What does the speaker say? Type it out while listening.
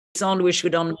Alexandre, we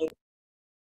should unmute.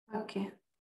 Okay.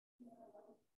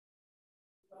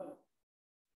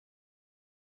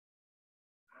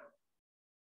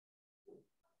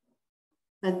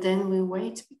 But then we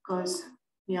wait because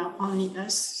we are only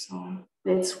us. So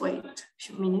let's wait a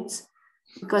few minutes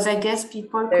because I guess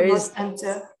people could not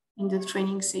enter in the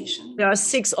training session. There are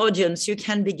 6 audience. You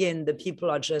can begin. The people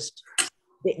are just,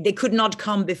 they could not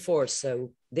come before,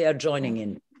 so they are joining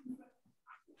in.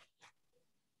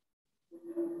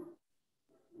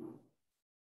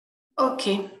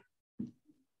 Okay.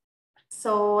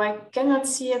 So I cannot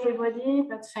see everybody,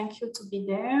 but thank you to be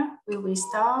there. We will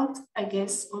start. I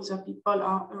guess other people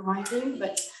are arriving,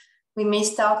 but we may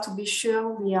start to be sure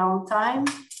we are on time.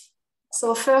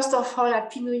 So first of all,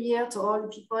 Happy New Year to all the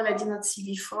people I did not see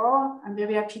before. I'm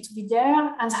very happy to be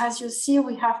there. And as you see,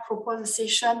 we have proposed a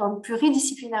session on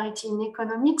pluridisciplinarity in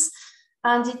economics.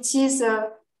 And it is a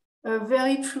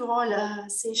very plural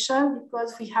session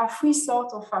because we have 3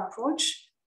 sorts of approach.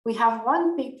 We have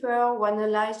one paper who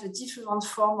analyzes the different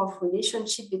form of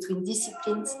relationship between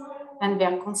disciplines and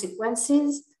their consequences.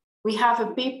 We have a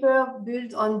paper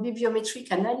built on bibliometric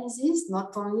analysis,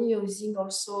 not only using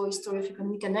also history of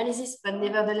economic analysis, but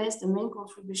nevertheless, the main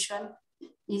contribution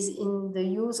is in the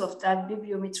use of that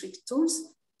bibliometric tools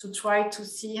to try to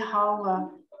see how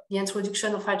the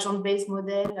introduction of agent-based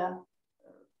model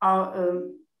are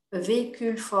a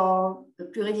vehicle for the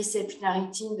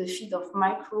pluridisciplinarity in the field of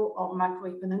micro or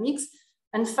macroeconomics.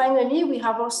 And finally, we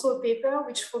have also a paper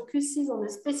which focuses on a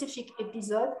specific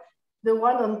episode, the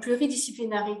one on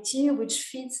pluridisciplinarity, which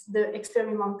fits the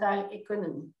experimental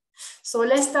economy. So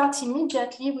let's start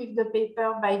immediately with the paper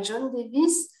by John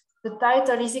Davis. The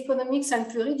title is Economics and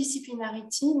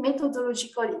Pluridisciplinarity,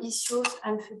 Methodological Issues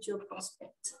and Future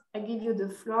Prospects. I give you the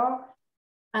floor.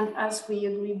 And as we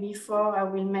agreed before, I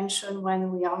will mention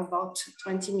when we are about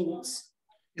 20 minutes.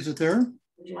 Is it there?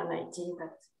 Give you an idea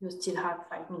that you still have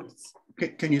 5 minutes.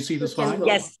 Can you see the slide?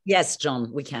 Yes,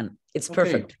 John, we can. It's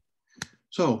perfect.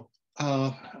 So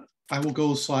I will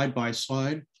go slide by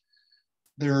slide.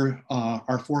 There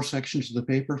are 4 sections of the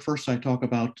paper. First, I talk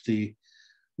about the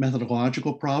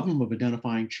methodological problem of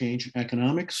identifying change in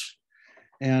economics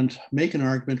and make an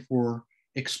argument for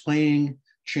explaining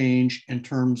change in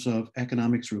terms of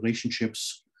economics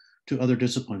relationships to other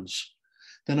disciplines.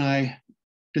 Then I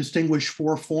distinguish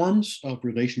 4 forms of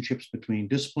relationships between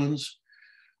disciplines,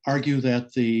 argue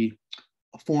that the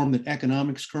form that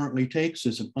economics currently takes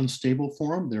is an unstable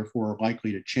form, therefore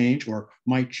likely to change or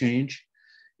might change,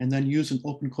 and then use an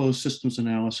open-closed systems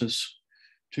analysis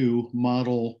to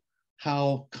model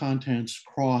how contents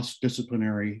cross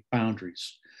disciplinary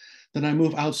boundaries. Then I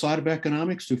move outside of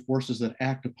economics to forces that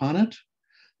act upon it,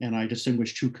 and I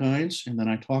distinguish 2 kinds, and then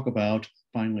I talk about,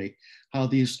 finally, how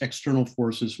these external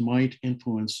forces might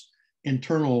influence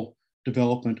internal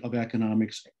development of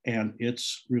economics and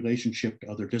its relationship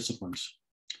to other disciplines.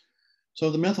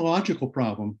 So the methodological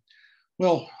problem,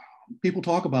 well, people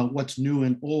talk about what's new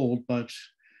and old, but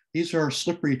these are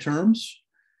slippery terms.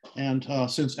 And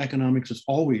since economics is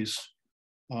always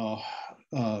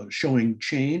showing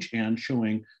change and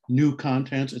showing new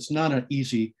contents, it's not an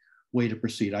easy way to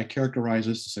proceed. I characterize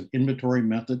this as an inventory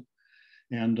method.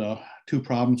 And 2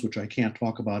 problems, which I can't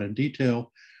talk about in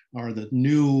detail, are that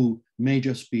new may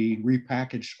just be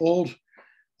repackaged old,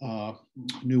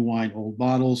 new wine, old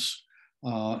bottles.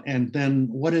 And then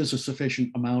what is a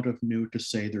sufficient amount of new to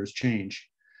say there's change?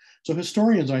 So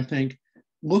historians, I think,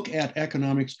 look at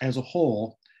economics as a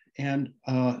whole and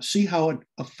see how it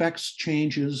affects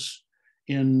changes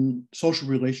in social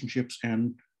relationships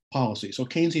and policy. So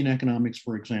Keynesian economics,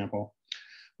 for example,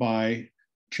 by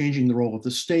changing the role of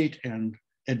the state and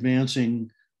advancing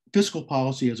fiscal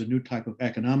policy as a new type of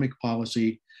economic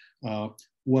policy,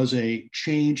 was a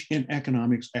change in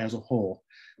economics as a whole.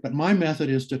 But my method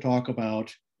is to talk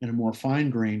about, in a more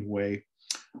fine-grained way,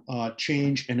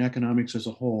 change in economics as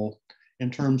a whole in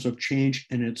terms of change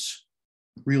in its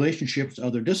relationships to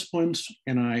other disciplines,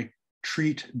 and I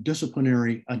treat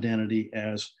disciplinary identity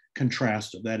as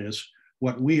contrastive. That is,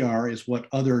 what we are is what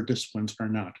other disciplines are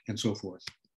not, and so forth.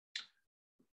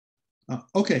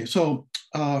 Okay, so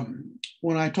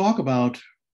when I talk about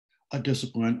a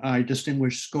discipline, I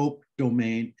distinguish scope,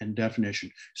 domain, and definition.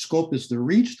 Scope is the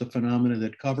reach, the phenomena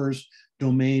that covers.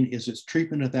 Domain is its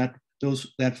treatment of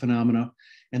that phenomena,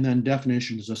 and then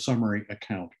definition is a summary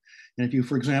account. And if you,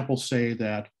 for example, say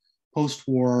that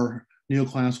post-war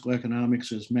neoclassical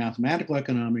economics is mathematical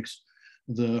economics,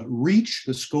 the reach,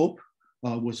 the scope,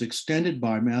 was extended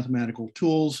by mathematical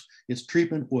tools. Its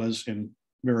treatment was in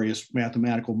various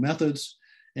mathematical methods.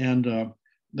 And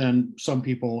then some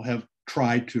people have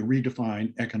tried to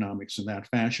redefine economics in that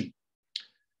fashion.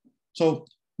 So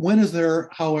When is there,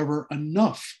 however,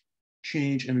 enough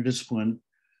change in a discipline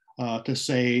to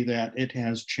say that it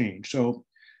has changed? So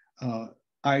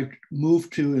I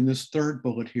moved to, in this third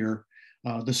bullet here,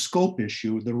 the scope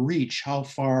issue, the reach, how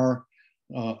far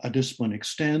a discipline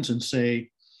extends, and say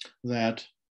that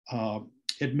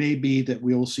it may be that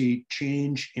we'll see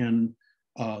change in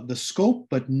the scope,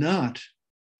 but not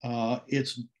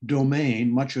its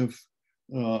domain. Much of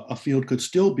a field could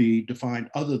still be defined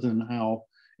other than how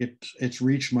its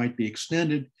reach might be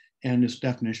extended, and its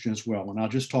definition as well. And I'll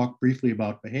just talk briefly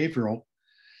about behavioral.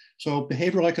 So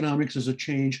behavioral economics is a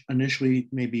change initially,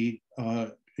 maybe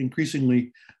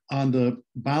increasingly on the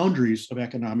boundaries of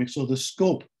economics. So the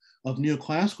scope of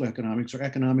neoclassical economics, or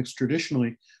economics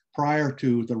traditionally prior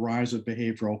to the rise of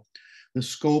behavioral, the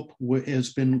scope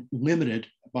has been limited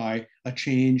by a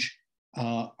change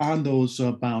on those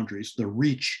boundaries. The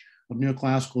reach of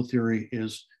neoclassical theory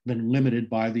has been limited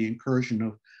by the incursion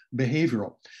of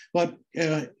behavioral. But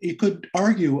you could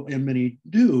argue, and many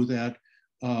do, that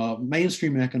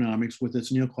mainstream economics with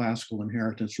its neoclassical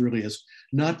inheritance really has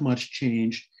not much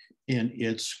changed in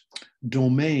its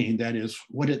domain, that is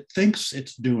what it thinks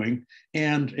it's doing,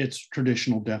 and its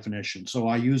traditional definition. So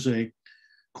I use a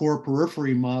core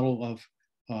periphery model of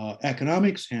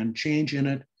economics and change in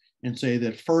it, and say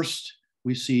that first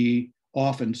we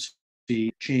often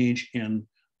see change in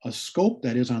a scope,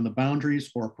 that is on the boundaries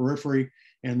or periphery,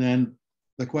 and then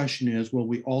the question is, will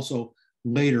we also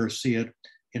later see it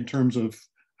in terms of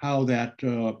how that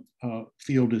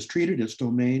field is treated, its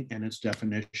domain and its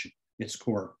definition, its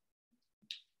core.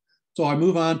 So I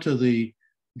move on to the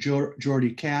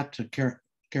Geordie Catt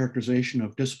characterization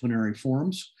of disciplinary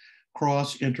forms,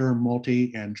 cross, inter,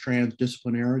 multi, and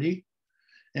transdisciplinarity.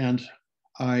 And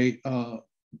I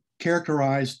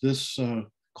characterize this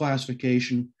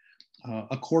classification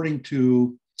according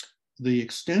to the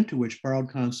extent to which borrowed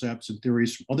concepts and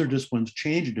theories from other disciplines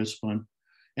change a discipline,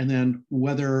 and then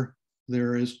whether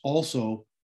there is also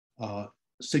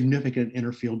significant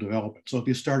interfield development. So if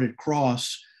you start at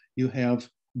cross, you have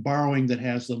borrowing that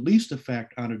has the least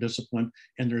effect on a discipline,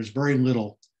 and there's very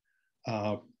little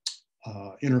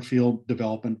interfield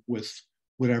development with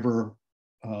whatever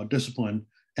discipline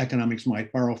economics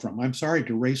might borrow from. I'm sorry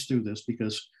to race through this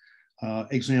because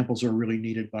examples are really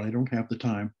needed, but I don't have the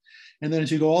time. And then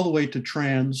as you go all the way to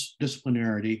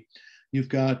transdisciplinarity, you've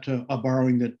got a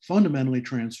borrowing that fundamentally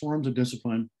transforms a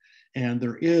discipline, and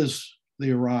there is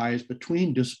the arise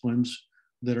between disciplines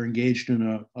that are engaged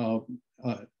in a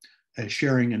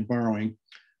sharing and borrowing,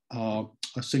 a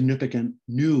significant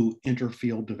new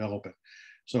interfield development.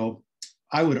 So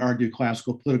I would argue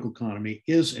classical political economy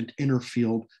is an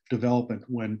interfield development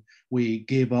when we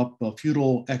gave up a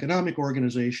feudal economic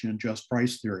organization and just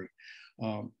price theory.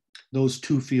 Those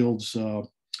two fields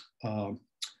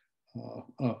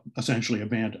essentially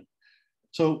abandoned.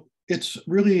 So it's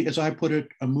really, as I put it,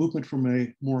 a movement from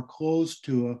a more closed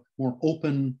to a more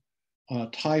open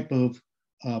type of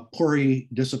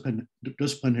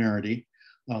pluridisciplinarity,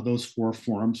 those four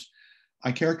forms.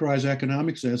 I characterize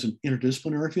economics as an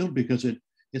interdisciplinary field because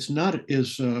it's not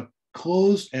as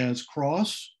closed as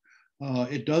cross.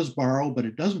 It does borrow, but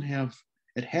it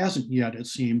hasn't yet, it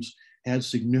seems, had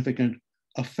significant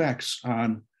effects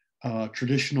on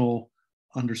traditional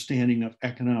understanding of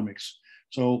economics.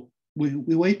 So we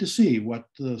wait to see what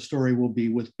the story will be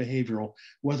with behavioral,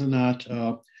 whether or not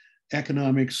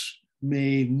economics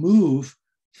may move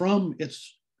from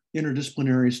its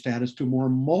interdisciplinary status to a more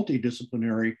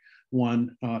multidisciplinary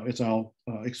one, as I'll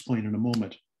explain in a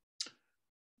moment.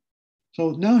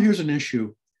 So now here's an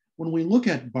issue. When we look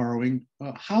at borrowing,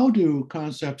 how do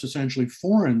concepts essentially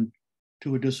foreign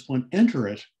to a discipline enter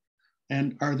it?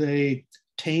 And are they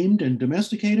tamed and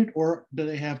domesticated, or do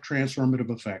they have transformative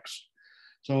effects?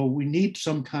 So we need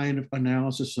some kind of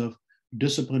analysis of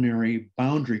disciplinary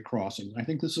boundary crossing. I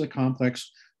think this is a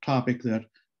complex topic that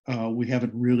we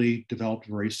haven't really developed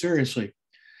very seriously.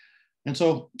 And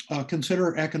so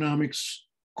consider economics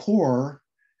core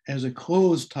as a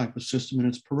closed type of system and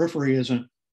its periphery as an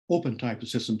open type of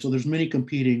system. So there's many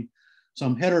competing,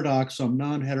 some heterodox, some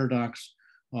non-heterodox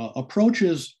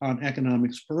approaches on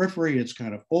economics periphery. It's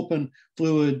kind of open,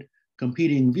 fluid,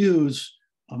 competing views,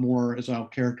 more, as I'll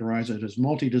characterize it, as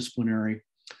multidisciplinary,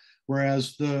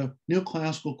 whereas the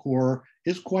neoclassical core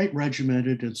is quite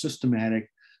regimented and systematic,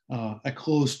 a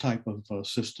closed type of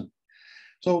system.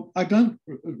 So I've done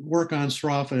work on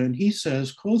Sraffa, and he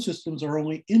says closed systems are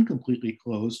only incompletely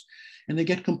closed, and they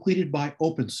get completed by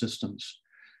open systems.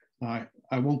 I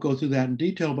won't go through that in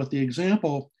detail, but the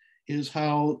example is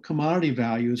how commodity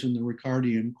values in the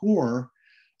Ricardian core,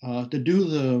 to do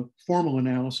the formal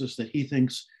analysis that he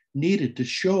thinks needed to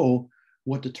show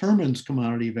what determines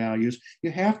commodity values,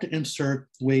 you have to insert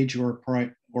wage or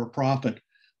profit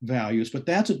values, but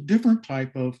that's a different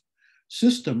type of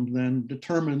system than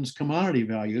determines commodity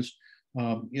values.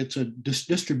 It's a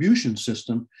distribution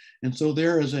system. And so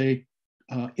there is a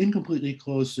incompletely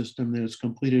closed system that is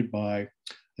completed by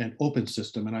an open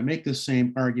system. And I make this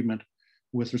same argument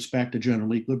with respect to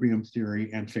general equilibrium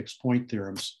theory and fixed point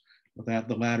theorems, that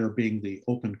the latter being the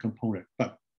open component,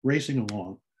 but racing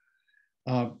along.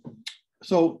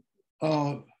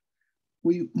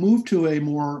 We move to a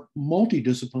more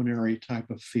multidisciplinary type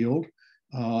of field.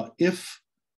 If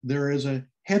there is a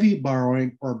heavy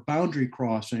borrowing or boundary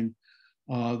crossing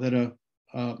that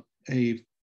a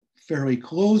fairly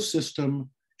closed system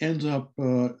ends up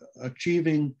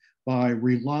achieving by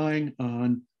relying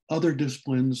on other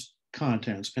disciplines'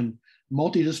 contents. And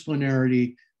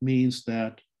multidisciplinarity means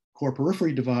that core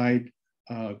periphery divide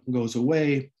goes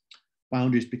away,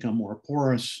 boundaries become more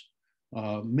porous,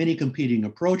 many competing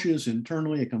approaches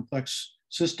internally, a complex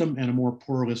system, and a more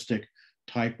pluralistic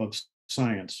type of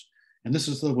science. And this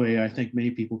is the way I think many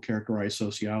people characterize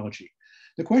sociology.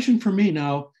 The question for me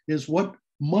now is what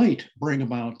might bring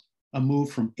about a move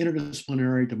from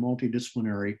interdisciplinary to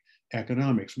multidisciplinary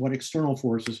economics? What external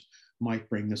forces might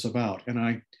bring this about? And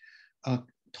I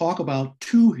talk about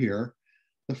two here.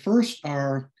 The first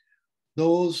are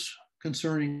those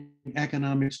concerning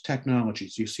economics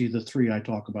technologies. You see the three I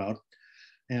talk about.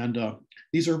 And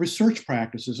these are research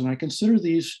practices, and I consider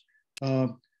these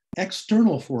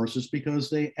external forces because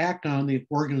they act on the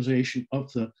organization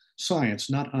of the science,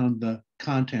 not on the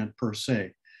content per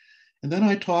se. And then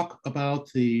I talk about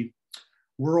the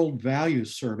World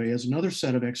Values Survey as another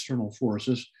set of external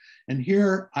forces. And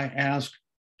here I ask,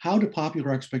 how do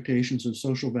popular expectations and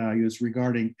social values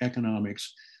regarding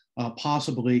economics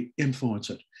possibly influence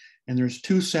it? And there's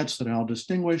two sets that I'll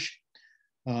distinguish.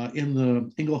 In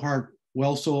the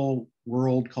Engelhardt-Welsel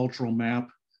World Cultural Map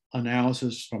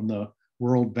analysis from the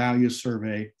World Values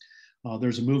Survey,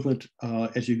 there's a movement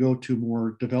as you go to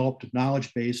more developed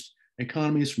knowledge-based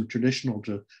economies, from traditional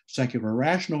to secular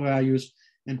rational values,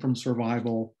 and from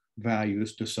survival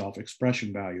values to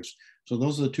self-expression values. So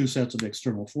those are the two sets of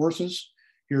external forces.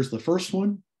 Here's the first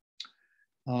one.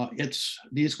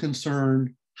 These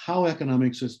concern how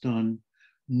economics is done,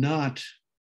 not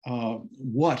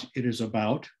what it is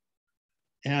about.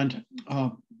 And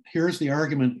here's the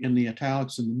argument in the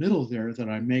italics in the middle there that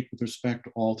I make with respect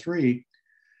to all three.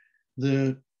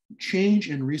 The change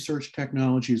in research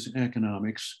technologies in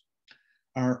economics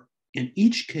are, in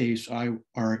each case, I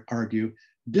argue,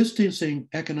 distancing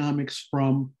economics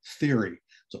from theory.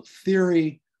 So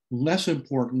theory, less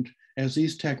important as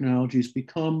these technologies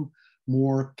become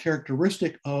more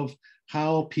characteristic of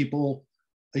how people,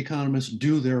 economists,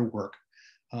 do their work.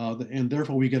 And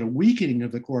therefore we get a weakening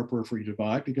of the core periphery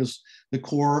divide because the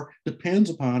core depends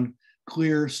upon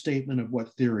clear statement of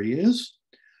what theory is.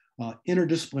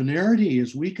 Interdisciplinarity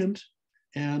is weakened,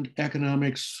 and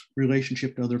economics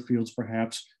relationship to other fields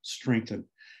perhaps strengthened.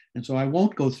 And so I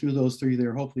won't go through those three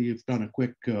there. Hopefully you've done a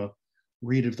quick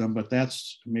read of them, but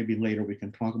that's maybe later we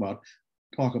can talk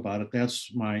about it.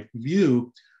 That's my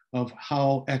view of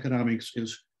how economics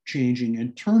is changing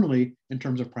internally in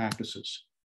terms of practices.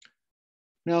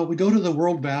 Now we go to the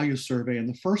World Values Survey, and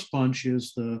the first bunch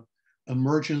is the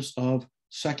emergence of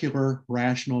secular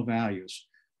rational values.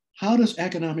 How does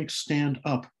economics stand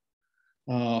up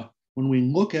when we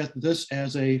look at this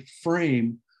as a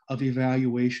frame of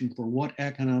evaluation for what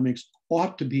economics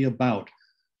ought to be about?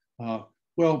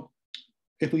 Well,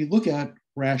 if we look at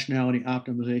rationality,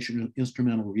 optimization, and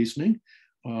instrumental reasoning,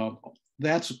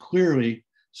 that's clearly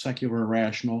secular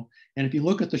rational. And if you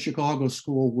look at the Chicago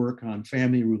School work on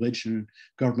family, religion, and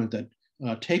government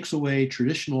that takes away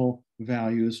traditional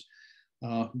values,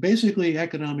 basically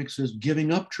economics is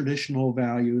giving up traditional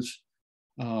values,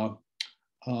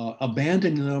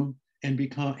 abandoning them,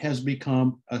 and has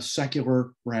become a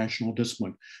secular rational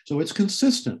discipline. So it's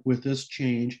consistent with this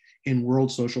change in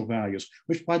world social values,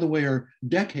 which, by the way, are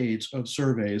decades of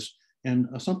surveys and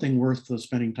something worth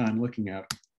spending time looking at.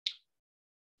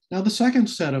 Now, the second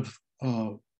set of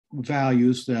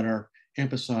values that are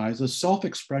emphasized is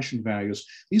self-expression values.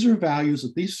 These are values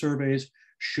that these surveys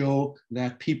show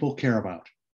that people care about.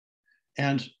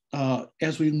 And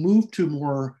as we move to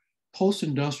more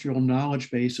post-industrial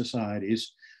knowledge-based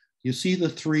societies, you see the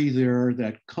three there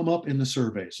that come up in the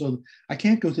survey. So I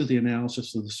can't go through the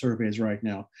analysis of the surveys right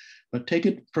now, but take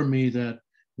it from me that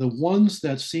the ones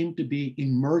that seem to be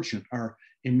emergent are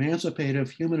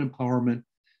emancipative human empowerment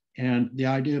and the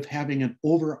idea of having an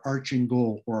overarching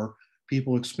goal for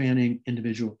people expanding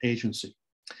individual agency.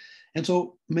 And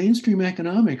so mainstream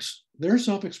economics, their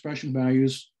self-expression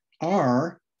values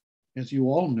are, as you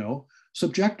all know,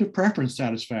 subjective preference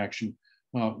satisfaction.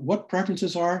 What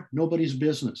preferences are, nobody's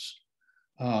business.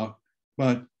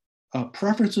 But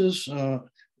preferences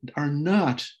are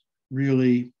not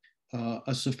really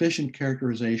a sufficient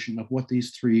characterization of what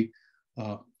these three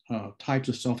types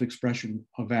of self-expression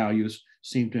of values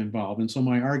seem to involve. And so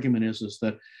my argument is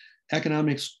that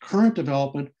economics' current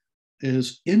development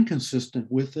is inconsistent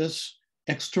with this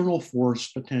external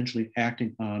force potentially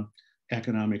acting on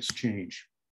economics change.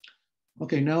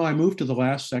 Okay, now I move to the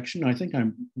last section. I think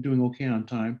I'm doing okay on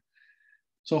time.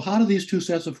 So how do these two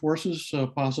sets of forces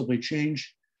possibly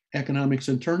change economics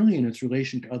internally in its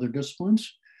relation to other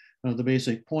disciplines? The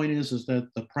basic point is that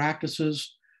the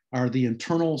practices are the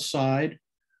internal side,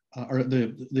 or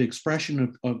the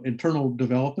expression of internal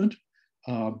development,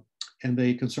 and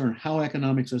they concern how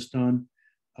economics is done,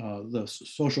 the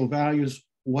social values,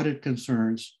 what it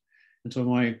concerns. And so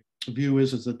my view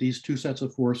is that these two sets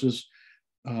of forces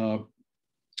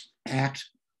act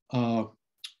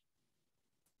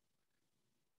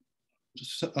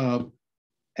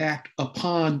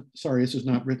upon, sorry, this is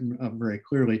not written very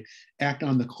clearly, act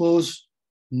on the closed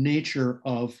nature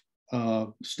of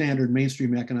standard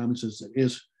mainstream economics as it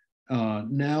is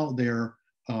now there,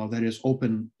 that is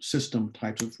open system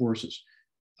types of forces.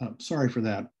 Sorry for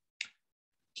that.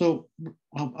 So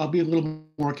I'll be a little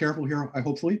more careful here,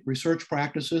 hopefully. Research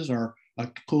practices are a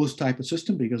closed type of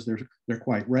system because they're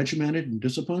quite regimented and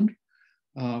disciplined.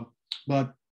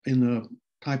 But in the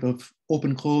type of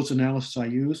open-closed analysis I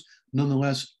use,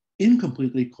 nonetheless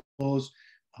incompletely closed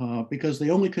because they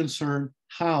only concern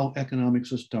how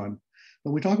economics is done.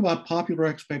 When we talk about popular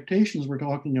expectations, we're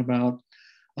talking about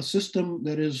a system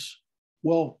that is,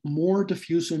 well, more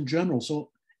diffuse in general,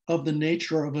 so of the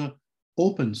nature of an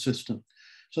open system.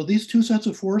 So these two sets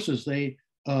of forces, they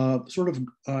sort of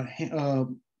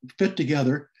fit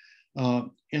together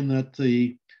in that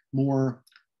the more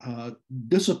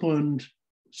disciplined,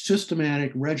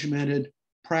 systematic, regimented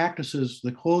practices,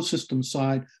 the closed system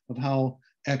side of how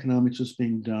economics is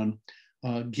being done,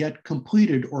 get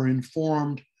completed or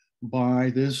informed by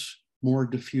this more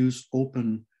diffuse,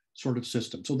 open sort of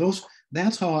system. So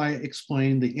that's how I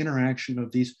explain the interaction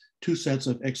of these two sets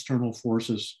of external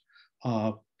forces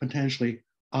potentially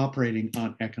operating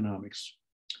on economics.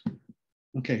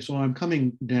 Okay, so I'm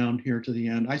coming down here to the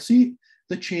end. I see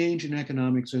the change in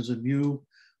economics as a view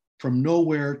from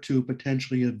nowhere to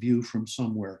potentially a view from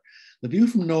somewhere. The view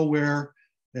from nowhere,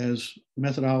 as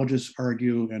methodologists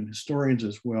argue and historians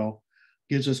as well,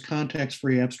 gives us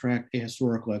context-free abstract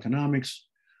ahistorical economics.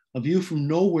 A view from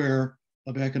nowhere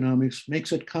of economics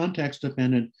makes it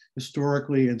context-dependent,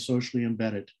 historically and socially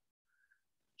embedded.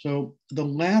 So the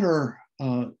latter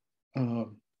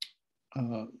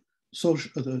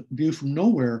the view from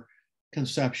nowhere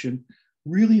conception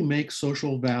really makes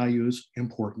social values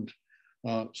important.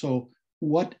 So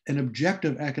what an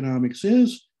objective economics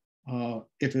is,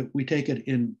 if we take it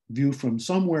in view from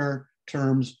somewhere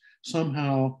terms,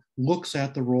 somehow looks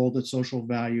at the role that social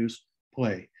values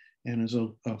play. And as a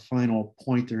final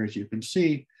point there, as you can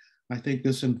see, I think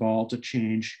this involves a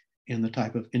change in the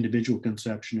type of individual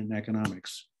conception in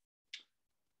economics.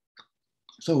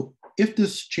 So if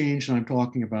this change that I'm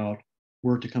talking about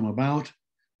were to come about,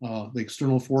 the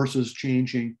external forces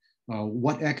changing,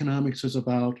 what economics is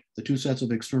about, the two sets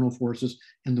of external forces,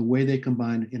 and the way they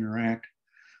combine and interact,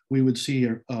 we would see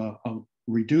a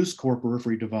reduced core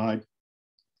periphery divide.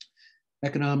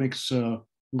 Economics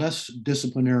less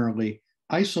disciplinarily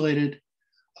isolated,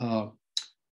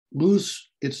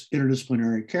 lose its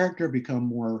interdisciplinary character, become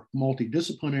more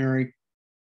multidisciplinary,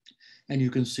 and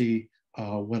you can see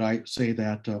what I say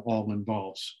that all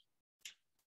involves.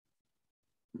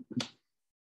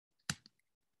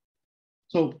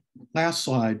 So last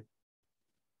slide.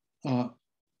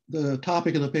 The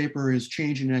topic of the paper is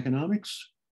changing economics.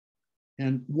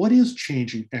 And what is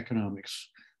changing economics?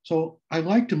 So I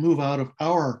like to move out of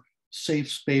our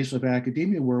safe space of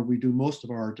academia where we do most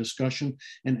of our discussion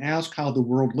and ask how the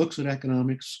world looks at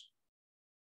economics.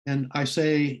 And I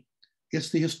say it's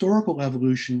the historical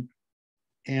evolution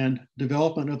and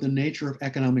development of the nature of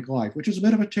economic life, which is a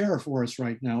bit of a terror for us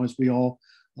right now as we all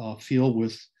feel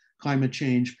with climate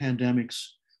change, pandemics,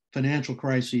 financial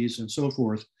crises, and so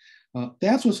forth.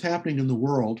 That's what's happening in the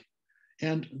world.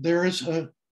 And there is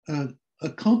a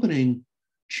accompanying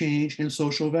change in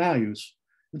social values.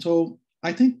 And so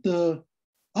I think the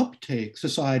uptake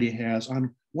society has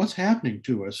on what's happening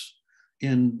to us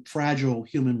in fragile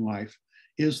human life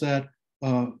is that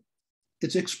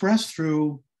it's expressed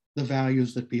through the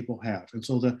values that people have. And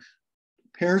so the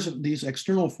pairs of these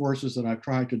external forces that I've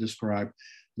tried to describe,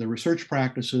 the research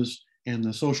practices and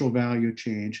the social value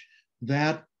change,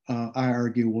 that I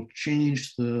argue, will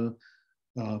change the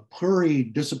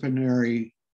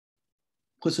pluridisciplinarity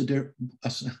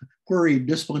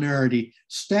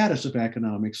status of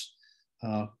economics.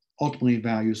 Ultimately,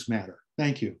 values matter.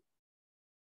 Thank you.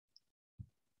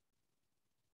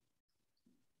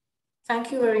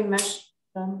 Thank you very much.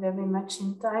 Done very much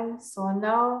in time. So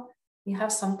now we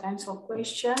have some time for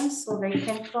questions. So they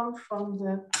can come from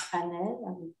the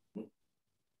panel. I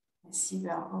see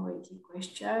there are already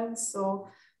questions. So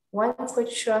one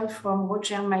question from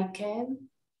Roger Michael.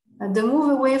 The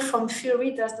move away from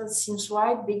theory does not seem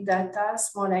right. Big data,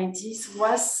 small ideas.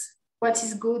 What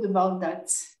is good about that?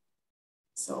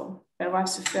 So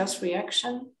perhaps the first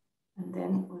reaction, and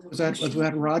then was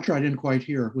that Roger? I didn't quite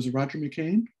hear. Was it Roger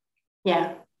McCain?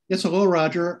 Yeah. Yes. Hello,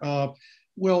 Roger.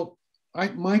 Well,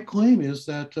 my claim is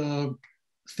that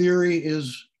theory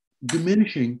is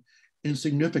diminishing in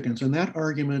significance, and that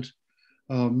argument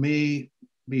may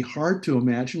be hard to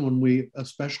imagine when we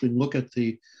especially look at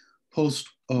the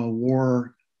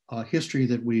post-war history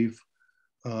that we've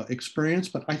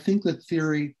experienced. But I think that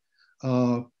theory,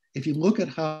 if you look at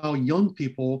how young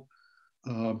people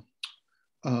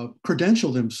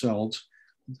credential themselves,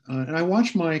 and I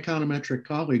watched my econometric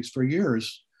colleagues for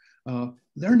years,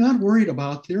 they're not worried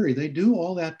about theory. They do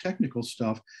all that technical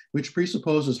stuff, which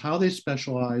presupposes how they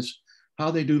specialize,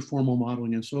 how they do formal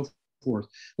modeling, and so forth.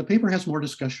 The paper has more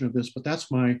discussion of this, but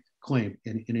that's my claim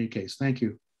in any case. Thank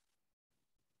you.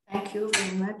 Thank you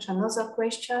very much. Another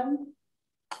question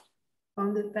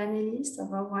from the panelists.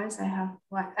 Otherwise, I have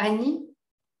Annie.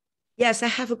 Yes, I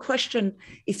have a question.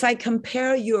 If I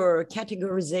compare your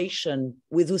categorization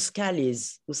with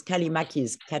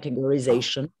Uskali-Maki's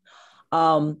categorization,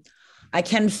 I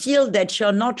can feel that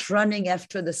you're not running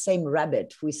after the same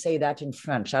rabbit. We say that in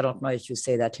French. I don't know if you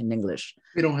say that in English.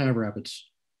 We don't have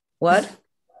rabbits. What?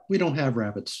 We don't have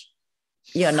rabbits.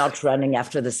 You're not running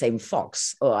after the same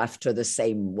fox or after the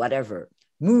same whatever,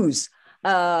 moose.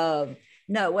 No,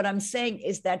 what I'm saying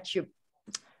is that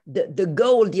the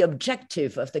goal, the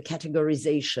objective of the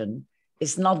categorization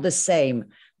is not the same.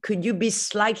 Could you be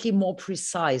slightly more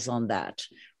precise on that?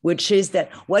 Which is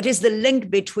that, what is the link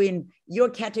between your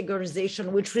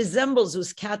categorization, which resembles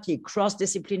Uskali,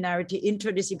 cross-disciplinarity,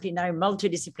 interdisciplinary,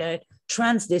 multidisciplinary,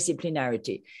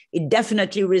 transdisciplinarity? It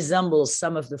definitely resembles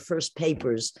some of the first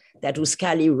papers that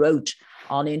Uskali wrote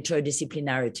on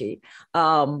interdisciplinarity.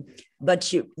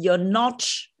 But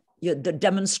the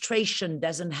demonstration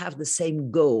doesn't have the same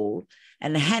goal,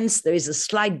 and hence there is a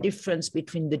slight difference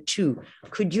between the two.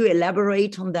 Could you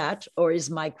elaborate on that, or is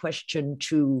my question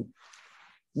too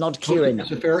not clear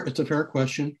enough? It's a fair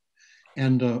question,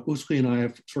 and Uskali and I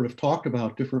have sort of talked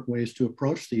about different ways to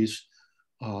approach these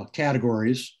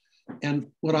categories.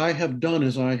 And what I have done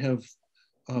is I have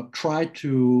tried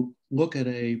to look at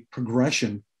a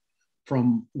progression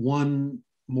from one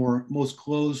most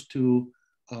closed to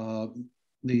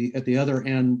at the other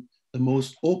end, the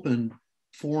most open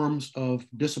forms of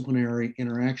disciplinary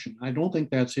interaction. I don't think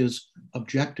that's his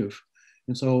objective.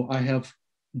 And so I have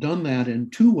done that in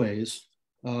two ways.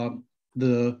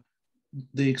 The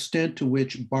extent to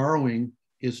which borrowing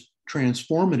is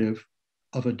transformative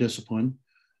of a discipline,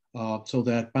 so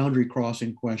that boundary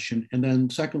crossing question. And then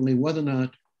secondly, whether or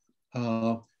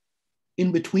not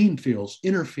in between fields,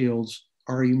 inner fields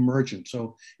are emergent.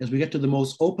 So as we get to the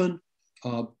most open,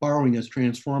 borrowing is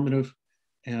transformative.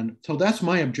 And so that's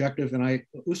my objective. And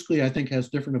Uskali, I think, has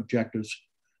different objectives.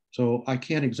 So I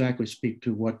can't exactly speak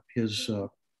to what his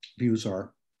views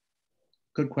are.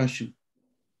 Good question.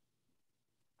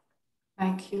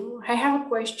 Thank you. I have a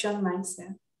question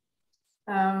myself.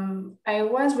 I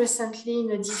was recently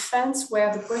in a defense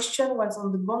where the question was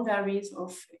on the boundaries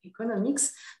of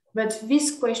economics, but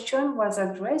this question was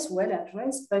well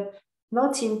addressed, but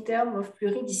not in terms of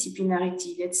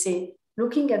pluridisciplinarity. Let's say,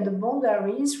 looking at the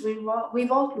boundaries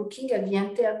without looking at the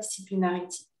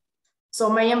interdisciplinarity. So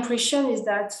my impression is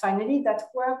that finally that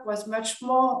work was much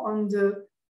more on the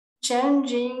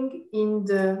changing in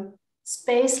the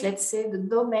space, let's say, the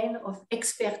domain of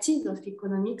expertise of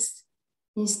economics,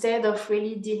 instead of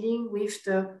really dealing with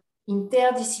the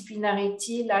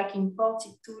interdisciplinarity like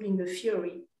imported tool in the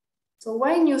theory. So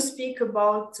when you speak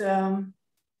about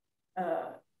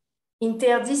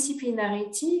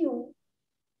interdisciplinarity,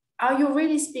 are you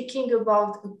really speaking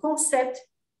about a concept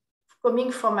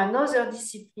coming from another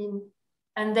discipline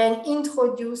and then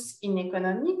introduced in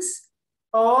economics,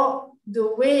 or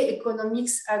the way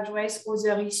economics address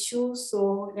other issues?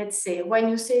 So let's say, when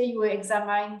you say you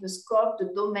examine the scope,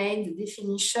 the domain, the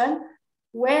definition,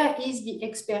 where is the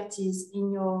expertise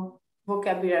in your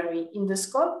vocabulary? In the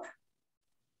scope?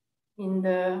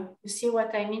 You see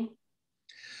what I mean?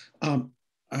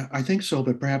 I think so,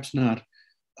 but perhaps not.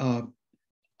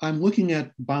 I'm looking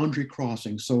at boundary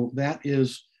crossing. So that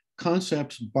is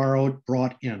concepts borrowed,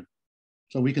 brought in.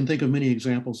 So we can think of many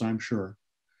examples, I'm sure.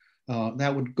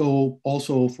 That would go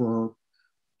also for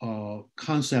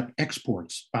concept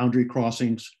exports, boundary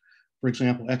crossings, for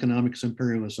example, economics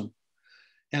imperialism.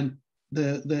 And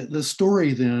the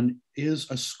story then is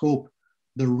a scope,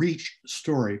 the reach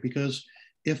story, because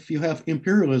if you have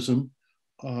imperialism,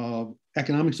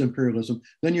 economics imperialism,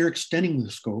 then you're extending the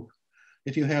scope.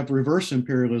 If you have reverse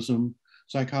imperialism,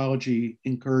 psychology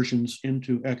incursions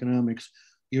into economics,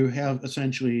 you have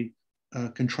essentially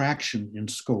contraction in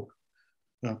scope.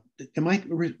 Am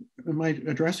I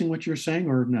addressing what you're saying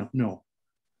or no? No.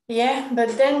 Yeah,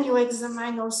 but then you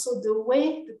examine also the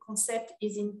way the concept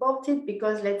is imported,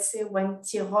 because let's say when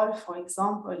Tirol, for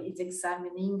example, is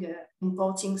examining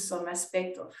importing some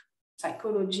aspect of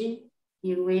psychology,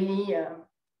 he really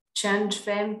changed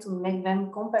them to make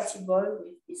them compatible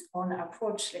with his own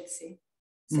approach, let's say.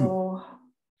 So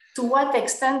to what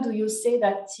extent do you say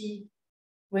that he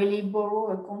really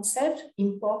borrow a concept,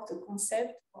 import a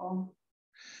concept? Or...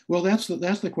 Well, that's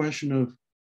the question of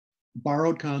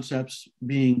borrowed concepts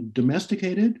being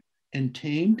domesticated and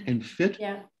tamed and fit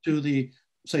to the,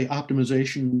 say,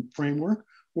 optimization framework,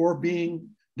 or being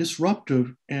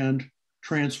disruptive and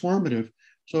transformative.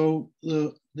 So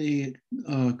the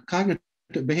cognitive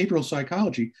behavioral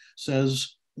psychology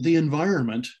says the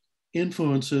environment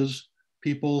influences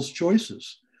people's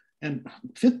choices, and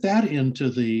fit that into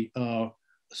the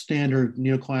standard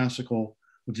neoclassical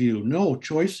view. No,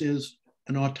 choice is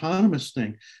an autonomous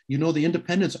thing. You know, the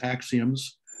independence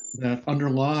axioms that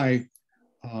underlie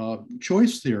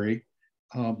choice theory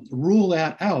rule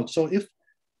that out. So if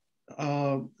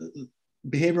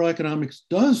behavioral economics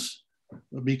does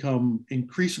become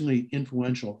increasingly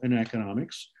influential in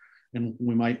economics, and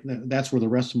that's where the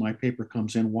rest of my paper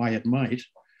comes in, why it might,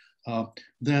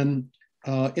 then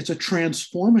it's a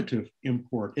transformative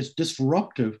import. It's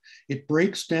disruptive. It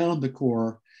breaks down the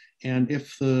core. And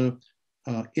if the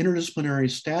interdisciplinary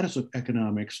status of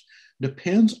economics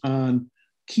depends on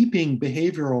keeping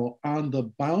behavioral on the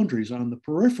boundaries, on the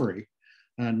periphery,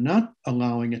 and not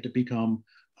allowing it to become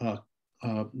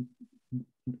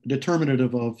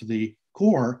determinative of the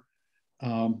core,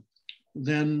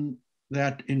 then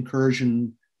that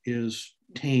incursion is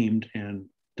tamed and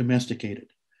domesticated.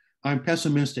 I'm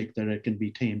pessimistic that it can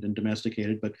be tamed and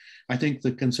domesticated, but I think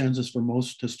the consensus for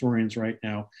most historians right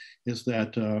now is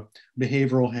that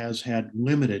behavioral has had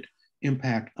limited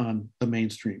impact on the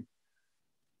mainstream.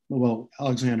 Well,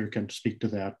 Alexander can speak to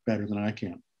that better than I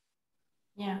can.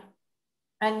 Yeah.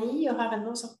 Annie, you have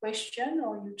another question,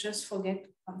 or you just forget to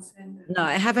answer? No,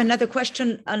 I have another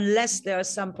question, unless there are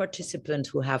some participants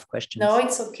who have questions. No,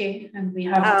 it's okay. And we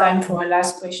have time for a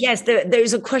last question. Yes, there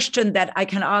is a question that I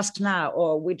can ask now,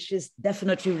 or which is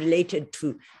definitely related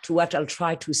to what I'll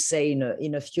try to say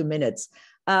in a few minutes.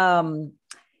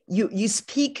 You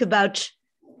speak about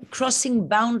crossing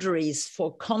boundaries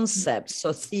for concepts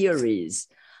or theories.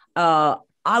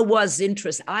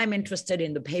 I'm interested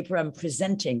in the paper I'm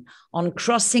presenting on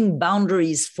crossing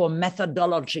boundaries for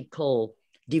methodological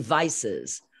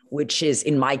devices, which is,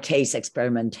 in my case,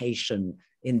 experimentation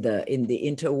in the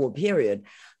interwar period.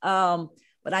 But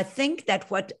I think that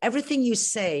everything you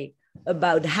say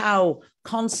about how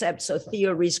concepts or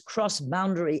theories cross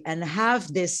boundary and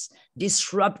have this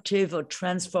disruptive or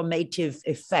transformative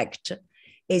effect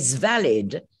is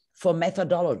valid for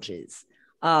methodologies.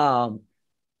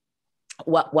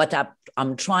 What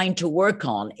I'm trying to work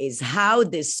on is how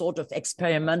this sort of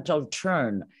experimental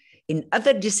turn in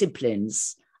other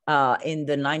disciplines in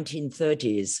the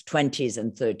 1930s, 20s,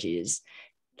 and 30s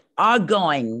are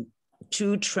going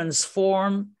to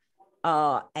transform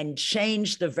and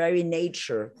change the very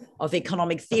nature of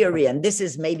economic theory. And this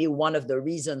is maybe one of the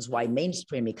reasons why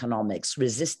mainstream economics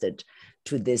resisted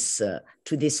to this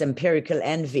empirical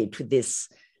envy, to this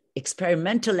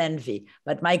experimental envy.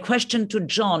 But my question to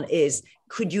John is,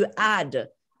 could you add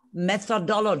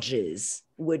methodologies,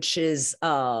 which is,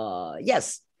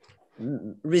 yes,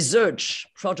 research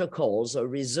protocols or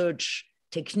research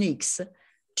techniques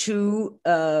to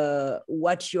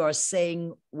what you are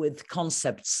saying with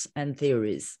concepts and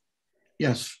theories?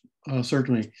 Yes,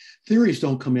 certainly. Theories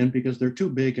don't come in because they're too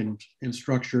big and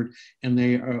structured, and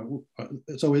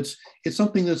so it's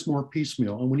something that's more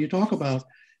piecemeal. And when you talk about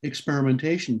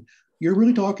experimentation, you're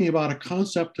really talking about a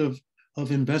concept of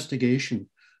investigation,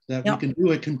 that we can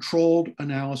do a controlled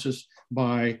analysis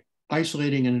by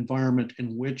isolating an environment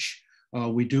in which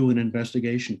we do an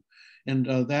investigation. And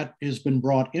that has been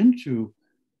brought into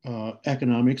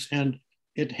economics. And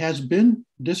it has been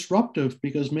disruptive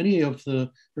because many of the,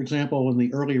 for example, in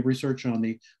the early research on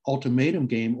the ultimatum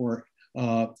game or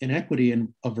inequity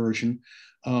and aversion,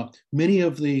 many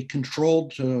of the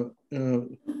controlled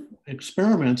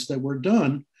experiments that were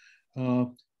done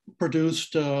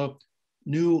produced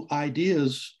new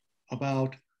ideas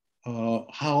about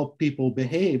how people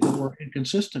behave that were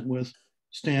inconsistent with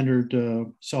standard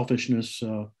selfishness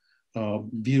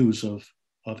views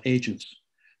of agents.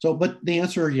 So, but the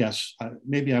answer, yes,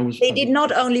 maybe I was. They did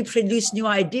not only produce new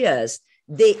ideas,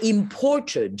 they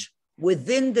imported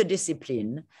within the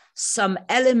discipline some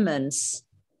elements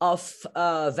of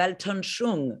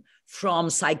Weltanschauung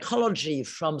from psychology,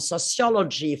 from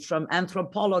sociology, from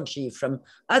anthropology, from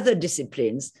other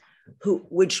disciplines,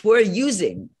 which were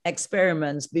using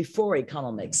experiments before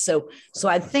economics. So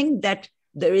I think that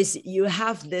you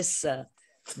have this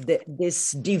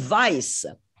device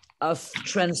of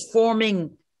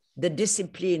transforming the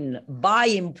discipline by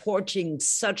importing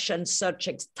such and such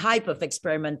type of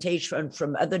experimentation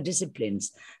from other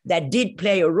disciplines that did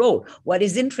play a role. What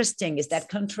is interesting is that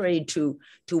contrary to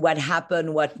what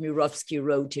happened, what Murawski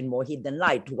wrote in More Heat Than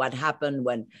Light, what happened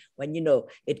when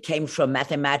it came from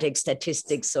mathematics,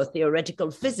 statistics, or theoretical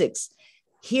physics,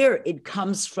 here it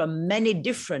comes from many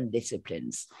different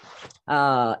disciplines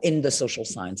in the social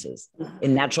sciences,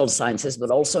 in natural sciences, but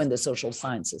also in the social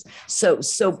sciences.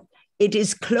 So it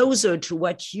is closer to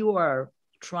what you are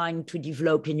trying to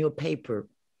develop in your paper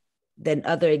than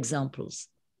other examples.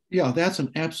 Yeah, that's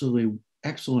an absolutely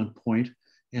excellent point.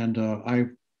 And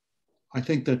I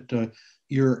think that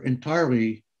you're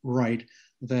entirely right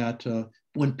that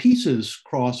when pieces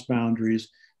cross boundaries,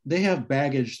 they have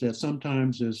baggage that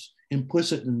sometimes is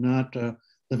implicit and not the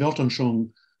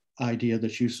Weltanschauung idea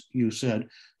that you said.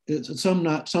 It's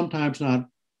sometimes not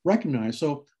recognized.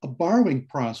 So a borrowing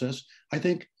process, I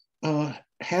think,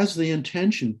 has the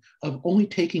intention of only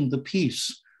taking the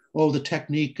piece, the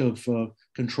technique of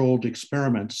controlled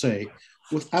experiment, say,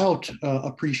 without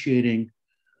appreciating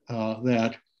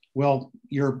that, well,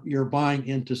 you're buying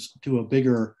into a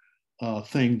bigger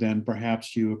thing than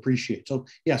perhaps you appreciate. So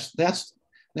yes,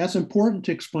 that's important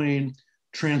to explain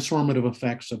transformative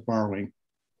effects of borrowing.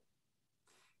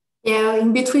 Yeah,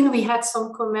 in between we had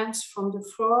some comments from the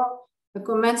floor. The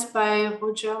comments by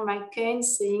Roger McCain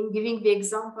saying, giving the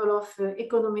example of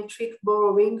econometric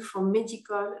borrowing from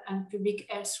medical and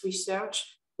public health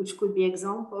research, which could be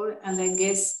example, and I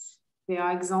guess there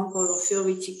are examples of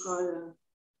theoretical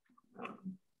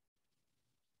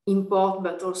import,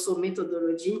 but also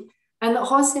methodology. And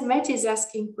Rose Emet is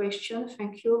asking question.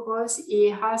 Thank you, Rose.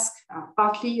 He asked,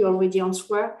 partly you already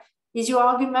answered, is your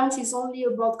argument is only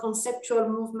about conceptual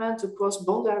movement across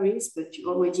boundaries, but you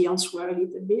already answered a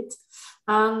little bit.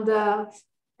 And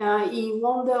he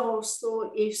wondered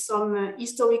also if some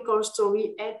historical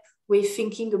story help with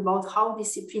thinking about how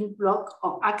discipline block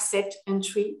or accept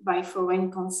entry by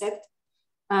foreign concept.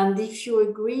 And if you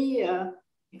agree,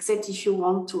 except if you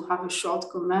want to have a short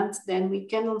comment, then we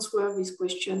can answer this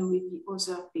question with the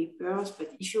other papers.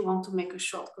 But if you want to make a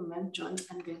short comment, John,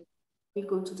 and then we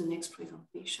go to the next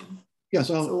presentation. Yes,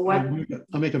 I'll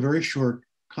make a very short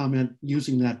comment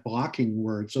using that blocking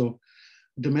word. So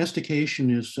domestication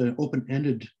is an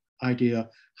open-ended idea.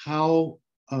 How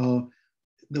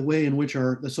the way in which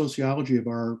the sociology of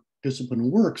our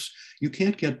discipline works, you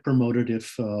can't get promoted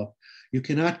if you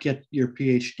cannot get your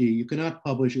PhD, you cannot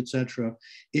publish, etc.,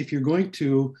 if you're going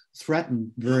to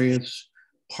threaten various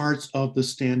parts of the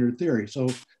standard theory. So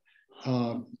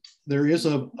there is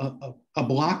a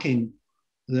blocking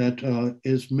that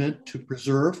is meant to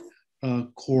preserve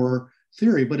core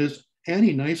theory. But as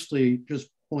Annie nicely just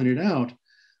pointed out,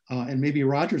 and maybe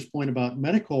Roger's point about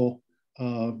medical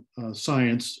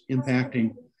science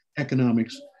impacting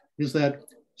economics, is that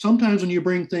sometimes when you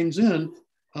bring things in,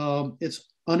 it's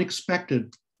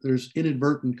unexpected. There's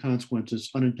inadvertent consequences,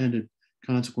 unintended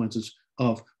consequences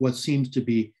of what seems to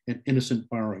be an innocent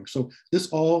borrowing. So this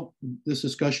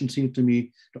discussion seems to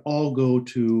me to all go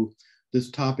to this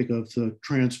topic of the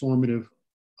transformative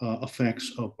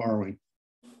effects of borrowing.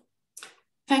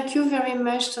 Thank you very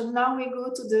much. So now we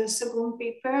go to the second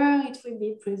paper. It will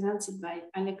be presented by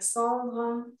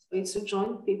Alexandre. So it's a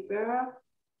joint paper,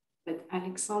 but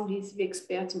Alexandre is the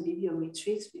expert in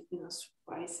bibliometrics, which will not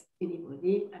surprise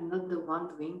anybody. I'm not the one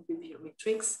doing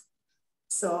bibliometrics.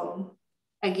 So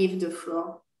I give the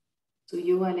floor to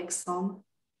you, Alexandre.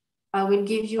 I will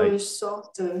give you a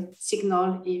short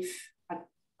signal if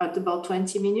at about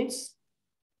 20 minutes.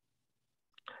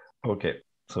 Okay,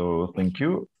 so thank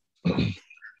you.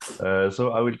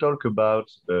 So I will talk about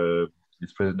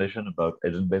this presentation about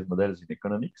agent-based models in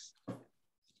economics.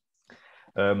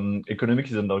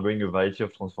 Economics is undergoing a variety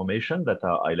of transformations that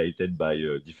are highlighted by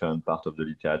different parts of the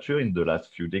literature in the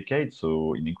last few decades.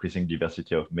 So, in increasing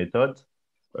diversity of methods,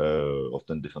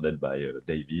 often defended by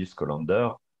Davis,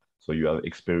 Colander. So, you have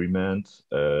experiments,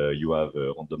 you have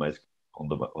randomized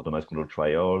control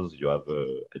trials, you have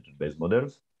agent-based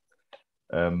models.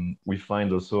 We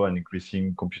find also an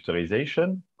increasing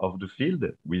computerization of the field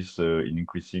with an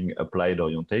increasing applied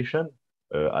orientation,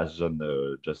 as John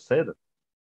just said.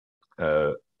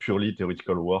 Purely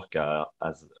theoretical work are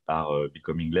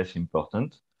becoming less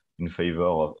important in favor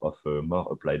of more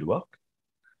applied work.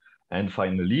 And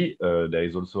finally, there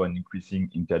is also an increasing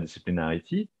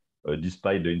interdisciplinarity.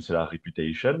 Despite the insular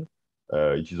reputation,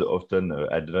 it is often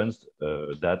advanced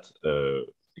that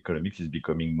economics is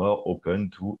becoming more open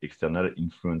to external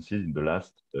influences in the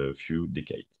last few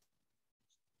decades.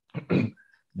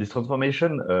 These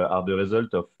transformations are the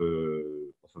result of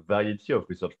a variety of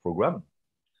research programs,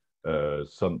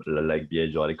 some like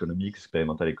behavioral economics,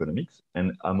 experimental economics,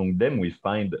 and among them we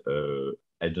find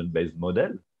agent-based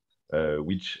model,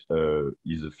 which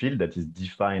is a field that is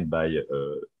defined by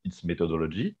its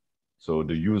methodology. So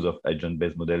the use of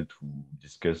agent-based model to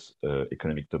discuss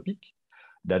economic topic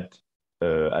that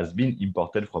has been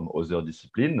imported from other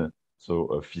disciplines,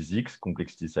 so physics,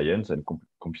 complexity science, and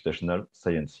computational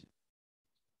sciences.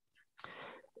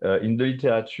 In the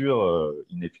literature,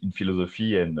 in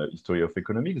philosophy and history of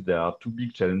economics, there are two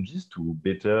big challenges to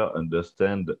better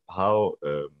understand how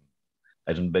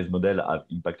agent-based models have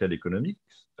impacted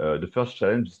economics. The first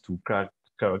challenge is to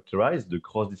characterize the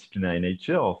cross-disciplinary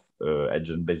nature of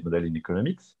agent-based model in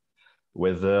economics,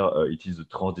 whether it is a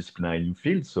transdisciplinary new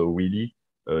field, so really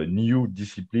a new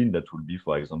discipline that will be,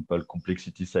 for example,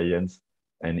 complexity science,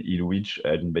 and in which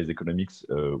agent-based economics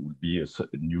will be a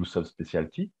new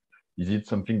subspecialty. Is it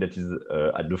something that is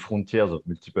at the frontiers of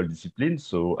multiple disciplines,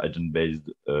 so agent-based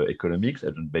economics,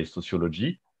 agent-based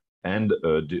sociology, and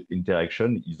the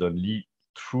interaction is only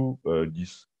through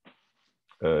this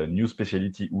new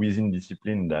specialty within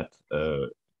discipline that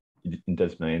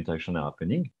interdisciplinary interaction are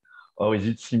happening? Or is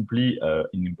it simply an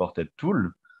imported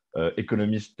tool?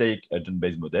 Economists take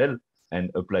agent-based model and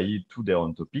apply it to their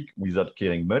own topic without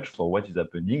caring much for what is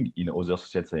happening in other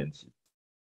social sciences.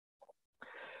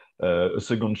 A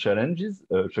second challenge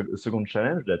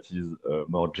that is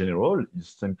more general is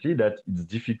simply that it's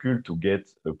difficult to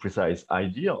get a precise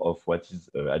idea of what is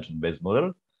agent-based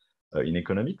model in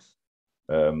economics.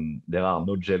 There are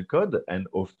no gel code, and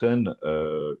often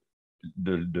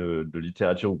the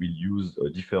literature will use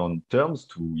different terms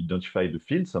to identify the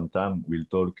field. Sometimes we'll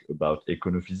talk about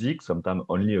econophysics, sometimes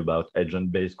only about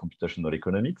agent-based computational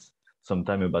economics,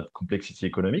 sometimes about complexity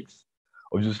economics.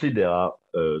 Obviously, there are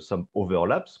some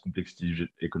overlaps. Complexity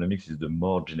economics is the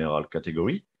more general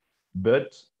category,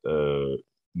 but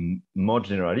more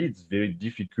generally, it's very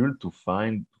difficult to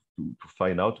find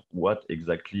out what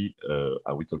exactly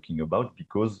are we talking about,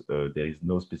 because there is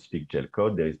no specific gel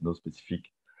code, there is no specific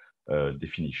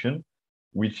definition,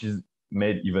 which is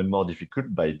made even more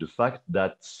difficult by the fact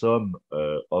that some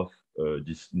of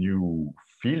this new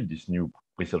field, this new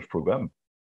research program,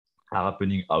 are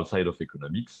happening outside of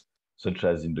economics, such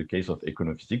as in the case of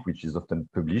econophysics, which is often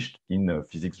published in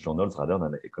physics journals rather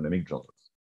than economic journals.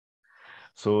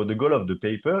 So the goal of the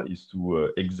paper is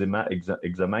to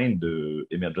examine the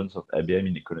emergence of ABM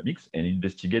in economics and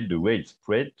investigate the way it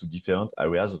spread to different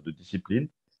areas of the discipline,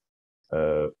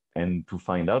 and to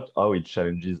find out how it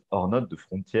challenges or not the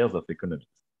frontiers of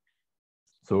economics.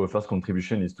 So a first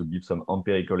contribution is to give some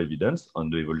empirical evidence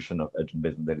on the evolution of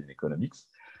agent-based model in economics.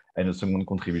 And a second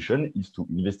contribution is to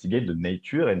investigate the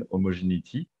nature and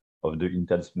homogeneity of the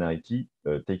interdisciplinarity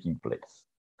taking place.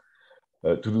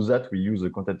 To do that, we use a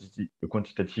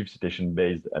quantitative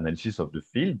citation-based analysis of the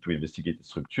field to investigate the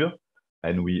structure.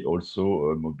 And we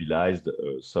also mobilized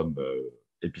some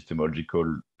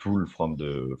epistemological tool from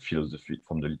the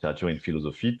literature in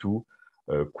philosophy to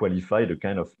qualify the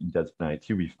kind of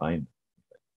interdisciplinarity we find.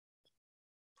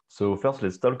 So first,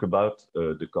 let's talk about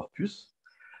the corpus.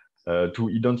 To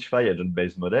identify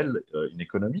agent-based model in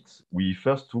economics, we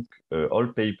first took all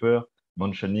paper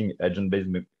mentioning agent-based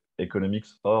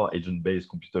economics or agent-based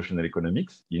computational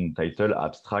economics in title,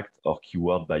 abstract, or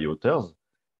keyword by authors,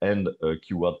 and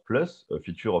keyword plus, a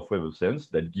feature of Web of Science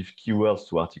that gives keywords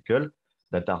to articles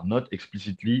that are not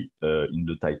explicitly in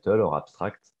the title or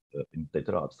abstract.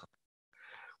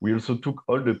 We also took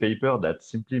all the paper that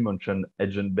simply mention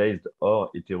agent-based or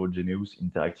heterogeneous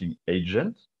interacting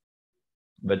agent,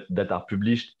 but that are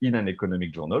published in an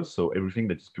economic journal. So everything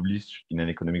that is published in an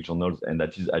economic journal and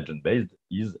that is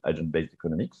agent-based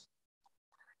economics.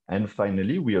 And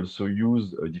finally, we also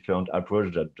use a different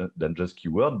approach than just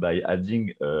keyword by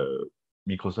adding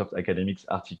Microsoft Academics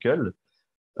article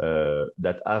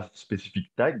that have specific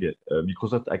tag.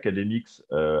 Microsoft Academics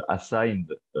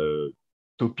assigned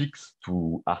topics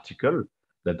to articles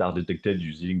that are detected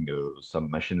using some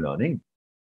machine learning.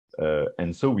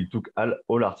 And so we took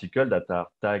all articles that are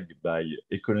tagged by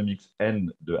economics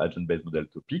and the agent-based model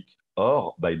topic,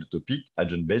 or by the topic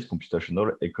agent-based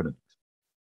computational economics.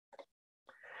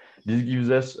 This gives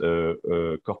us a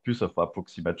corpus of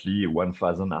approximately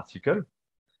 1,000 articles.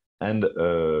 And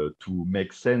to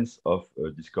make sense of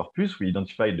this corpus, we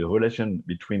identify the relation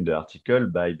between the article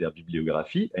by their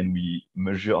bibliography, and we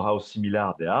measure how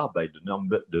similar they are by the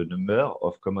number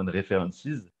of common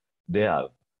references they have.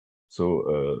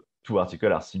 So two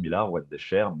articles are similar when they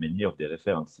share many of the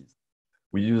references.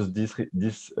 We use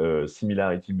this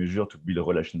similarity measure to build a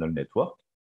relational network.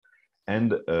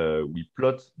 And we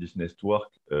plot this network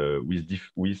with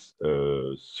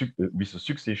a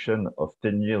succession of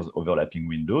 10 years overlapping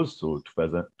windows, so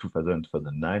 2000,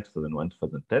 2009, 2001,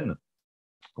 2010,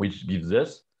 which gives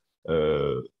us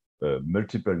a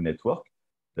multiple network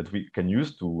that we can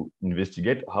use to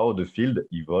investigate how the field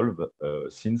evolved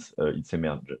since its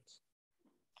emergence.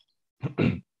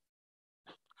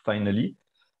 Finally,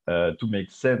 to make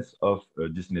sense of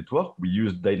this network, we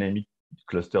use dynamic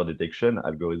cluster detection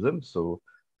algorithm. So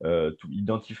to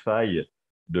identify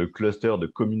the cluster, the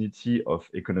community of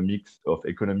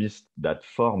economists that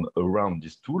form around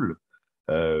this tool,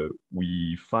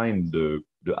 we find the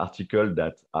articles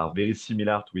that are very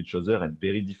similar to each other and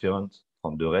very different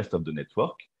from the rest of the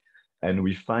network. And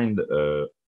we find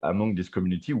among this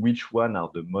community which one are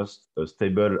the most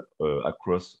stable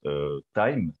across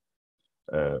time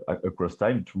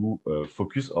to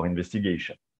focus our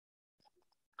investigation.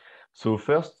 So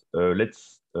first,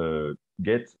 let's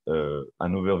get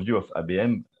an overview of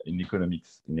ABM in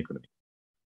economics.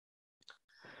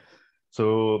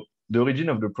 So the origin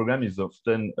of the program is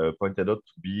often pointed out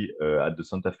to be at the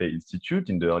Santa Fe Institute.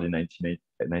 In the early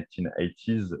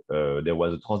 1980s. There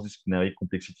was a transdisciplinary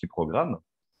complexity program.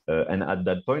 And at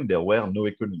that point, there were no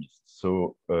economists.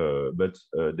 So, but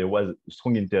there was a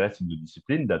strong interest in the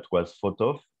discipline that was thought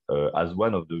of as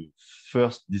one of the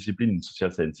first disciplines in social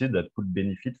sciences that could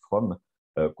benefit from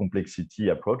a complexity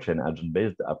approach and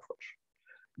agent-based approach.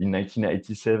 In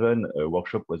 1987, a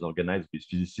workshop was organized with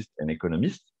physicists and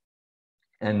economists.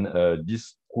 And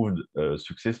this proved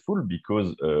successful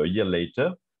because a year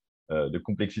later, the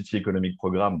complexity economic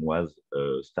program was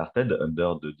started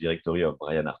under the directory of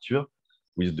Brian Arthur,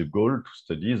 with the goal to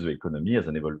study the economy as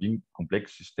an evolving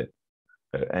complex system.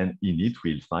 And in it,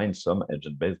 we'll find some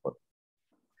agent-based models.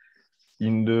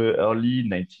 In the early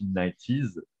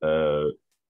 1990s,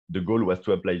 the goal was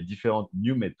to apply different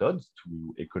new methods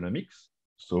to economics.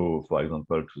 So, for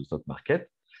example, to the stock market,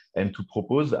 and to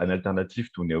propose an alternative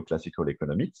to neoclassical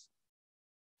economics.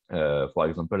 For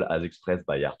example, as expressed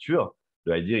by Arthur,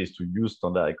 the idea is to use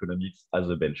standard economics as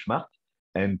a benchmark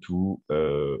and to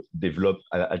develop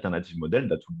an alternative model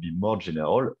that would be more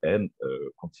general and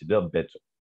considered better.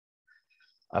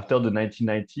 After the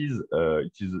 1990s,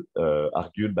 it is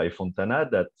argued by Fontana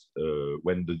that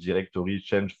when the directory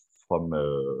changed from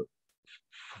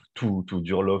to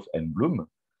Durloff and Bloom,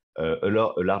 a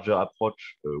larger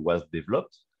approach was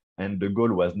developed, and the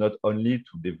goal was not only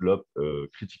to develop a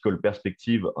critical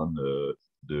perspective on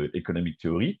the economic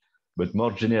theory, but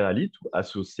more generally to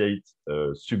associate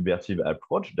a subversive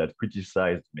approach that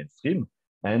criticized mainstream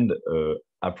and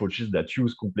approaches that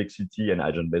use complexity and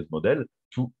agent-based model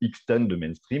to extend the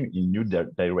mainstream in new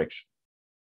direction.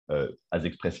 As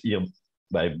expressed here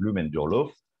by Bloom and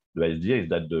Durloff, the idea is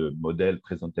that the model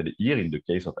presented here in the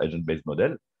case of agent-based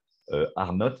model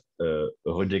are not a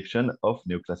rejection of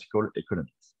neoclassical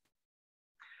economics.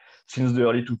 Since the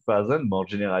early 2000s, more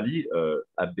generally,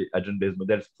 agent-based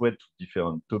models spread to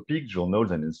different topics,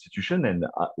 journals, and institutions, and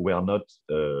are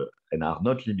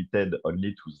not limited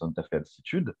only to Santa Fe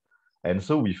Institute. And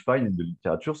so we find in the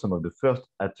literature some of the first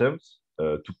attempts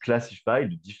to classify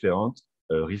the different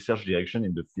research directions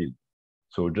in the field.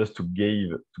 So just to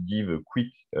give a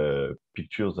quick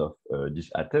pictures of this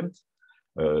attempt,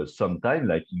 sometime,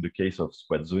 like in the case of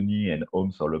Squazzoni and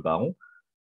Holmes or Le Baron,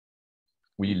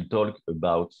 we'll talk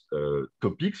about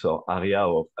topics or area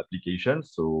of application.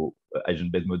 So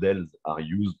agent-based models are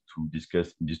used to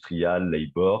discuss industrial,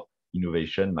 labor,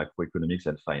 innovation, macroeconomics,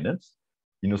 and finance.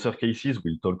 In other cases,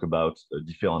 we'll talk about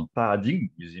different paradigms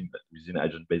within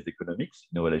agent-based economics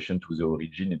in relation to the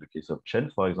origin, in the case of Chen,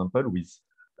 for example, with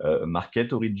a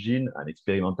market origin, an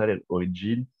experimental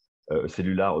origin, a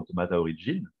cellular automata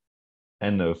origin.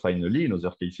 And finally, in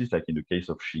other cases, like in the case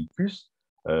of Schimkus,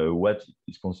 what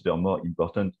is considered more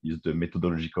important is the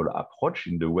methodological approach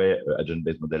in the way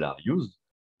agent-based models are used,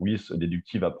 with a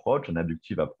deductive approach, an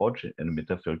abductive approach, and a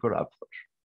metaphorical approach.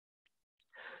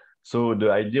 So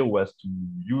the idea was to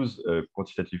use a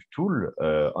quantitative tool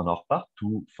on our part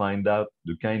to find out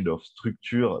the kind of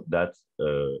structure that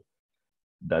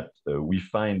we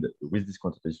find with this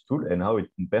quantitative tool and how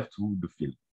it compares to the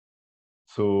field.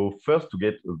 So first, to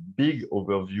get a big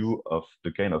overview of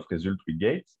the kind of result we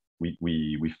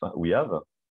have,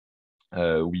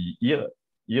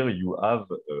 here you have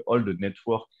all the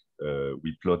network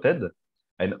we plotted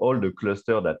and all the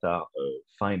clusters that are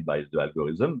found by the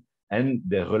algorithm and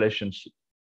their relationship.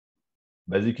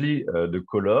 Basically, the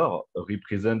color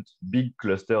represent big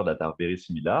clusters that are very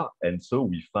similar, and so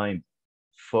we find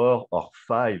 4 or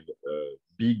 5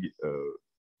 big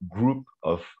group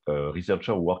of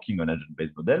researchers working on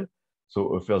agent-based model.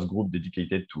 So a first group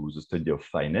dedicated to the study of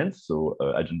finance, so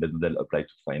agent-based model applied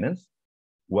to finance,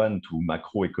 one to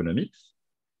macroeconomics,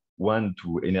 one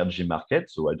to energy market,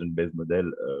 so agent-based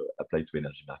model applied to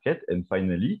energy market, and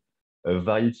finally, a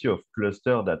variety of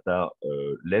clusters that are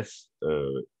less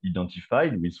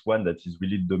identified, with one that is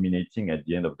really dominating at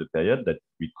the end of the period that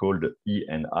we called E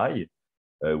and I,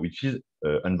 which is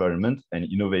environment and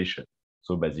innovation.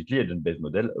 So basically, agent-based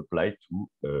model applied to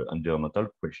environmental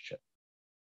questions.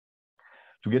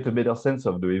 To get a better sense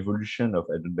of the evolution of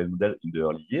agent-based model in the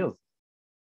early years,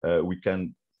 we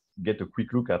can get a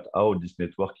quick look at how this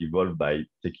network evolved by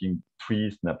taking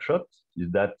 3 snapshots. Is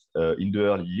that in the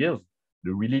early years,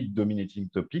 the really dominating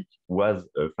topic was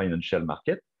financial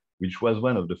market, which was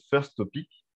one of the first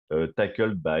topics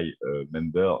tackled by a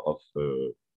member of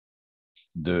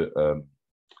the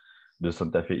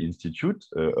Santa Fe Institute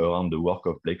around the work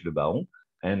of Blake LeBaron.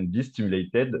 And this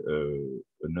stimulated a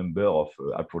number of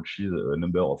approaches, a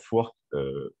number of work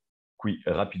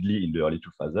rapidly in the early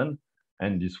 2000s.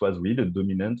 And this was really the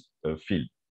dominant field.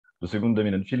 The second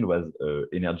dominant field was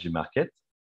energy market,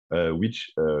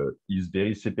 which is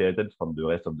very separated from the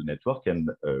rest of the network and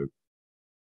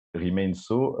remains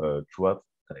so throughout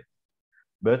time.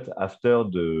 But after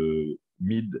the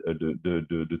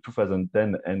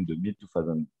 2010 and the mid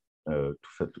 2000,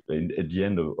 at the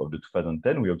end of the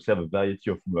 2010, we observe a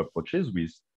variety of new approaches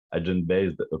with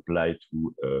agent-based applied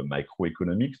to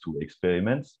microeconomics, to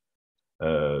experiments,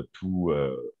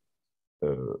 to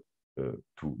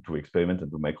experiment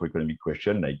and to microeconomic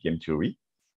question like game theory.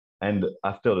 And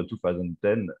after the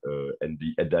 2010 and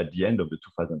at the end of the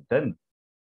 2010,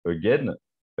 again,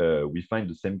 we find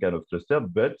the same kind of cluster,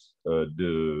 but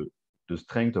the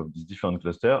strength of these different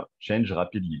clusters changed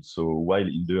rapidly. So while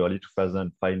in the early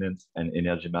 2000s, finance and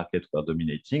energy market were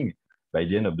dominating, by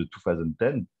the end of the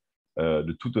 2010,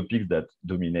 the 2 topics that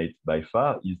dominate by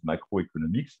far is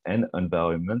macroeconomics and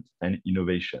environment and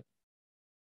innovation.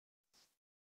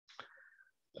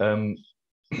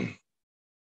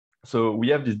 So we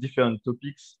have these different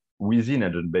topics within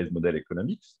agent-based model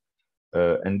economics,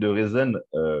 and the reason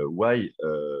why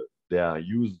they are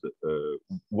used,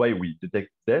 why we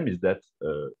detect them is that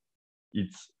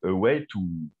it's a way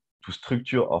to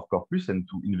structure our corpus and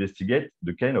to investigate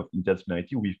the kind of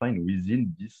interdisciplinarity we find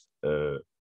within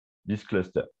this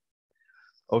cluster.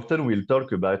 Often when we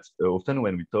talk about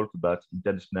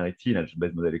interdisciplinarity in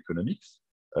agent-based model economics,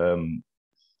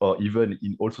 or even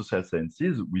in all social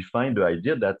sciences, we find the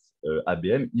idea that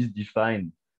ABM is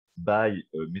defined by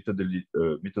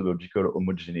methodological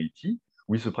homogeneity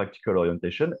with a practical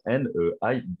orientation and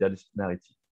high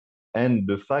interdisciplinarity. And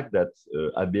the fact that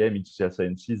ABM in social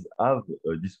sciences have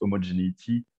this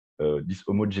homogeneity, this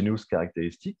homogeneous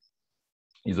characteristic,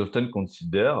 is often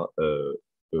considered a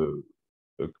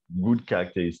good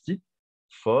characteristic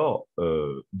for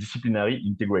disciplinary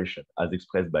integration, as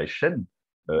expressed by Shen.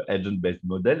 Agent-based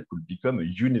model could become a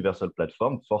universal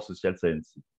platform for social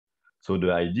sciences. So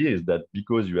the idea is that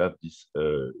because you have this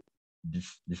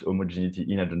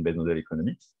homogeneity in agent-based model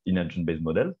economics, in agent-based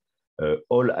model,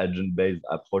 all agent-based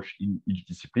approach in each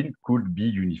discipline could be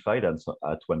unified at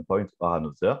one point or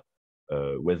another,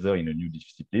 whether in a new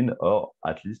discipline or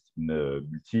at least in a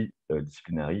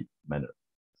multidisciplinary manner.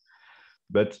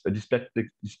 But this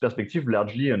perspective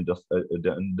largely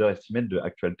underestimates the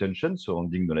actual tension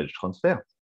surrounding knowledge transfer.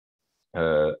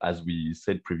 As we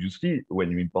said previously,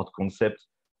 when you import concept,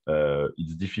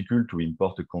 it's difficult to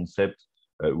import a concept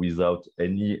without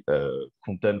any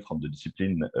content from the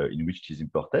discipline in which it is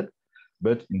imported.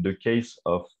 But in the case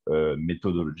of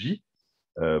methodology,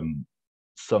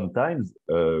 sometimes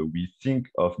we think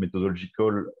of methodology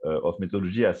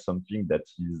as something that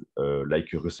is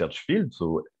like a research field.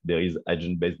 So there is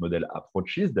agent-based model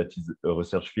approaches that is a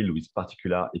research field with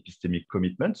particular epistemic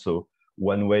commitment. So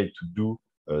one way to do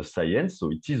science, so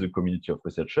it is a community of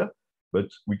researchers, but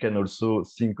we can also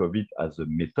think of it as a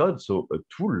method, so a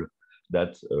tool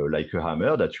that like a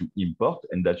hammer that you import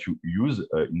and that you use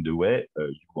in the way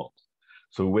you want.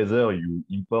 So whether you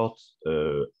import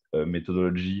a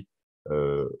methodology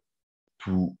to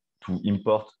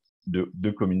import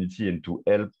the community and to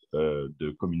help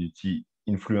the community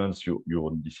influence your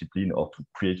own discipline or to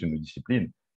create a new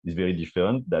discipline is very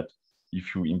different that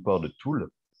if you import a tool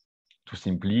to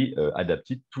simply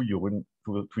adapt it to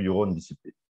your own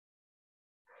discipline.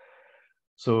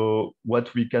 So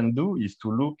what we can do is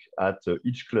to look at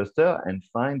each cluster and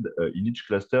find in each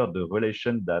cluster the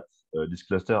relation that this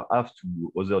cluster have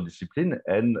to other discipline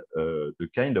and the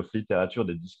kind of literature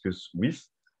they discuss with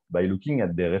by looking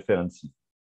at their references.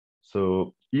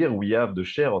 So here we have the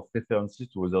share of references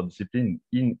to other discipline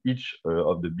in each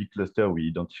of the big cluster we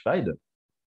identified.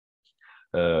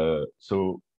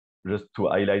 So just to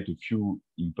highlight a few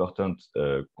important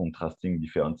contrasting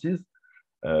differences,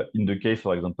 in the case,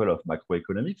 for example, of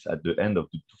macroeconomics, at the end of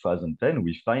 2010,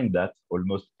 we find that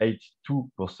almost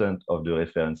 82% of the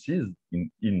references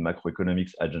in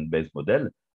macroeconomics agent-based model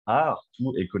are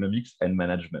to economics and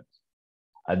management.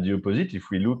 At the opposite, if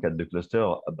we look at the cluster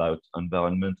about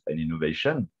environment and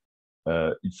innovation,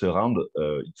 it's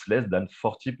less than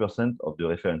 40% of the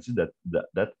references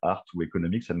that are to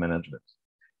economics and management.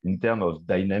 In terms of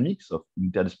dynamics, of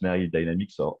interdisciplinary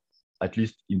dynamics, or at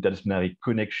least interdisciplinary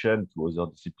connection to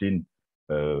other disciplines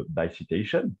by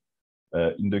citation.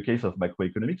 In the case of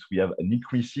macroeconomics, we have an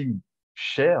increasing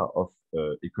share of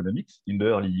economics. In the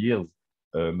early years,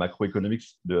 the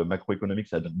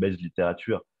macroeconomics agent-based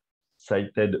literature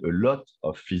cited a lot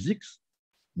of physics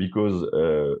because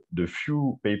the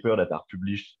few papers that are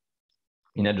published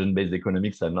in agent-based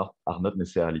economics are not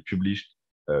necessarily published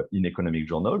in economic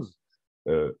journals.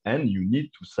 And you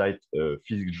need to cite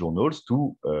physics journals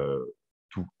to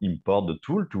import the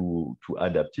tool, to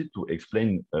adapt it, to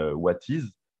explain what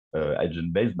is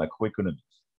agent-based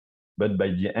macroeconomics. But by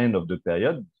the end of the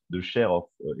period, the share of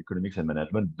economics and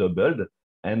management doubled,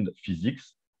 and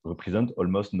physics represent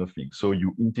almost nothing. So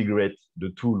you integrate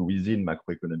the tool within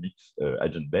macroeconomics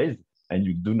agent-based, and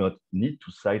you do not need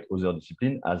to cite other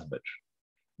disciplines as much.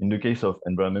 In the case of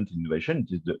environment innovation,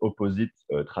 it is the opposite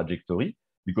trajectory,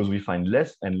 because we find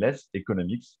less and less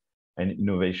economics and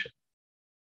innovation.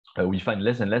 We find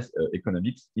less and less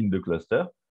economics in the cluster,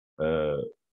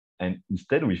 and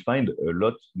instead we find a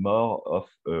lot more of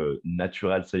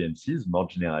natural sciences, more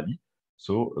generally,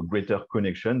 so a greater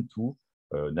connection to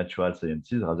natural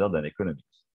sciences rather than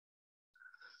economics.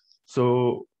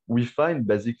 So we find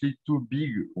basically two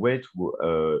big ways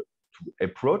to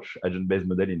approach agent-based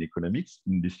model in economics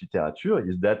in this literature.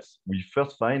 Is that we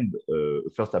first find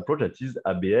first approach that is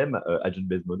ABM,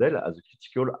 agent-based model, as a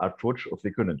critical approach of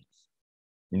economics.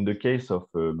 In the case of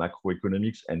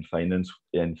macroeconomics and finance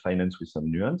with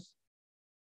some nuance,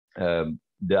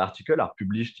 the articles are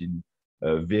published in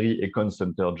very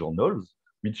econ-centered journals,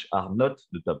 which are not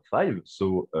the top 5.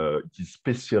 So it is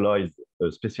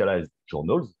specialized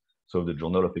journals. So the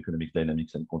Journal of Economic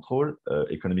Dynamics and Control,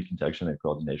 Economic Interaction and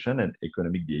Coordination, and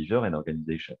Economic Behavior and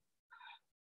Organization.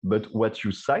 But what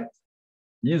you cite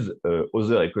is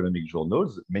other economic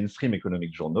journals, mainstream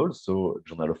economic journals, so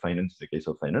Journal of Finance in the case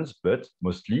of finance, but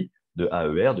mostly the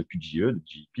AER, the QGE, the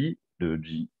GP,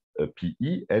 the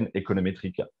GPE, and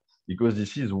Econometrica. Because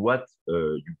this is what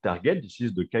you target, this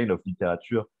is the kind of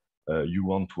literature you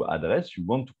want to address, you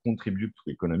want to contribute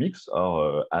to economics,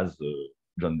 or as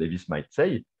John Davis might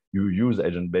say, you use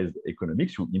agent-based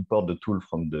economics, you import the tool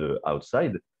from the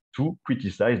outside to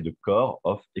criticize the core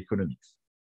of economics.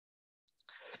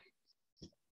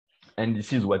 And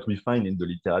this is what we find in the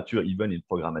literature, even in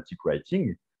programmatic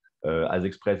writing, as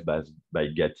expressed by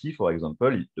Gatti, for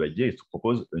example. The idea is to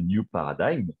propose a new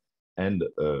paradigm, and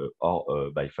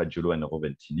or by Fagiolo and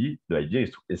Roventini, the idea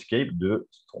is to escape the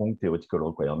strong theoretical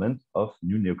requirement of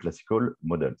new neoclassical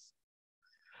models.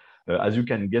 As you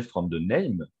can guess from the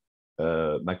name,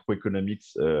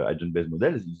 macroeconomics agent-based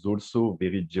models is also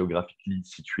very geographically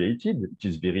situated. It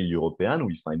is very European.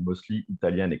 We find mostly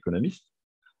Italian economists,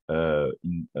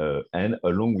 and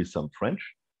along with some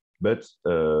French, but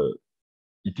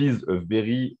it is a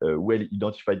very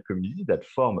well-identified community that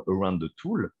form around the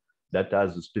tool, that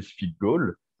has a specific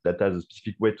goal, that has a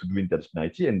specific way to do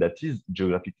interdisciplinarity, and that is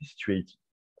geographically situated.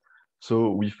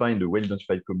 So we find a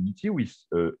well-identified community with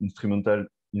instrumental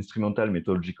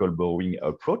methodological borrowing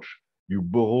approach. You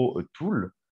borrow a tool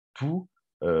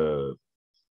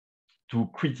to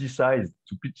criticize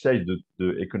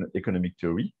the economic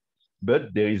theory,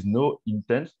 but there is no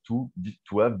intent to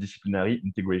have disciplinary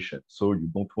integration. So you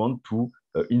don't want to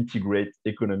integrate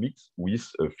economics with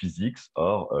physics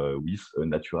or with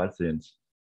natural science.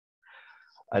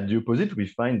 At the opposite, we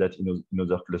find that in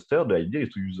other clusters, the idea is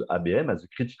to use ABM as a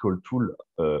critical tool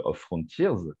of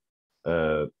frontiers.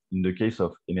 In the case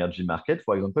of energy market,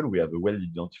 for example, we have a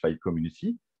well-identified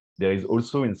community. There is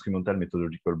also instrumental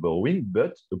methodological borrowing,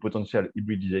 but a potential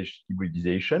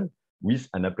hybridization with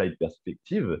an applied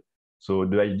perspective. So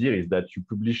the idea is that you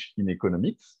publish in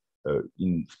economics,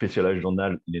 in specialized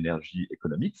journal in energy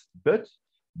economics, but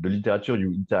the literature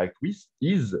you interact with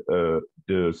is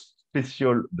the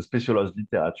specialized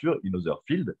literature in other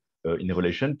field in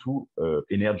relation to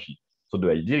energy. So the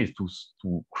idea is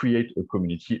to create a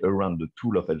community around the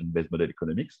tool of agent-based model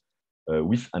economics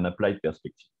with an applied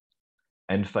perspective.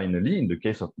 And finally, in the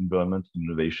case of environment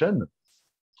innovation,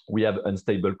 we have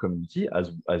unstable community.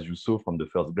 As you saw from the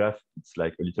first graph, it's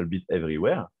like a little bit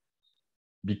everywhere.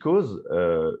 Because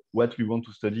what we want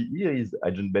to study here is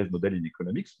agent-based model in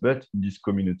economics, but in this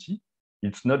community,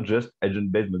 it's not just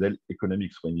agent-based model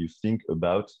economics when you think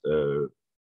about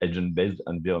agent-based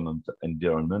environment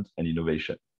and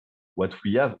innovation. What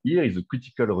we have here is a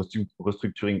critical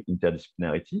restructuring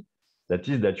interdisciplinarity. That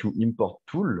is that you import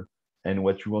tool, and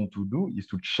what you want to do is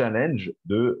to challenge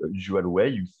the usual way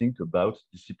you think about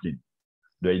discipline.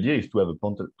 The idea is to have a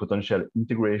potential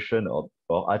integration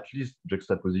or at least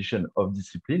juxtaposition of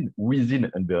discipline within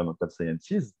environmental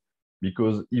sciences,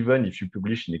 because even if you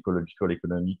publish in ecological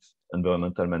economics,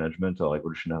 environmental management, or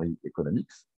evolutionary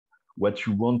economics, what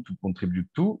you want to contribute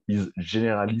to is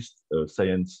generalist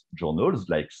science journals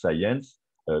like Science,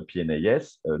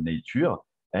 PNAS, Nature,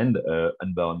 and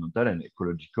environmental and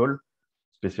ecological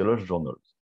specialized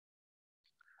journals.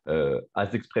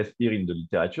 As expressed here in the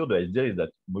literature, the idea is that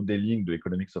modeling the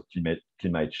economics of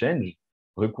climate change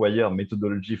requires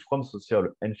methodology from social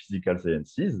and physical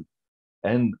sciences,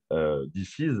 and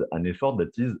this is an effort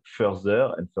that is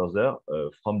further and further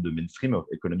from the mainstream of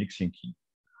economic thinking.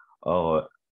 Or,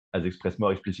 as expressed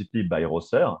more explicitly by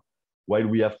Rosser, while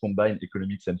we have combined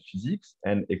economics and physics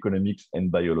and economics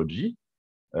and biology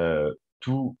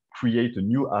to create a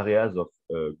new areas of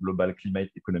global climate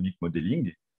economic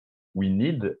modeling, we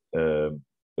need a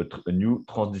new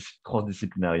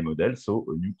transdisciplinary model, so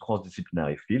a new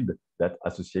transdisciplinary field that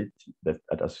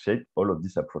associate all of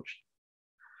these approaches.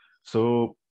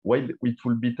 So while it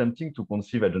will be tempting to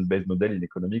conceive agent-based model in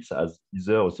economics as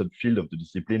either a subfield of the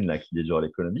discipline like behavioral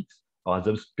economics, or as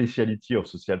a specialty of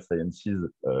social sciences,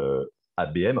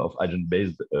 ABM, of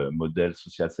agent-based model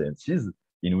social sciences,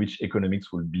 in which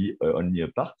economics will be only a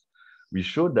part, we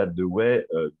showed that the way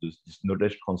this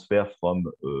knowledge transfer from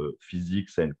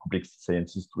physics and complex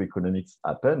sciences to economics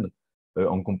happened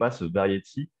encompass a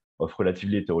variety of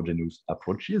relatively heterogeneous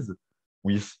approaches,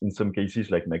 with, in some cases,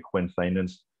 like macro and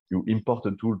finance, you import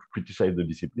a tool to criticize the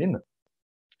discipline.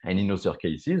 And in other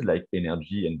cases, like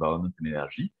energy, environment, and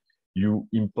energy, you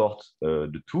import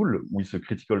the tool with a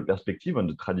critical perspective on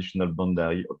the traditional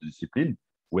boundary of the discipline,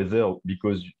 whether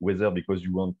because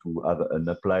you want to have an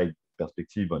applied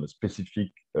perspective on a specific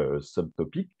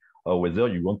subtopic, or whether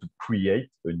you want to create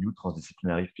a new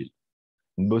transdisciplinary field.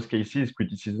 In both cases,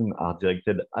 criticisms are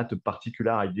directed at a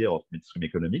particular idea of mainstream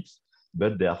economics,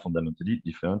 but they are fundamentally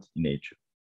different in nature.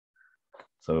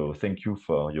 So thank you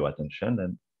for your attention,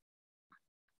 and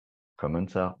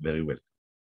comments are very welcome.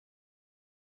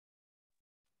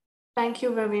 Thank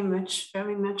you very much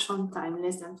on time,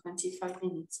 less than 25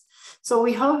 minutes. So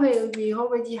we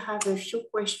already have a few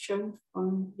questions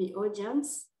from the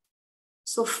audience.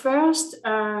 So first,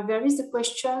 there is the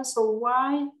question, so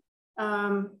why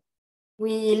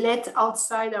we let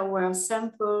outside our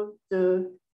sample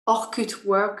the Orkut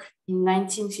work in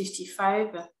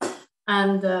 1955?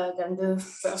 And then the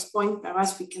first point,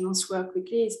 perhaps we can answer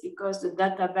quickly, is because the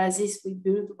databases we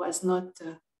built was not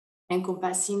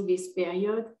encompassing this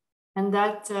period. And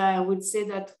that I would say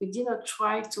that we did not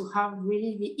try to have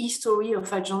really the history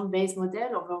of agent-based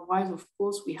model. Otherwise, of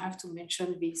course, we have to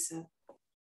mention this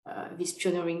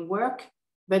pioneering work.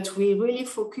 But we really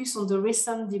focus on the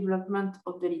recent development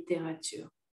of the literature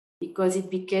because it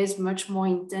became much more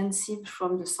intensive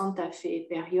from the Santa Fe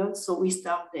period. So we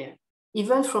start there.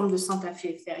 Even from the Santa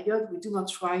Fe period, we do not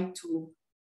try to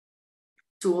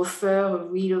offer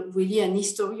really an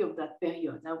history of that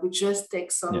period. Now we just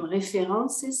take some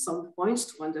references, some points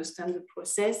to understand the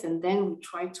process, and then we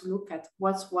try to look at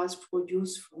what was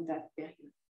produced from that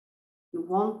period. You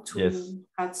want to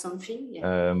add something?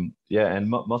 Yeah, and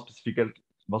more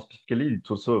specifically, it's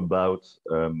also about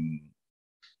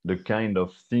the kind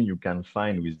of thing you can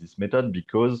find with this method,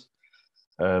 because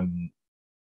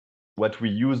what we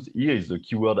used here is a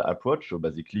keyword approach, so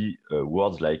basically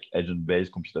words like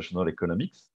agent-based computational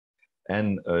economics,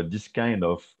 and this kind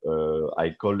of I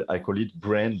call it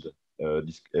brand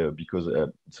because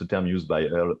it's a term used by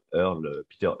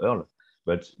Peter Earle,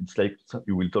 but it's like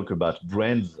you will talk about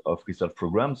brands of research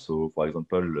programs. So for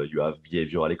example, you have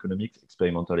behavioral economics,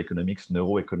 experimental economics,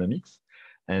 neuroeconomics,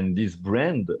 and this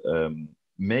brand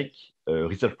make a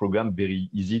research program very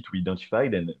easy to identify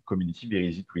and community very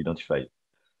easy to identify.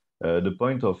 The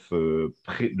point of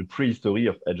the prehistory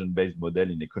of agent-based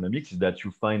model in economics is that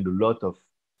you find a lot of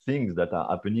things that are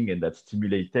happening and that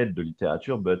stimulated the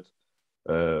literature, but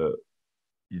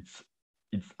it's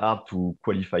hard to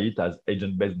qualify it as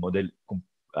agent-based model,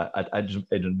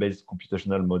 agent-based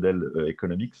computational model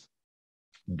economics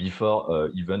before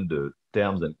even the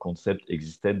terms and concepts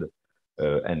existed,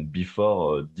 and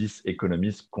before these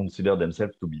economists consider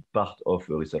themselves to be part of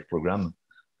a research program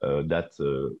that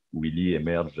really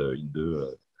emerged in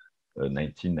the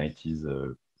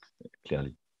 1990s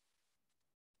clearly.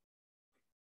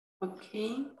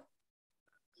 Okay.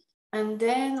 And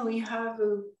then we have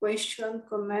a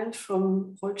comment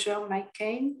from Roger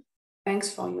McCain.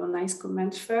 Thanks for your nice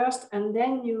comment first. And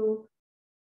then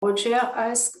Roger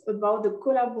asked about the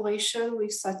collaboration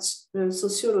with such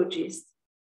sociologists.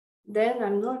 Then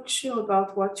I'm not sure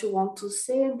about what you want to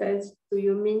say. Do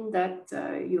you mean that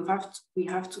we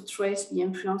have to trace the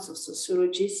influence of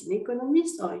sociologists in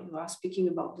economists, or you are speaking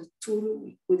about the tool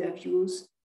we could have used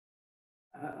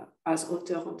as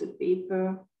author of the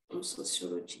paper on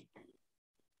sociology?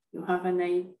 You have an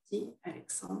idea,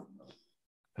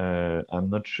 Alexandre? I'm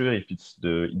not sure if it's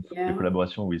the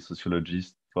collaboration with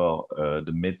sociologists for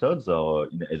the methods or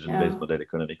in agent-based model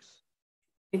economics.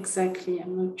 Exactly,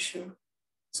 I'm not sure.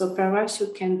 So perhaps you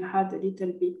can add a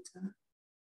little bit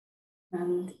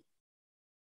and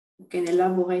you can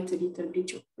elaborate a little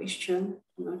bit your question.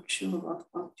 I'm not sure about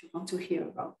what you want to hear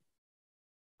about.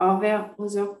 Are there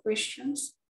other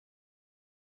questions?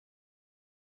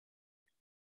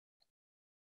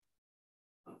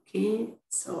 Okay,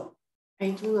 so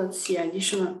I do not see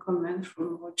additional comment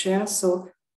from Roger.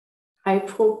 So I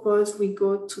propose we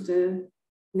go to the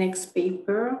next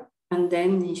paper, and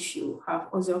then if you have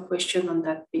other questions on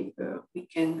that paper, we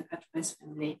can address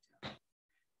them later.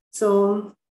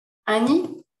 So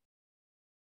Annie?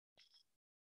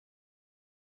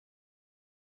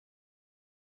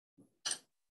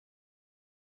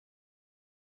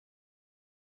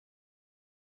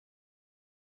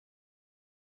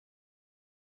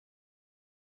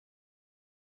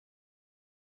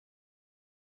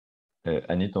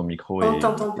 Annie, ton micro On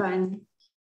t'entend pas, Annie.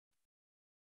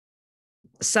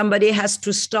 Somebody has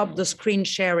to stop the screen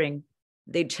sharing.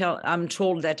 I'm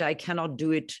told that I cannot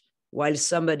do it while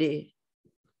somebody.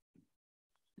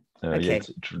 Okay. Yeah, it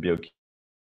should be okay.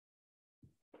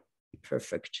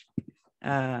 Perfect.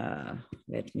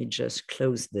 Let me just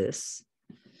close this.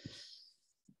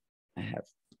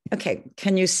 Okay,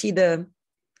 can you see the,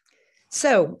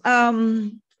 so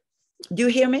do you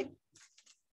hear me?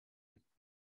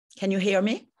 Can you hear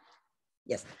me?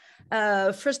 Yes.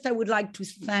 First, I would like to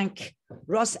thank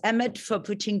Ross Emmett for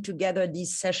putting together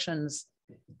these sessions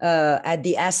at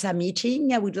the ASSA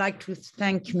meeting. I would like to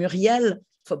thank Muriel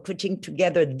for putting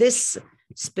together this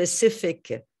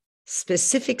specific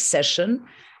session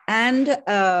and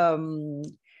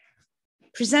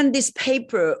present this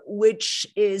paper, which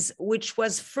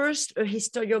was first a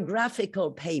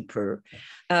historiographical paper.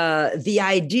 The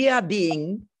idea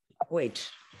being,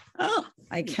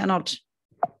 I cannot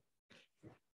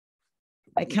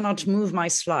move my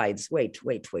slides. Wait.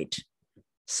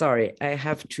 Sorry, I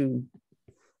have to.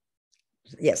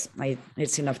 Yes,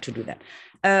 it's enough to do that.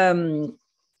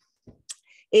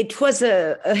 It was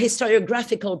a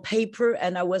historiographical paper,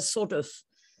 and I was sort of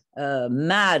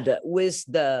mad with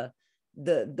the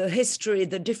history,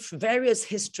 the various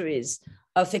histories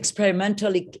of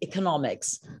experimental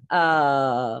economics,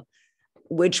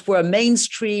 which were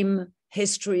mainstream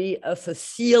history of a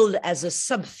field as a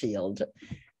subfield,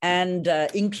 and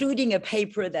including a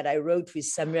paper that I wrote with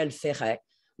Samuel Ferret,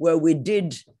 where we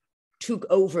took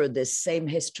over this same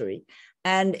history.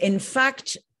 And in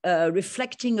fact,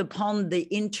 reflecting upon the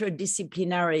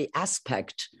interdisciplinary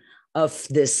aspect of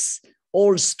this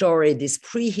old story, this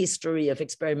prehistory of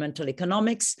experimental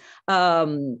economics,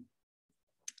 I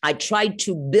tried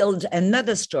to build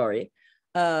another story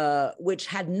which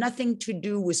had nothing to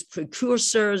do with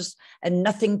precursors and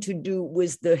nothing to do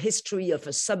with the history of a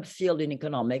subfield in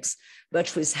economics, but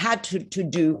which had to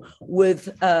do with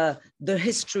the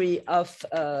history of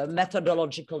a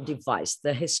methodological device,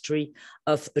 the history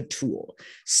of a tool.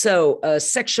 So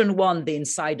section 1, the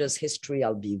insider's history,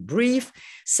 I'll be brief.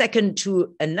 Second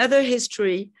 2, another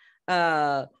history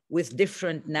with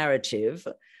different narrative.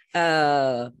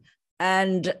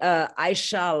 And I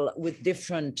shall, with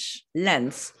different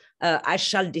lengths, I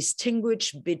shall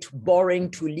distinguish borrowing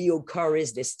to Leo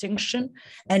Corey's distinction,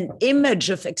 an image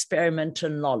of experimental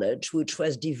knowledge, which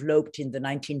was developed in the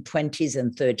 1920s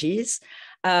and 30s,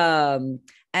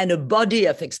 and a body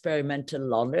of experimental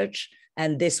knowledge.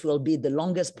 And this will be the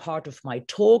longest part of my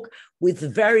talk,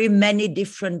 with very many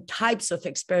different types of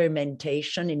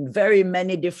experimentation in very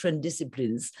many different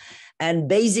disciplines. And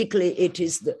basically it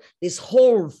is this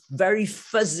whole very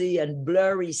fuzzy and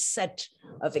blurry set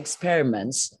of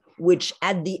experiments, which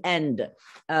at the end,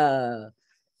 how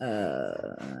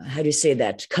do you say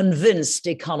that, convinced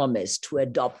economists to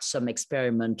adopt some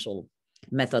experimental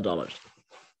methodology.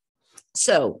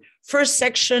 So first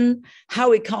section,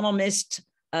 how economists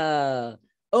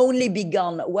only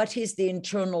begun, what is the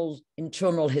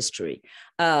internal history?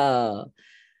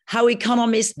 How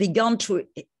economists began to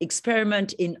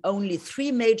experiment in only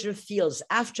 3 major fields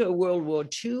after World War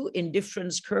II: in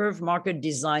difference curve, market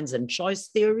designs, and choice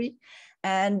theory.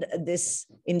 And this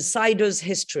insider's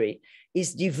history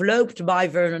is developed by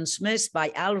Vernon Smith,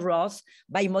 by Al Roth,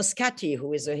 by Moscati,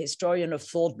 who is a historian of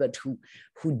thought, but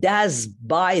who does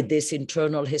buy this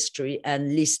internal history,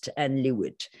 and List and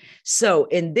Lewitt. So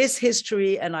in this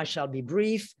history, and I shall be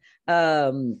brief,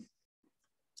 the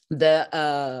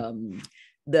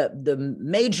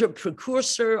major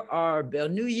precursor are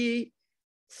Bernoulli,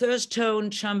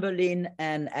 Thurstone, Chamberlain,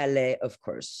 and Allais, of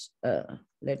course.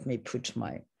 Let me put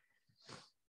my,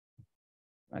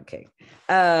 okay.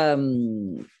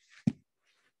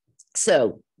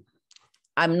 So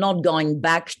I'm not going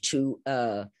back to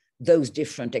those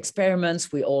different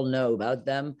experiments. We all know about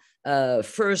them.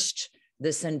 First,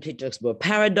 the St. Petersburg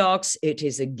paradox. It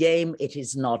is a game. It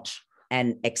is not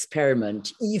an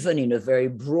experiment, even in a very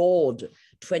broad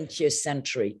 20th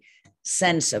century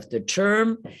sense of the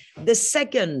term. The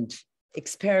second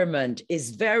experiment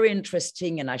is very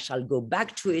interesting, and I shall go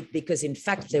back to it because, in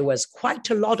fact, there was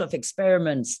quite a lot of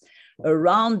experiments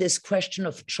around this question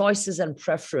of choices and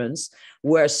preference,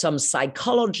 where some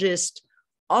psychologists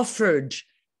offered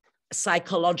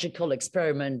psychological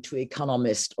experiment to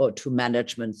economists or to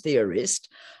management theorists.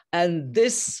 And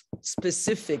this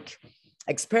specific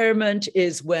experiment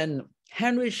is when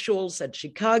Henry Schultz at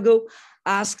Chicago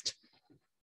asked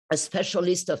a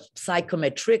specialist of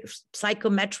psychometrics,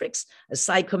 a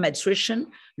psychometrician,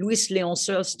 Louis Léon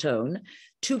Thurstone,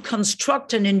 to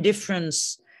construct an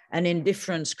indifference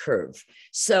curve.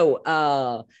 So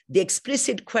the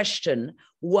explicit question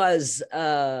was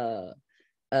about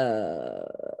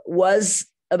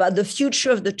the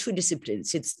future of the 2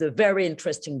 disciplines. It's the very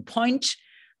interesting point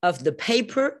of the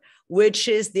paper, which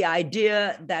is the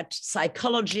idea that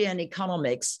psychology and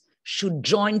economics should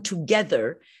join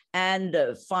together and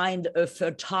find a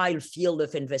fertile field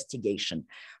of investigation.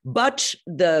 But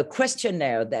the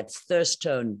questionnaire that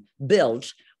Thurstone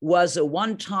built was a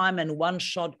one-time and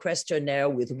one-shot questionnaire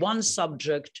with one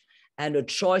subject and a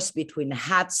choice between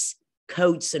hats,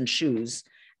 coats, and shoes.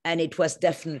 And it was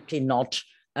definitely not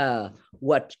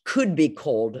what could be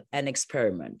called an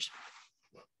experiment.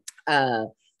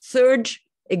 Third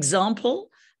example,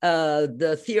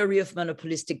 the theory of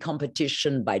monopolistic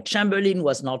competition by Chamberlain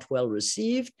was not well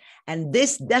received. And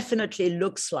this definitely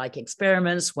looks like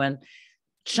experiments when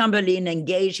Chamberlain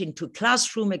engaged into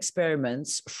classroom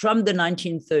experiments from the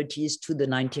 1930s to the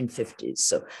 1950s.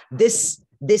 So this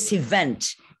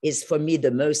event is for me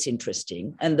the most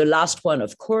interesting. And the last one,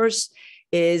 of course,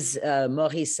 is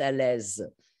Maurice Allais'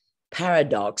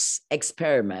 paradox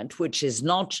experiment, which is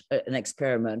not an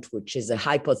experiment, which is a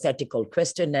hypothetical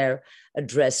questionnaire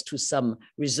addressed to some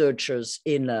researchers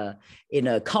in a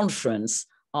conference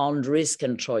on risk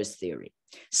and choice theory.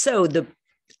 So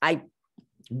I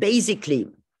basically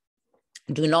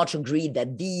do not agree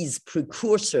that these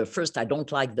precursor, first, I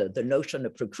don't like the notion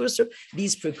of precursor.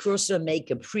 These precursor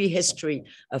make a prehistory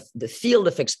of the field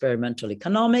of experimental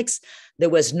economics. There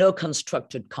was no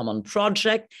constructed common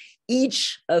project.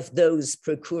 Each of those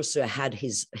precursor had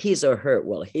his or her,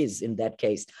 well, his in that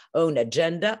case, own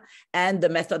agenda, and the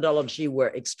methodology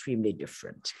were extremely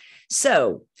different.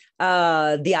 So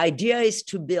the idea is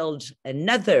to build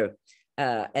another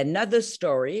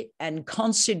story and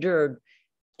consider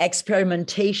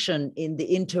experimentation in the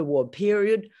interwar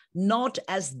period, not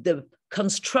as the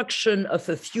construction of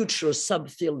a future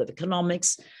subfield of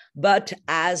economics, but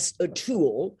as a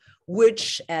tool,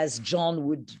 which, as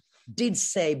John did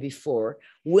say before,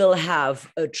 will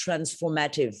have a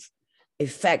transformative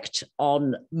effect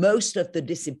on most of the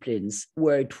disciplines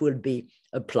where it will be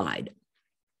applied.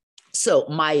 So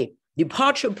my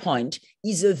departure point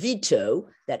is a veto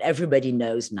that everybody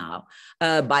knows now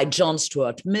by John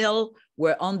Stuart Mill,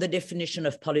 where on the definition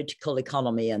of political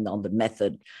economy and on the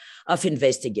method of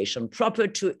investigation. Proper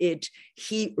to it,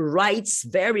 he writes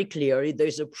very clearly,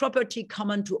 there's a property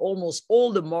common to almost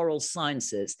all the moral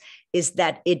sciences, is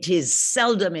that it is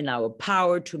seldom in our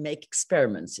power to make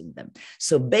experiments in them.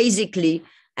 So basically,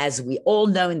 as we all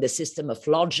know in the system of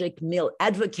logic, Mill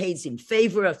advocates in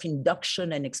favor of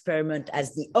induction and experiment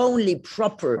as the only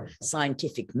proper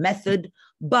scientific method,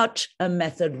 but a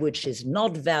method which is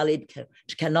not valid,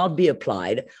 cannot be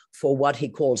applied for what he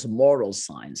calls moral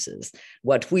sciences,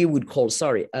 what we would call,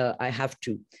 I have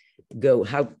to go,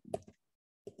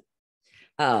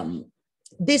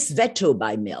 this veto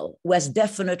by Mill was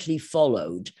definitely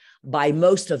followed by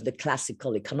most of the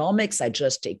classical economics. I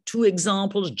just take two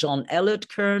examples. John Eliot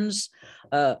Kearns,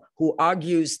 who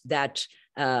argues that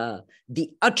the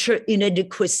utter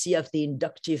inadequacy of the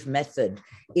inductive method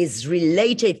is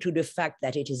related to the fact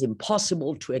that it is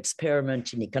impossible to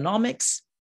experiment in economics.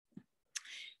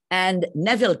 And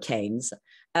Neville Keynes,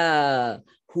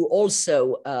 who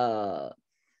also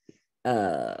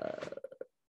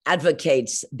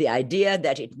advocates the idea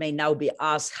that it may now be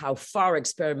asked how far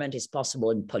experiment is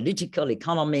possible in political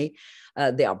economy.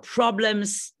 There are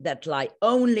problems that lie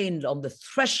only on the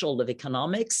threshold of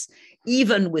economics.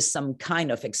 Even with some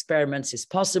kind of experiments is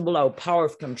possible. Our power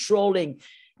of controlling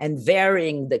and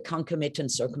varying the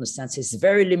concomitant circumstances is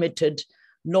very limited,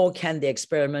 nor can the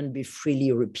experiment be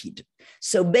freely repeated.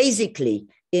 So basically,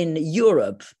 in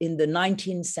Europe in the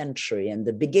 19th century and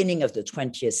the beginning of the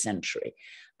 20th century,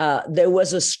 there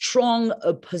was a strong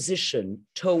opposition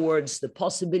towards the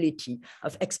possibility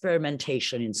of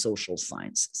experimentation in social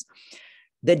sciences.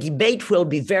 The debate will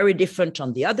be very different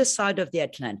on the other side of the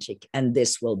Atlantic, and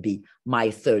this will be my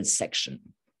third section.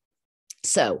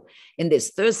 So in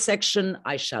this third section,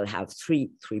 I shall have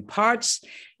three parts.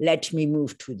 Let me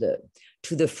move to the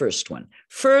first one.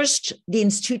 First, the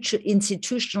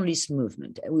institutionalist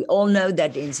movement. We all know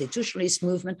that the institutionalist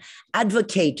movement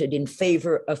advocated in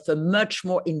favor of a much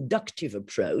more inductive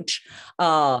approach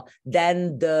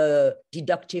than the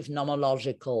deductive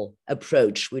nomological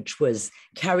approach, which was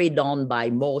carried on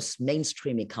by most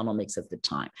mainstream economics at the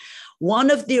time. One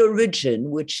of the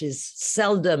origin, which is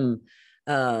seldom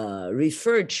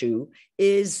referred to,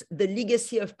 is the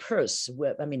legacy of Peirce.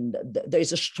 Where, I mean,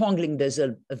 there's a strong link. There's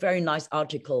a very nice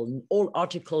article, an old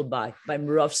article by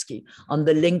Murawski on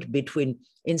the link between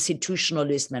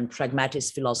institutionalism and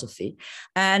pragmatist philosophy.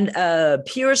 And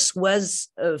Peirce was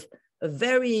a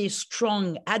very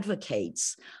strong advocate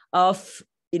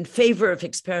in favor of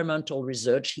experimental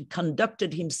research. He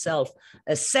conducted himself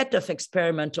a set of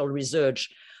experimental research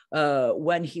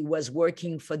when he was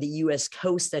working for the US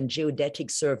Coast and Geodetic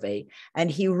Survey. And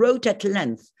he wrote at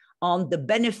length on the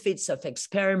benefits of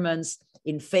experiments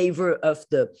in favor of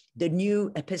the new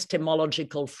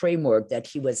epistemological framework that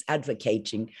he was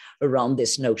advocating around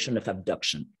this notion of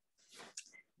abduction.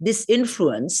 This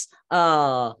influence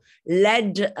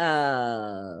led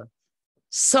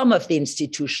some of the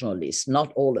institutionalists,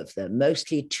 not all of them,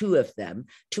 mostly two of them,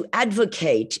 to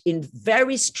advocate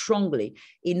very strongly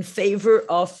in favor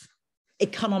of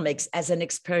economics as an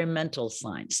experimental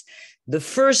science.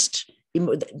 Both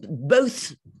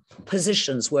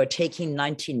positions were taken in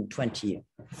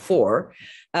 1924.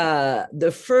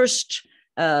 The first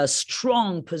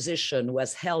strong position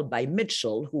was held by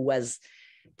Mitchell, who was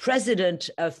president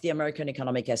of the American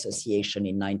Economic Association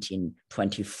in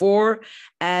 1924,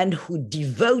 and who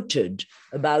devoted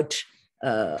about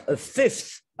a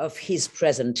fifth of his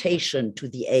presentation to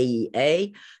the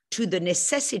AEA to the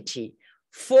necessity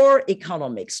for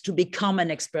economics to become an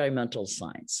experimental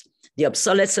science. The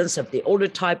obsolescence of the older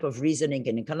type of reasoning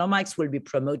in economics will be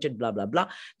promoted, blah, blah, blah,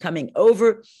 coming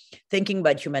over, thinking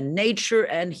about human nature,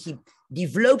 and he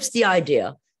develops the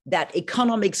idea that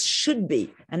economics should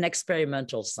be an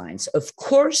experimental science. Of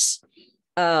course,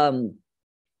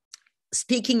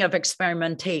 speaking of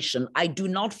experimentation, I do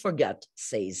not forget,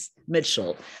 says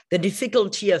Mitchell, the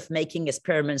difficulty of making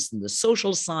experiments in the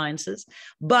social sciences,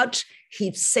 but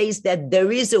he says that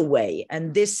there is a way,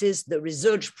 and this is the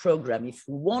research program. If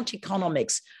we want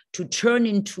economics to turn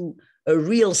into a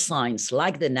real science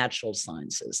like the natural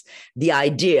sciences, the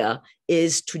idea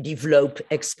is to develop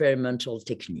experimental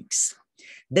techniques.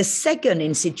 The second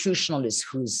institutionalist,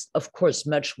 who's of course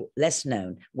much less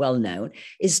well known,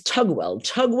 is Tugwell.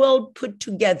 Tugwell put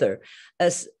together a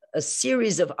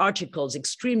series of articles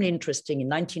extremely interesting in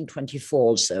 1924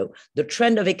 also, The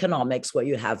Trend of Economics, where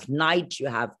you have Knight, you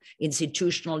have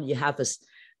institutional, you have a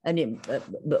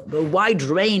wide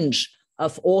range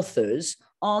of authors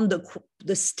on the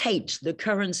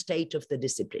current state of the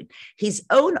discipline. His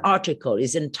own article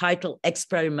is entitled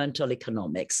Experimental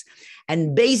Economics,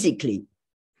 and basically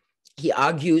he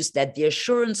argues that the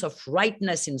assurance of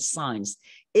rightness in science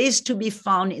is to be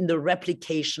found in the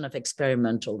replication of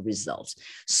experimental results.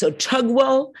 So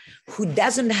Tugwell, who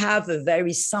doesn't have a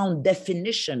very sound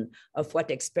definition of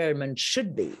what experiment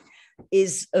should be,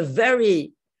 is a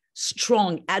very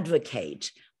strong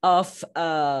advocate of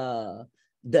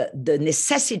the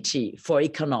necessity for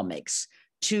economics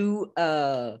to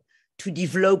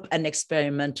develop an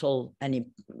experimental,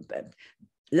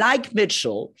 like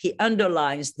Mitchell, he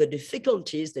underlines the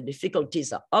difficulties. The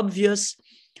difficulties are obvious,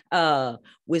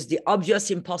 with the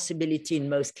obvious impossibility in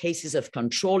most cases of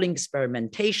controlling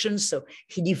experimentation. So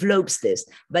he develops this.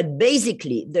 But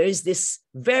basically, there is this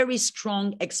very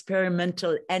strong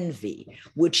experimental envy,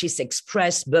 which is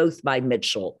expressed both by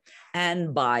Mitchell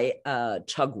and by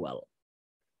Tugwell.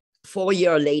 4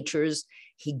 years later,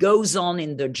 he goes on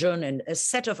in the journal, in a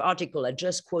set of articles, I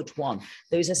just quote one.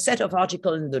 There is a set of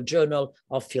articles in the Journal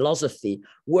of Philosophy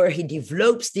where he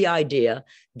develops the idea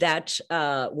that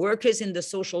workers in the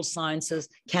social sciences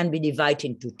can be divided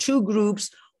into two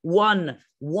groups. One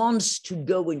wants to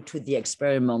go into the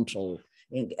experimental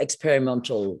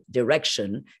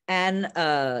direction, and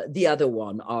the other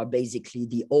one are basically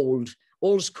the old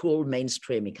school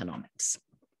mainstream economics.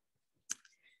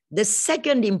 The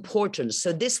second importance,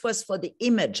 so this was for the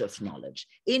image of knowledge.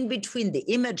 In between the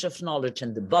image of knowledge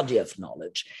and the body of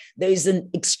knowledge, there is an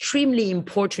extremely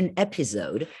important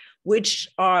episode, which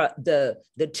are the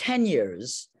 10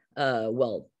 years,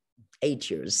 8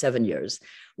 years, 7 years,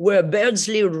 where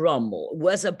Beardsley Ruml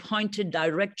was appointed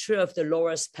director of the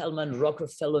Laura Spelman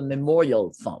Rockefeller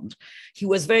Memorial Fund. He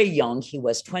was very young, he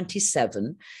was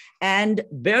 27, and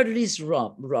Beardsley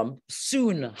Ruml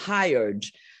soon hired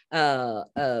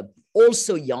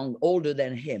also young, older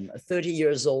than him, a 30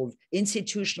 years old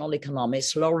institutional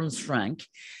economist, Lawrence Frank.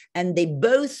 And they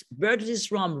both, Beardsley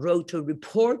Ruml wrote a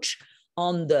report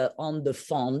on the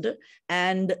fund,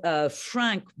 and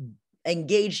Frank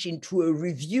engaged into a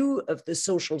review of the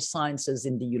social sciences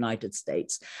in the United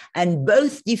States. And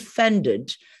both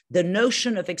defended the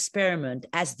notion of experiment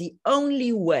as the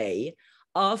only way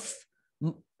of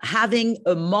having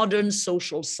a modern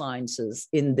social sciences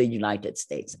in the United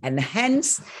States. And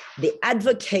hence, they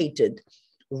advocated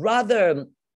rather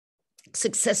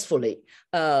successfully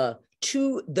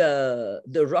to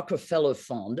the Rockefeller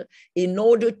Fund in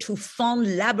order to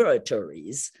fund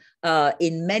laboratories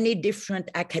in many different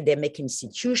academic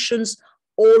institutions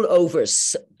all over,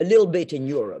 a little bit in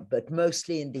Europe, but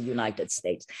mostly in the United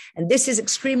States. And this is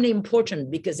extremely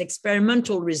important because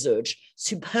experimental research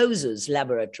supposes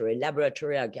laboratory.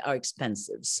 Laboratory are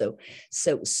expensive. So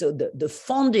the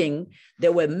funding,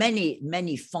 there were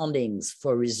many fundings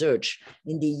for research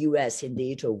in the US in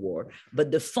the interwar, but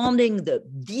the funding,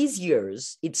 these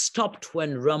years, it stopped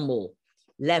when Ruml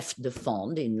left the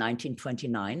fund in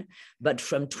 1929, but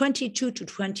from 22 to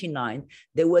 29,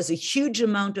 there was a huge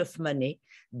amount of money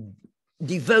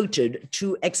devoted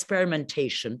to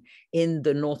experimentation in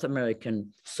the North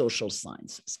American social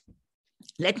sciences.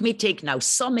 Let me take now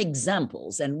some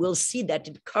examples, and we'll see that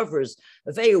it covers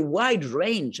a very wide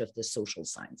range of the social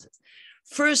sciences.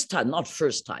 First type, not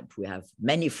first type, we have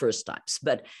many first types,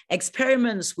 but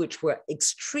experiments which were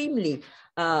extremely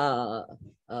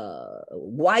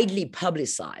widely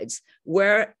publicized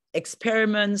were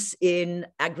experiments in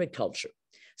agriculture.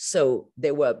 So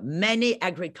there were many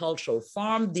agricultural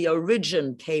farms. The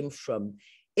origin came from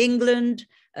England,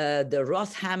 the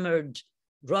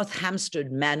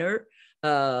Rothamsted Manor,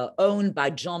 owned by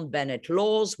John Bennett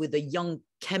Laws with a young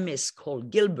chemist called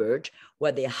Gilbert,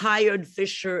 where they hired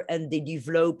Fisher and they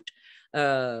developed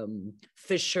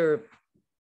Fisher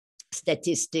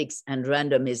statistics and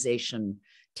randomization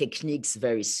techniques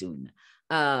very soon.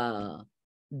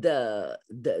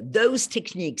 Those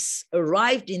techniques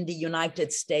arrived in the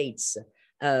United States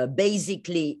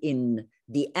basically in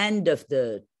the end of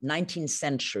the 19th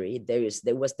century.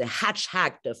 There was the Hatch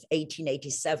Act of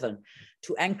 1887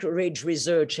 to encourage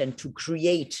research and to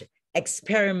create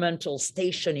experimental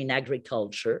station in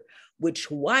agriculture, which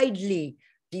widely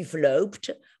developed,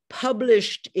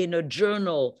 published in a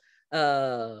journal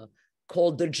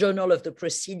called the Journal of the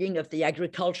Proceeding of the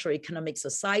Agricultural Economic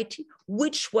Society,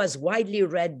 which was widely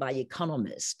read by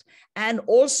economists, and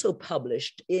also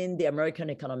published in the American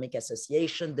Economic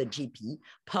Association, the GP,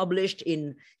 published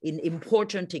in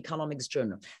important economics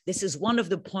journals. This is one of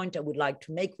the points I would like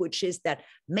to make, which is that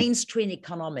mainstream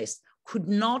economists could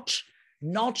not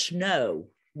know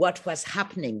what was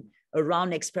happening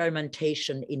around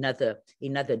experimentation in other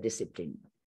disciplines.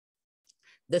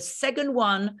 The second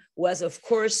one was, of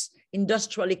course,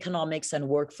 industrial economics and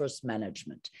workforce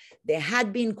management. There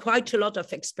had been quite a lot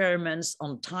of experiments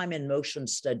on time and motion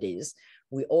studies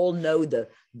We all know the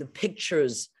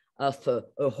pictures of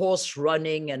a horse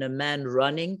running and a man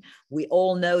running. We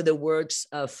all know the works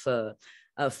of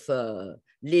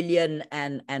Lillian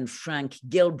and Frank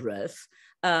Gilbreth.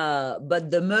 But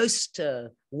the most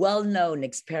well-known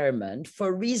experiment,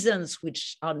 for reasons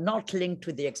which are not linked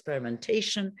to the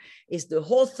experimentation, is the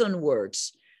Hawthorne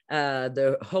works,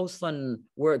 the Hawthorne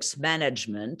works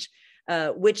management,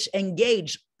 which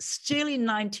engaged still in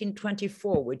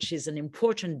 1924, which is an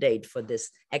important date for this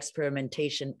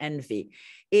experimentation envy,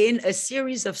 in a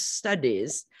series of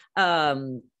studies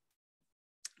on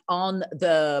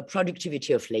the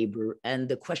productivity of labor and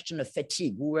the question of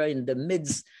fatigue. We were in the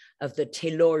midst of the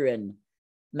Taylorian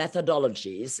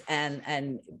methodologies,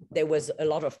 and there was a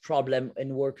lot of problem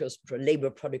in workers' labor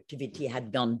productivity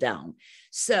had gone down.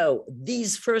 So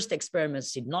these first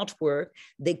experiments did not work.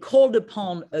 They called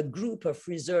upon a group of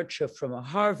researchers from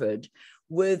Harvard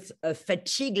with a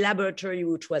fatigue laboratory,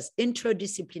 which was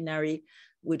interdisciplinary,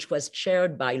 which was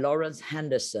chaired by Lawrence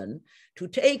Henderson, to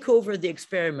take over the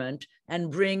experiment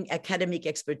and bring academic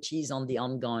expertise on the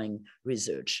ongoing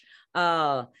research.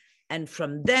 And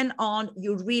from then on,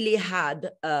 you really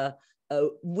had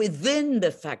within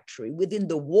the factory, within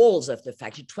the walls of the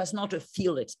factory, it was not a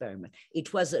field experiment.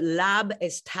 It was a lab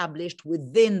established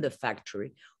within the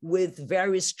factory with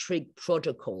very strict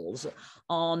protocols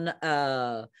on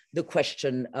the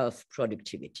question of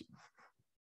productivity.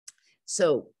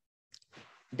 So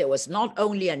there was not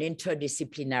only an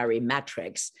interdisciplinary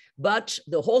matrix, but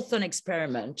the Hawthorne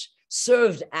experiment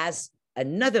served as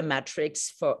another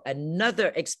matrix for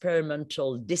another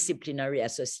experimental disciplinary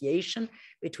association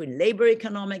between labor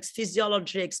economics,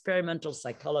 physiology, experimental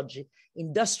psychology,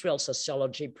 industrial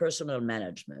sociology, personal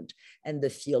management, and the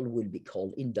field will be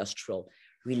called industrial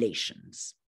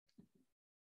relations.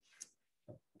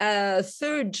 A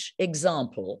third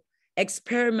example,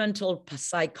 experimental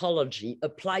psychology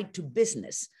applied to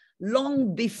business.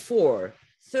 Long before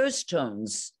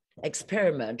Thurstone's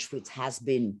experiment, which has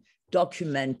been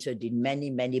documented in many,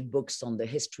 many books on the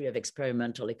history of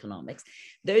experimental economics,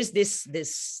 there is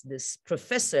this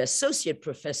professor, associate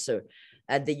professor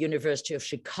at the University of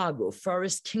Chicago,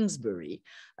 Forrest Kingsbury,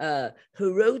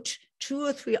 who wrote 2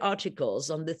 or 3 articles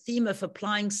on the theme of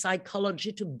applying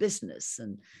psychology to business.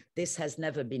 And this has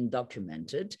never been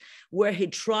documented, where he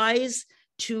tries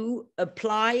to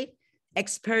apply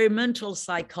experimental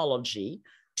psychology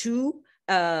to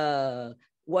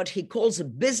what he calls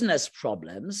business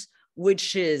problems,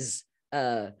 which is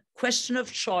a question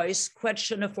of choice,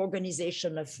 question of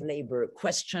organization of labor,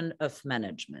 question of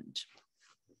management.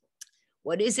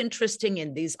 What is interesting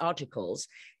in these articles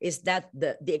is that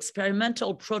the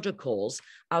experimental protocols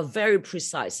are very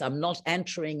precise. I'm not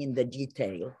entering in the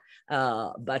detail,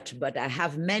 but I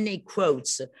have many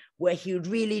quotes where he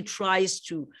really tries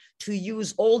to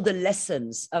use all the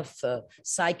lessons of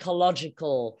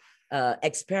psychological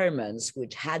experiments,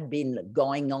 which had been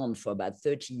going on for about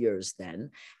 30 years then,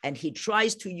 and he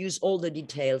tries to use all the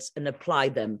details and apply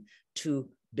them to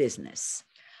business.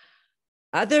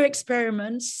 Other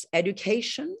experiments,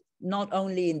 education, not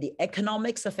only in the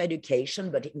economics of education,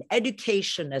 but in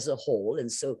education as a whole.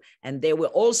 And there were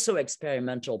also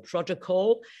experimental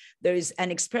protocol. There is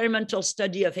an experimental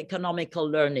study of economical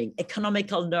learning.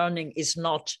 Economical learning is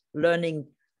not learning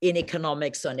in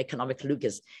economics, or an economic look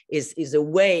is a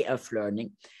way of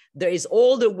learning. There is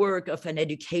all the work of an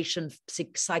education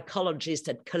psychologist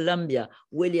at Columbia,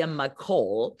 William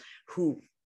McCall, who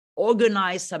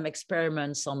organized some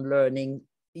experiments on learning,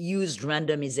 used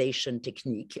randomization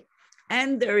technique.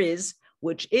 And there is,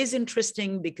 which is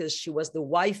interesting because she was the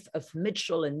wife of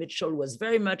Mitchell, and Mitchell was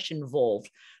very much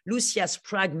involved, Lucia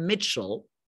Sprague Mitchell,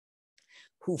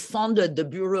 who founded the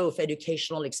Bureau of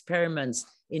Educational Experiments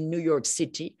in New York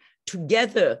City,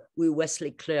 together with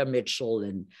Wesley Clare Mitchell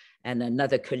and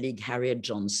another colleague, Harriet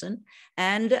Johnson.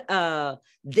 And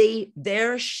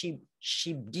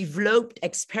she developed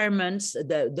experiments.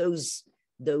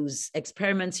 Those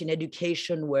experiments in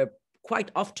education were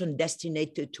quite often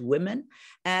destinated to women.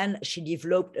 And she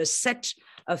developed a set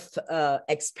of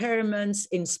experiments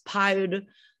inspired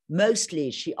mostly,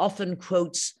 she often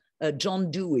quotes John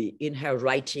Dewey in her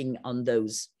writing on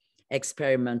those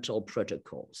experimental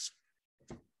protocols.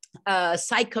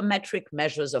 Psychometric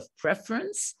measures of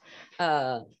preference.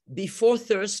 Before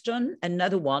Thurston,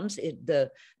 another one, a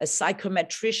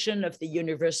psychometrician of the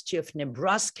University of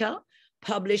Nebraska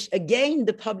published again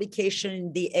the publication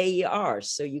in the AER.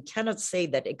 So you cannot say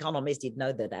that economists did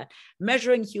know that.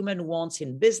 Measuring human wants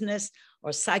in business,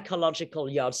 or psychological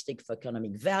yardstick for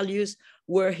economic values,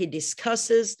 where he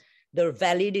discusses the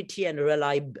validity and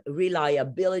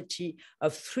reliability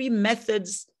of 3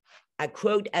 methods I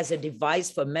quote, as a device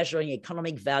for measuring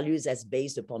economic values as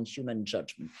based upon human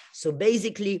judgment. So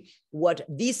basically what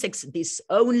this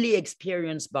only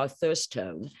experience by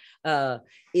Thurstone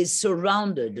is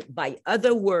surrounded by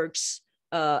other works,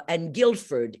 and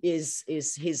Guilford is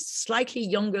he's slightly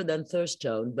younger than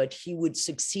Thurstone, but he would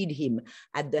succeed him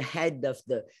at the head of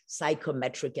the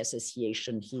Psychometric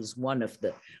Association. He's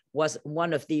was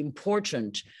one of the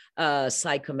important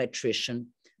psychometricians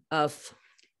of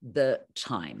the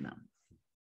time.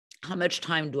 How much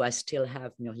time do I still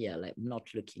have, Muriel? I'm not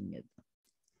looking at.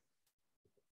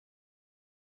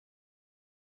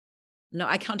 No,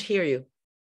 I can't hear you.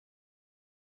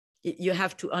 You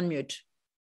have to unmute.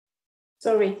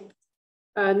 Sorry.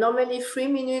 Normally 3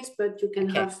 minutes, but you can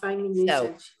have 5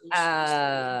 minutes.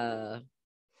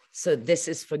 So this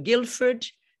is for Guilford.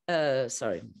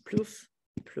 Sorry,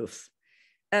 Plouffe.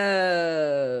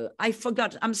 I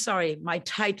forgot, I'm sorry, my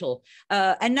title.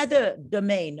 Another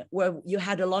domain where you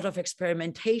had a lot of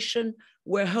experimentation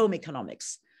were home economics.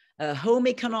 Home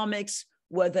economics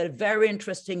was a very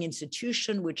interesting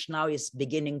institution, which now is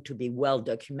beginning to be well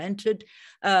documented,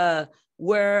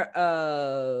 where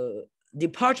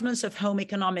departments of home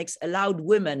economics allowed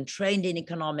women trained in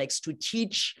economics to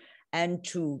teach and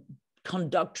to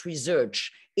conduct research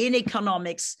in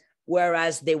economics,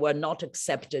 whereas they were not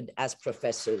accepted as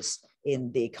professors in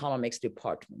the economics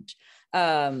department.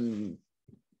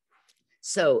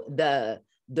 So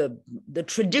the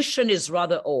tradition is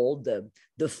rather old.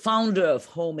 The founder of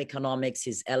home economics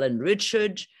is Ellen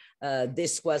Richard.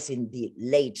 This was in the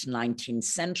late 19th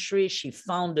century. She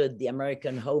founded the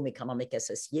American Home Economic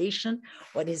Association.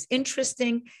 What is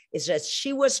interesting is that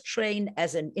she was trained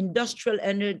as an industrial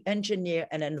engineer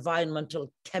and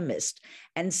environmental chemist.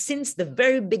 And since the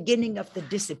very beginning of the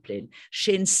discipline,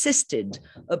 she insisted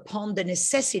upon the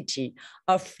necessity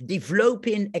of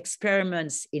developing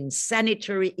experiments in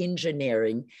sanitary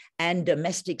engineering and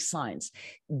domestic science.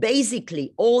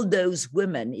 Basically, all those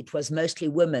women, it was mostly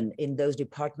women in those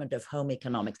departments of home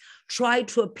economics, tried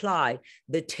to apply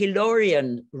the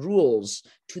Taylorian rules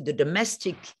to the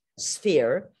domestic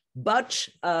sphere, but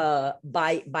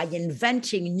by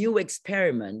inventing new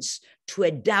experiments to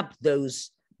adapt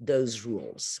those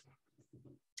rules.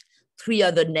 3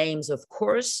 other names, of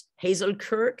course: Hazel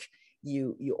Kirk,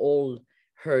 you all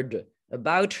heard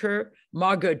about her;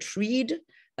 Margaret Reed,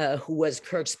 who was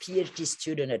Kirk's PhD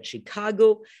student at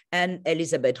Chicago, and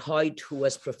Elizabeth Hoyt, who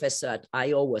was professor at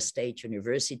Iowa State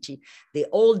University. They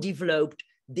all developed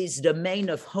this domain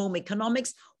of home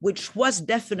economics, which was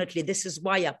definitely, this is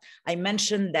why I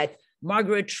mentioned that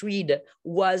Margaret Reed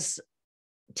was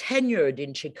tenured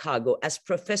in Chicago as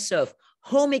professor of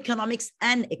home economics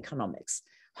and economics.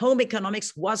 Home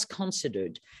economics was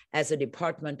considered as a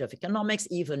department of economics,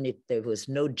 even if there was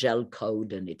no GEL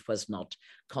code and it was not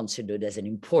considered as an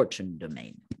important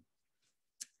domain.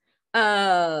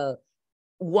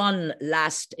 One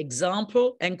last example: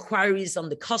 inquiries on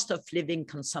the cost of living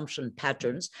consumption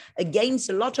patterns. Against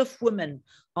a lot of women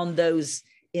on those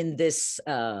in this,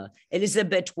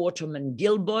 Elizabeth Waterman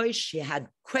Gilboy, she had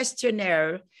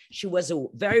questionnaire. She was a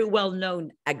very well-known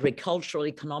agricultural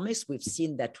economist. We've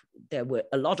seen that there were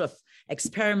a lot of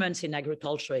experiments in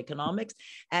agricultural economics,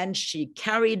 and she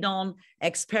carried on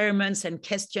experiments and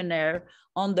questionnaire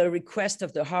on the request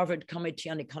of the Harvard Committee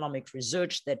on Economic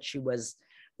Research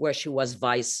where she was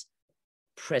vice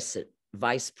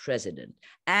president.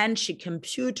 And she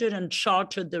computed and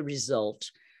charted the result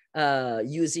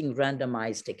using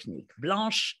randomized technique.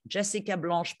 Jessica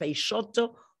Blanche Peixoto,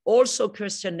 also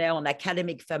questionnaire on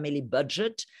academic family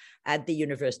budget at the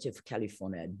University of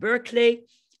California at Berkeley.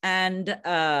 And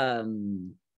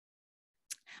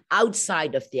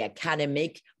outside of the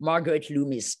academic, Margaret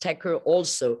Loomis Tecker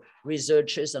also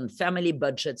researches on family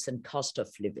budgets and cost of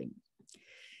living.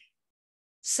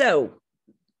 So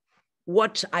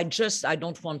I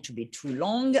don't want to be too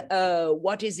long.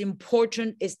 What is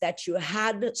important is that you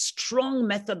had strong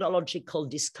methodological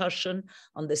discussion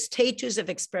on the status of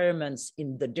experiments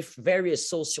in the various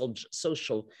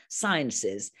social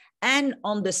sciences and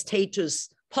on the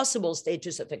possible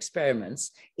status of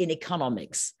experiments in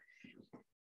economics.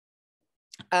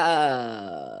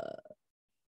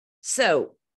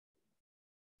 So,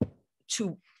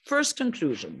 to first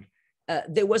conclusion,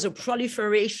 there was a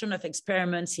proliferation of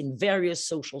experiments in various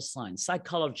social science: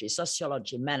 psychology,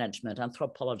 sociology, management,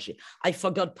 anthropology. I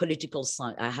forgot political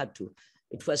science. I had to.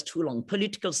 It was too long.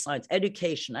 Political science,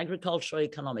 education, agricultural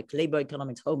economics, labor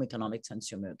economics, home economics,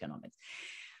 consumer economics.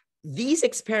 These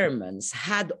experiments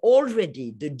had already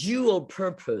the dual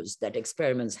purpose that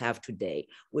experiments have today,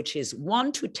 which is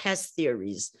 1, to test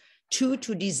theories, 2,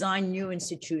 to design new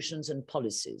institutions and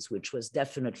policies, which was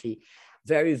definitely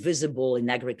very visible in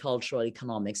agricultural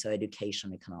economics or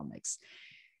education economics.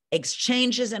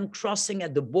 Exchanges and crossing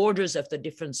at the borders of the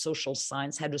different social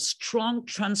sciences had a strong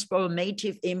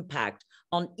transformative impact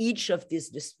on each of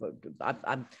these.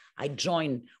 I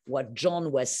join what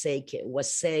John was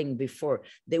saying before.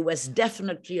 There was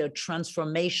definitely a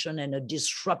transformation and a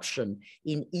disruption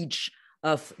in each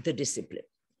of the disciplines.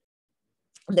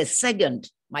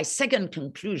 My second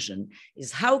conclusion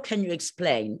is, how can you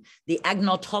explain the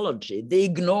agnotology, the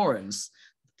ignorance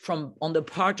on the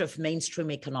part of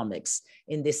mainstream economics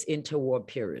in this interwar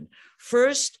period?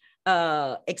 First,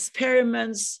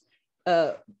 experiments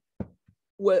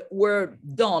were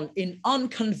done in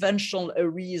unconventional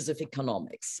areas of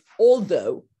economics,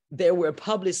 although they were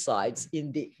publicized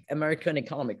in the American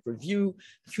Economic Review,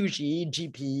 QGE,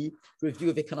 GPE, Review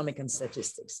of Economic and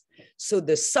Statistics. So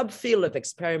the subfield of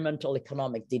experimental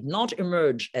economics did not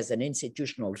emerge as an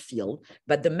institutional field,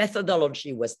 but the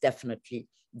methodology was definitely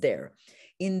there.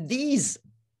 In these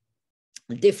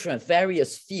different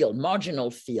various fields,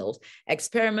 marginal fields,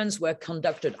 experiments were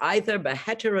conducted either by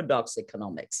heterodox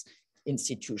economics,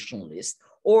 institutionalists,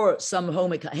 or some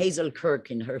Hazel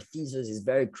Kirk in her thesis is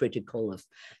very critical of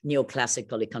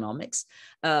neoclassical economics,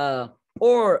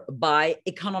 or by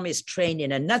economists trained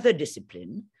in another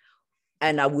discipline,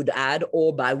 and I would add,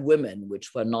 or by women,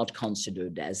 which were not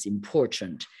considered as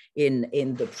important in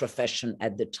the profession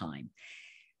at the time.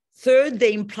 Third,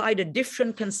 they implied a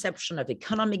different conception of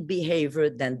economic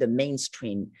behavior than the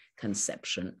mainstream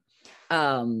conception.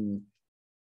 I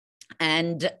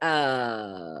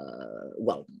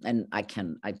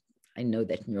know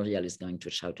that Muriel is going to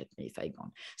shout at me if I go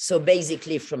on. So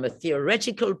basically, from a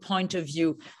theoretical point of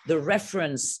view, the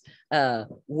reference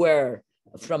were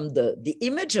from the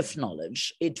image of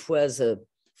knowledge. It was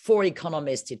for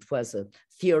economists, it was a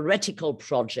theoretical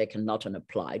project and not an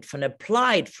applied. From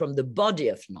the body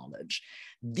of knowledge,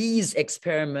 these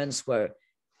experiments were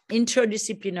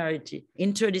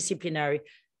interdisciplinary,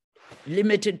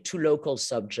 limited to local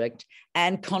subject,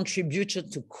 and contributed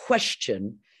to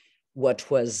question what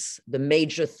was the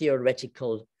major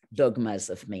theoretical dogmas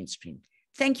of mainstream.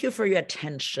 Thank you for your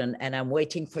attention, and I'm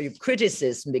waiting for your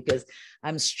criticism because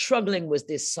I'm struggling with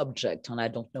this subject and I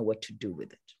don't know what to do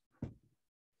with it.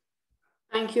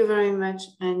 Thank you very much,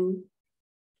 Annie.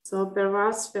 So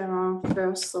perhaps there are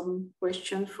first some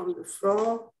questions from the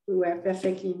floor. We were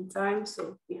perfectly in time,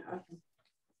 so we have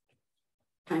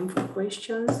time for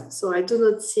questions. So I do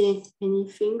not see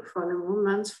anything for the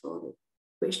moment for the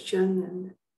question.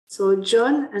 And so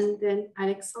John and then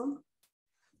Alexandre.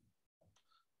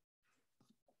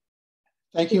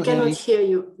 Thank you, Annie. We cannot hear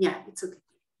you. Yeah, it's okay.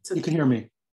 You can hear me.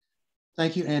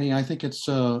 Thank you, Annie. I think it's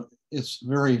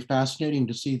very fascinating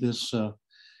to see this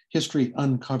history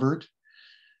uncovered.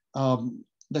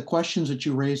 The questions that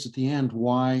you raised at the end,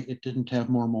 why it didn't have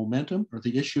more momentum, or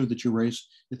the issue that you raised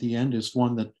at the end is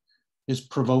one that is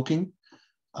provoking.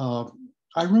 I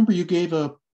remember you gave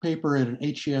a paper at an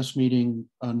HES meeting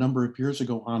a number of years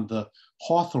ago on the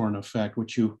Hawthorne effect,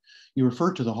 which you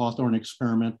referred to the Hawthorne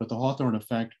experiment, but the Hawthorne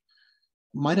effect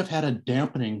might have had a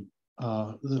dampening,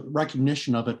 the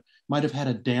recognition of it might have had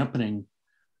a dampening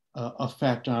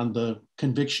effect on the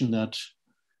conviction that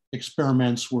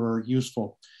experiments were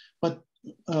useful. But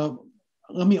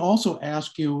let me also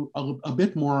ask you a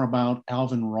bit more about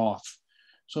Alvin Roth.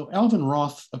 So Alvin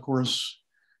Roth, of course,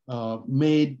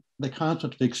 made the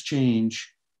concept of exchange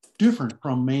different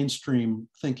from mainstream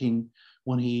thinking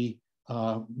when he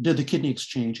did the kidney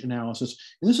exchange analysis.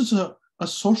 And this is a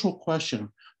social question.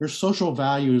 There's social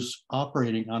values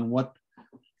operating on what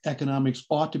economics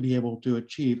ought to be able to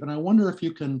achieve. And I wonder if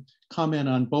you can comment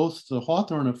on both the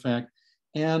Hawthorne effect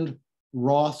and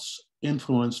Roth's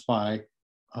influence by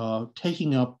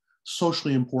taking up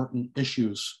socially important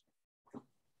issues.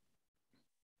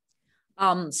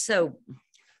 I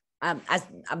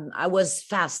was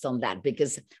fast on that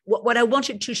because what I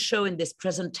wanted to show in this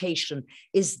presentation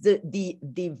is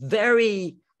the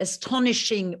very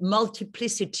astonishing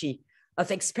multiplicity of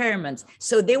experiments.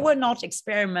 So they were not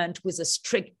experiments with a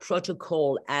strict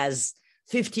protocol as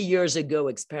 50 years ago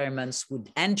experiments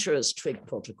would enter a strict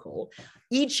protocol.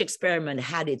 Each experiment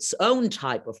had its own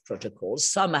type of protocols.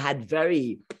 Some had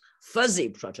very fuzzy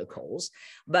protocols,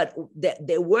 but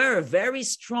they were very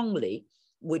strongly,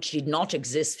 which did not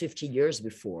exist 50 years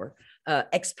before,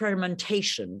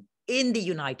 experimentation in the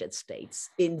United States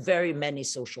in very many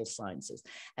social sciences.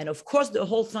 And of course, the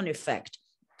Hawthorne effect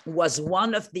was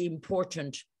one of the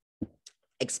important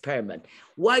experiments.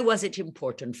 Why was it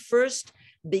important? First,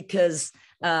 because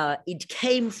it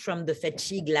came from the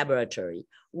fatigue laboratory,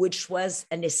 which was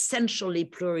an essentially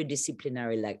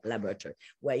pluridisciplinary laboratory,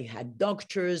 where you had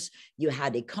doctors, you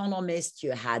had economists,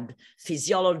 you had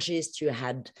physiologists, you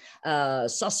had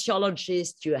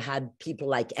sociologists, you had people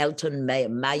like Elton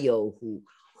Mayo, who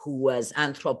was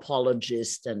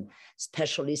anthropologist and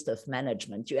specialist of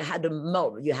management. You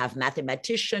have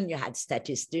mathematician, you had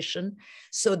statistician.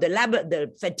 So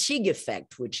the fatigue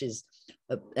effect, which is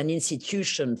an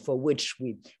institution for which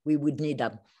we would need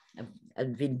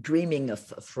I've been dreaming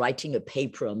of writing a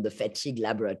paper on the fatigue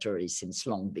laboratory since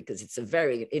long, because it's a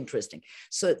very interesting.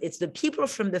 So it's the people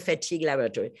from the fatigue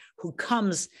laboratory who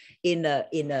comes in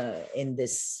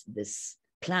this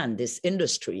plant, this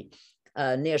industry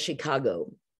near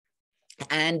Chicago,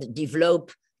 and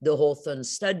develop the Hawthorne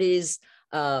studies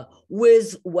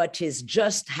with what is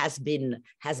just has been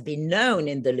known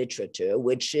in the literature,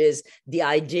 which is the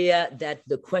idea that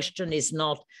the question is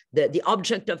not the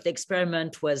object of the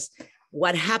experiment was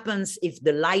what happens if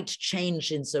the light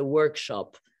change in the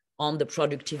workshop on the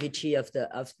productivity of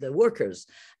the workers.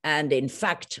 And in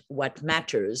fact, what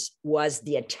matters was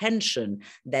the attention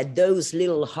that those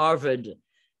little Harvard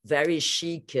very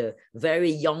chic, very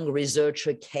young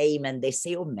researcher came, and they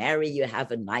say, oh, Mary, you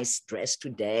have a nice dress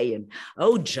today. And,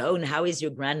 oh, Joan, how is your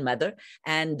grandmother?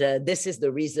 And this is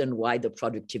the reason why the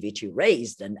productivity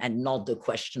raised, and not the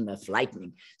question of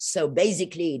lightning. So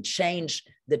basically it changed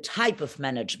the type of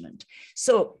management.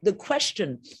 So the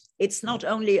question, it's not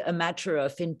only a matter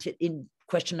of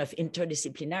question of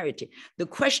interdisciplinarity. The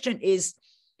question is,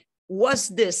 was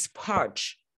this part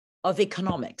of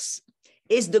economics?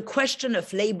 Is the question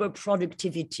of labor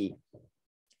productivity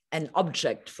an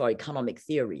object for economic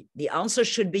theory? The answer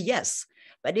should be yes,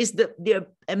 but is the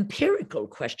empirical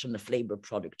question of labor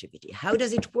productivity, how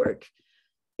does it work?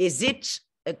 Is it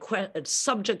a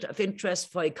subject of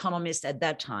interest for economists at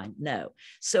that time? No.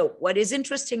 So what is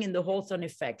interesting in the Hawthorne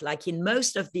effect, like in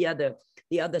most of the other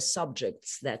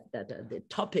subjects the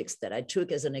topics that I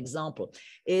took as an example,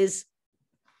 is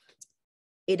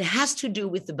it has to do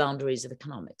with the boundaries of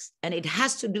economics, and it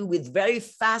has to do with very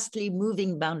fastly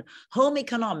moving boundaries. Home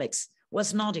economics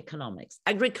was not economics.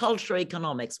 Agricultural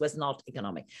economics was not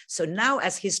economic. So now,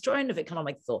 as historian of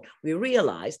economic thought, we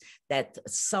realize that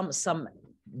some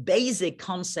basic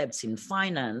concepts in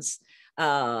finance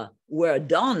were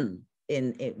done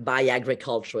by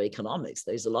agricultural economics.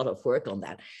 There's a lot of work on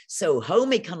that. So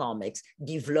home economics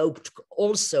developed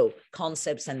also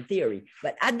concepts and theory,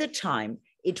 but at the time,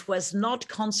 it was not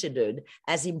considered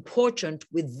as important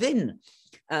within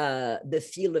the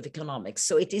field of economics.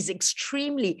 So it is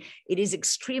extremely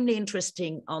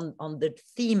interesting on the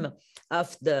theme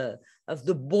of the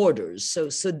borders.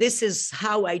 So this is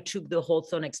how I took the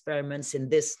Hawthorne experiments in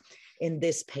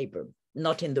this paper,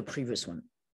 not in the previous one.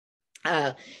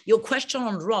 Your question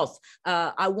on Roth,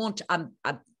 I'm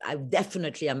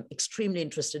extremely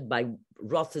interested by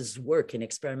Roth's work in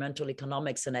experimental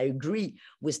economics, and I agree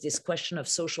with this question of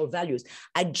social values.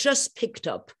 I just picked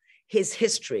up his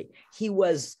history. He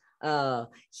was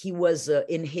in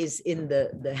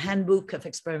the handbook of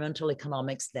experimental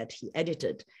economics that he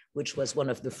edited, which was one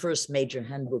of the first major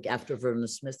handbook after Vernon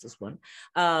Smith's one.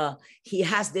 He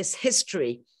has this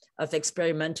history of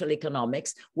experimental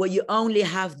economics, where you only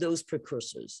have those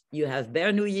precursors. You have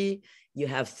Bernoulli, you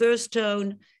have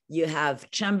Thurstone, you have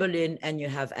Chamberlain, and you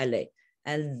have Allais.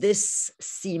 And this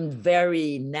seemed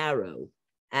very narrow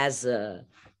as a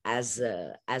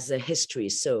history.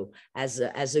 So as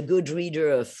a good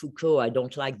reader of Foucault, I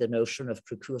don't like the notion of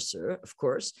precursor, of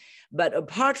course. But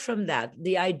apart from that,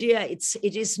 the idea,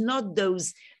 it is not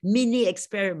those mini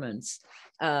experiments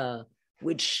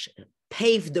which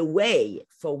paved the way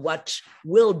for what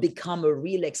will become a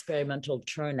real experimental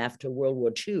turn after World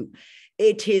War II.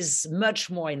 It is much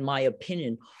more, in my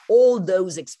opinion, all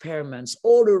those experiments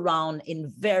all around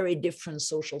in very different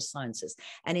social sciences.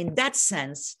 And in that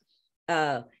sense,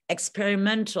 the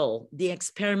experimental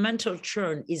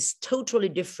turn is totally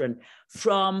different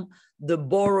from the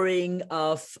borrowing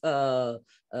of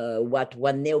what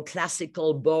one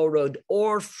neoclassical borrowed,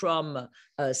 or from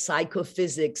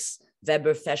psychophysics,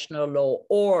 Weber-Fechner law,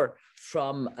 or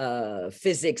from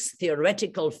physics,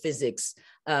 theoretical physics,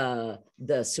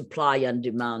 the supply and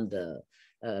demand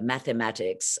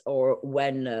mathematics, or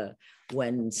when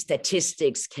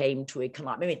statistics came to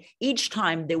economics. I mean, each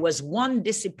time there was one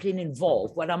discipline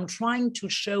involved. What I'm trying to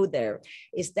show there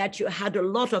is that you had a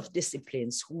lot of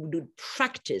disciplines who would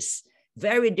practice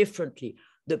very differently.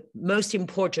 The most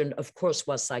important, of course,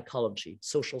 was psychology,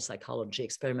 social psychology,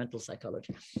 experimental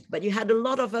psychology. But you had a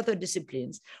lot of other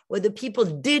disciplines where the people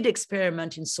did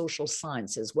experiment in social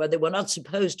sciences, where they were not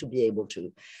supposed to be able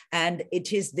to. And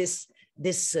it is this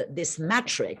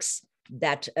matrix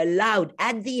that allowed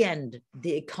at the end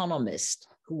the economists,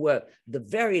 who were the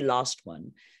very last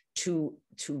one, to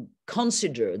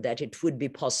consider that it would be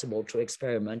possible to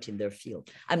experiment in their field.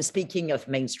 I'm speaking of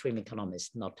mainstream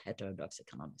economists, not heterodox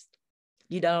economists.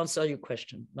 Did I answer your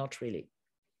question? Not really.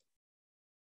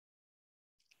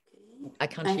 I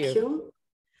can't hear. Thank you.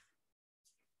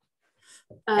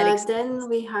 Then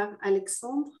we have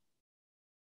Alexandre.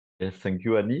 Yes, thank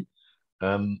you, Annie.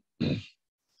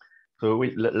 So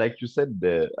like you said,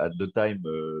 at the time,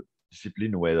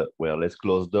 discipline were less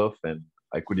closed off, and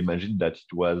I could imagine that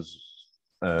it was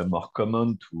more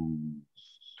common to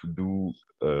do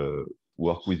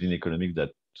work within economics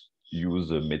that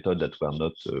use a method that were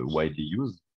not widely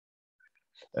used.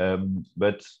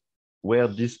 But were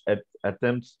these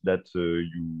attempts that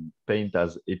you paint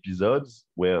as episodes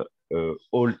were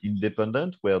all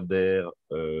independent? Were there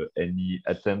any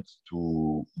attempts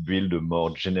to build a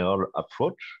more general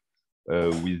approach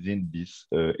within these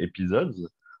episodes?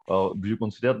 Or do you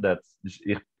consider that this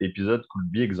episode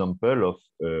could be example of,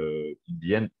 in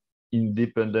the end,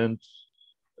 independent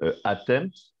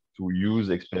attempts to use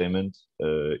experiments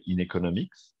in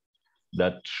economics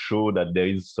that show that there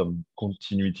is some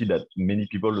continuity, that many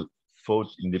people thought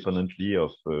independently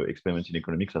of experiments in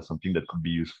economics as something that could be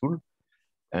useful,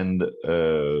 and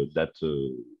that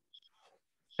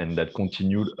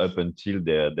continued up until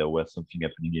there was something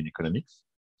happening in economics?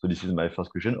 So this is my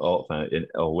first question, or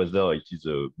whether it is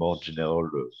a more general,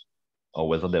 or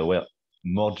whether there were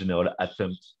more general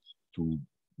attempts to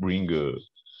bring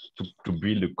to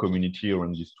build a community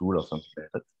around this tool or something like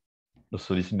that.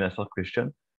 So this is my first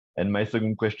question. And my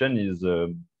second question is,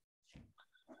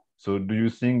 so do you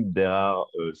think there are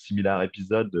similar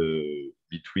episodes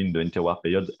between the interwar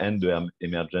period and the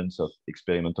emergence of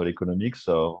experimental economics,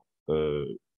 or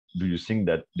do you think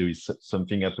that there is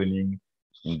something happening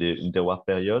in the interwar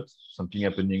period, something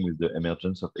happening with the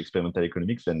emergence of experimental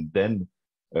economics, and then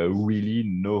really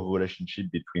no relationship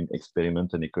between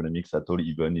experiment and economics at all,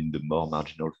 even in the more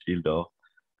marginal field,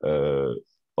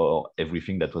 or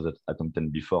everything that was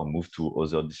attempted before moved to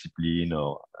other discipline,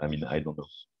 or I mean, I don't know.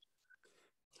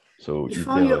 So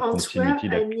before is there a continuity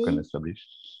that you can establish?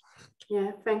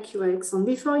 Yeah, thank you, Alexandre.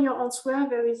 Before your answer,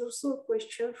 there is also a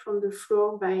question from the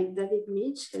floor by David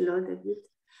Mitch. Hello, David.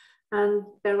 And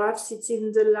perhaps it's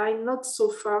in the line not so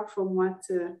far from what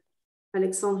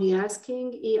Alexandre is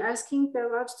asking. He's asking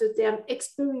perhaps the term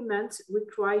experiment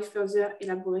requires further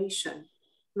elaboration.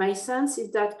 My sense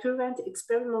is that current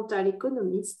experimental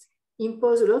economists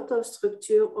impose a lot of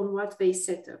structure on what they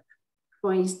set up,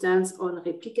 for instance, on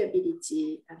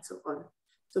replicability and so on.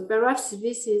 So perhaps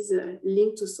this is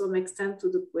linked to some extent to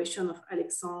the question of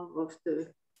Alexandre of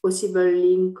the possible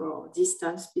link or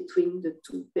distance between the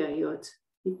two periods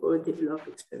people develop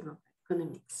experimental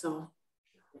economics. So,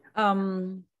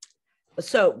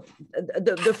 so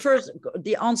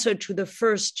the answer to the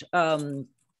first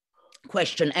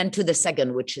question and to the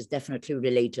second, which is definitely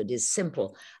related, is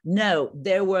simple. No,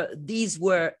 these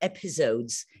were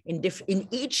episodes in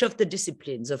each of the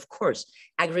disciplines. Of course,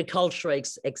 agricultural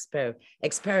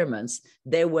experiments.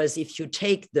 There was, if you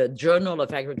take the Journal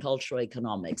of Agricultural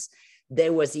Economics,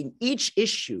 there was in each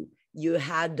issue, you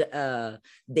had,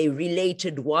 they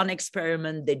related one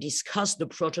experiment, they discussed the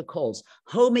protocols.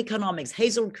 Home economics,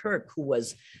 Hazel Kirk, who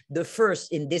was the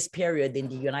first in this period in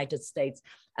the United States,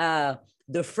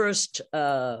 the first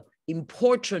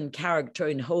important character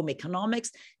in home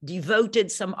economics,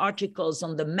 devoted some articles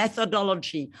on the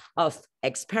methodology of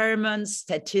experiments,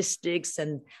 statistics,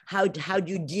 and how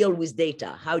do you deal with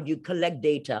data? How do you collect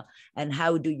data? And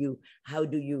how do you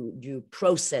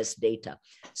process data?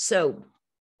 So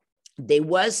there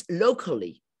was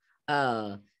locally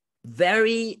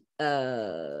very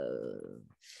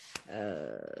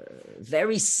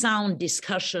sound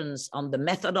discussions on the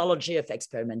methodology of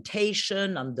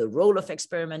experimentation, on the role of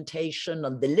experimentation,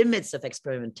 on the limits of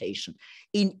experimentation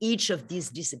in each of these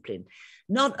disciplines.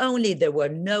 Not only there were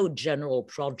no general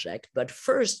project, but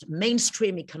first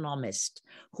mainstream economists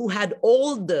who had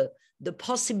all the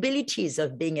possibilities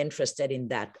of being interested in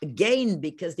that, again,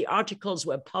 because the articles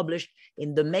were published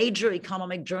in the major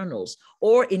economic journals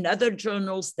or in other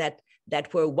journals that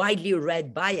were widely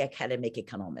read by academic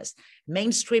economists.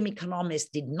 Mainstream economists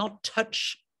did not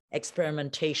touch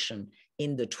experimentation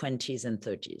in the 20s and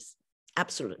 30s.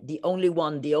 Absolutely.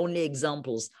 The only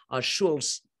examples are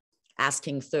Schulz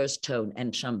asking Thurstone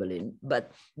and Chamberlain,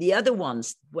 but the other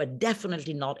ones were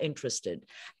definitely not interested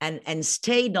and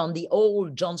stayed on the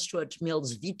old John Stuart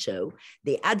Mill's veto.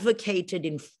 They advocated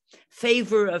in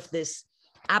favor of this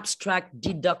abstract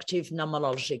deductive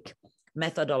nomologic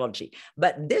methodology.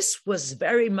 But this was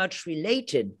very much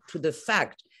related to the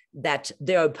fact that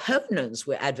their opponents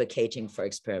were advocating for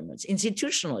experiments.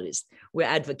 Institutionalists were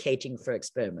advocating for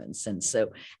experiments.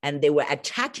 And they were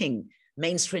attacking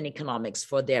mainstream economics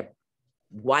for their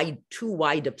too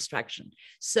wide abstraction.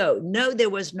 So no, there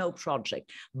was no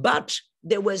project, but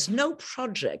there was no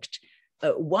project.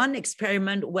 One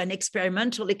experiment, when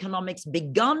experimental economics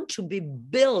began to be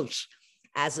built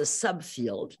as a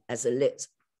subfield, as an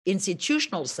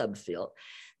institutional subfield,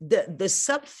 the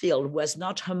subfield was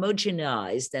not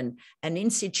homogenized and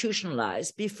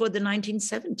institutionalized before the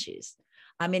 1970s.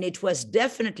 I mean, it was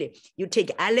definitely, you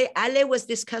take Allais was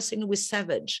discussing with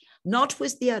Savage, not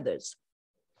with the others.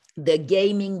 The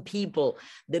gaming people,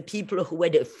 the people who were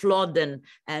Flood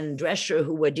and Drescher,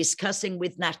 who were discussing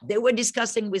with Nash, they were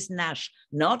discussing with Nash,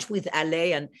 not with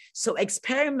Allais. And so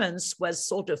experiments was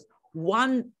sort of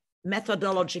one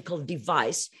methodological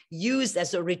device used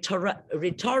as a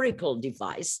rhetorical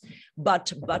device,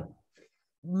 but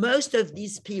most of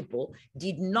these people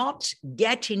did not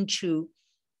get into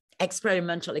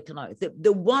experimental economics.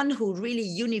 The one who really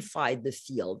unified the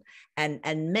field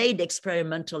and made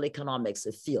experimental economics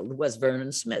a field was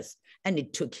Vernon Smith, and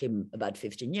it took him about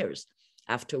 15 years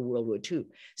after World War II.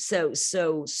 So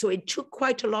it took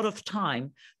quite a lot of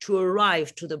time to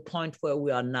arrive to the point where we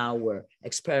are now, where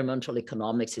experimental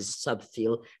economics is a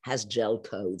subfield, has gel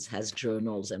codes, has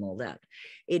journals and all that.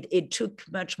 It took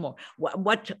much more.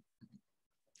 What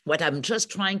I'm just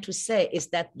trying to say is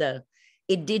that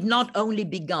it did not only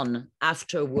begin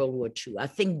after World War II. I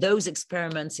think those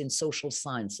experiments in social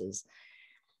sciences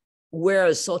were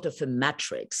a sort of a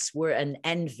matrix, were an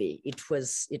envy. It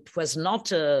was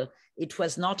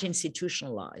not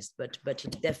institutionalized, but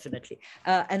it definitely.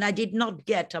 And I did not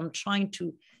get. I'm trying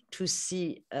to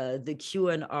see the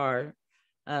Q&R.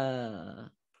 I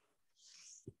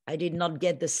did not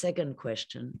get the second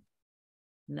question.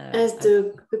 No. As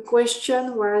the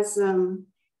question was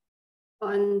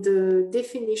on the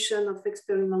definition of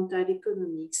experimental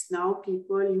economics. Now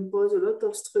people impose a lot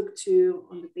of structure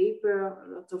on the paper, a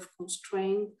lot of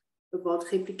constraint about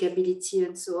replicability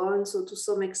and so on. So to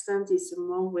some extent, it's a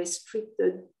more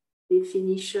restricted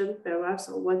definition, perhaps,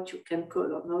 of what you can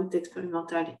call or not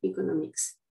experimental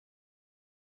economics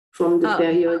from the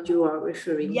period you are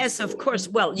referring. Yes, to. Of course.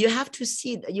 Well, you have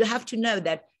to know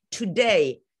that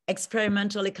today,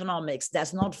 experimental economics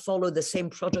does not follow the same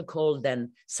protocol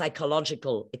than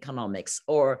psychological economics,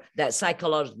 or that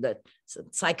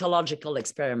psychological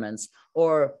experiments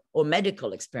or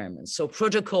medical experiments. So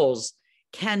protocols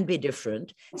can be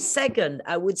different. Second,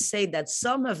 I would say that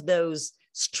some of those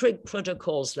strict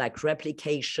protocols like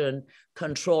replication,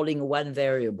 controlling one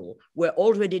variable, were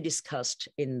already discussed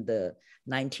in the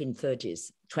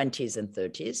 1930s, 20s and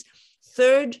 30s.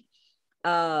 Third,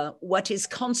 what is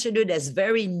considered as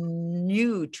very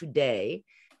new today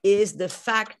is the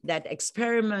fact that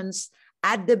experiments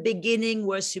at the beginning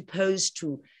were supposed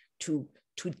to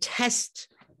test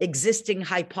existing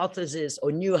hypotheses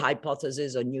or new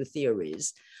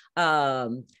theories,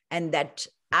 and that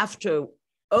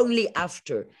only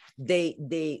after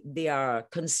they are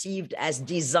conceived as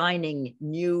designing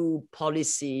new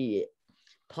policy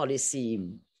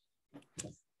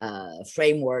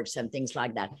frameworks and things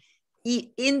like that.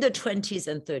 In the 20s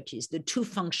and 30s, the two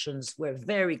functions were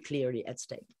very clearly at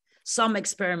stake. Some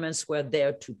experiments were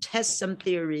there to test some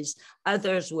theories,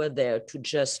 others were there to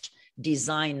just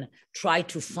try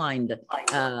to find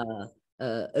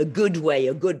a good way,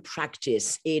 a good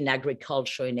practice in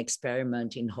agriculture, in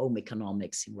experiment, in home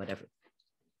economics, in whatever.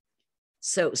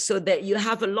 So that you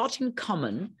have a lot in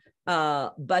common,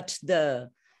 but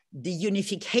the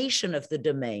unification of the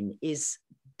domain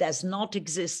does not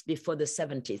exist before the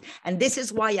 70s. And this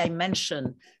is why I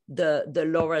mentioned the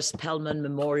Laura Spellman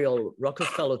Memorial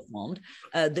Rockefeller Fund.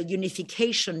 The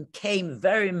unification came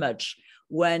very much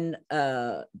when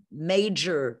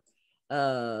major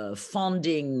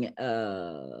funding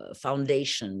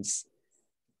foundations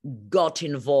got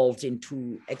involved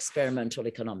into experimental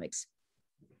economics.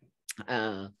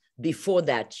 Before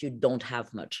that, you don't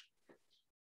have much.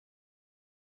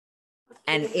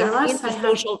 And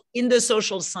in the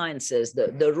social sciences,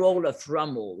 the role of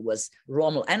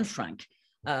Rommel and Frank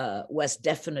was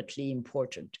definitely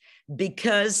important,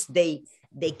 because they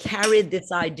carried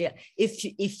this idea.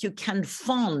 If you can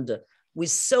fund with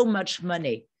so much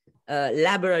money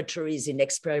laboratories in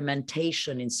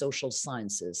experimentation in social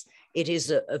sciences, it is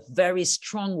a very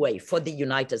strong way, for the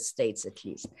United States at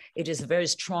least, it is a very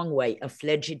strong way of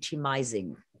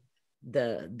legitimizing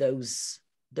those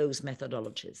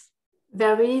methodologies.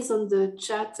 There is on the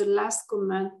chat the last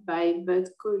comment by Bud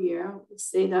Collier, who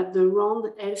say that the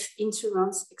round health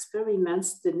insurance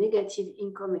experiments, the negative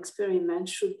income experiment,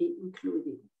 should be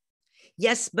included.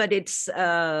 Yes, but it's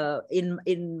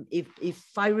if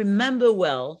I remember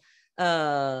well,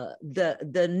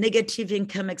 the negative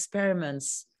income experiments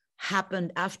happened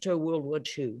after World War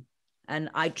II, and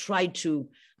I tried to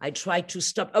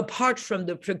stop. Apart from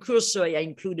the precursor, I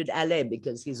included Allais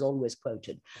because he's always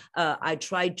quoted. I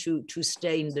tried to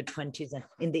stay in the 20s and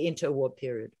in the interwar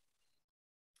period.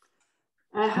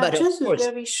 I have just a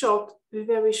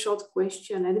very short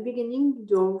question. At the beginning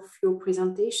of your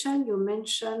presentation, you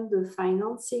mentioned the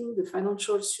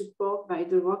financial support by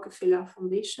the Rockefeller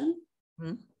Foundation.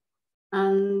 Mm-hmm.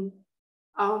 And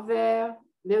are they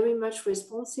very much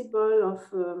responsible of,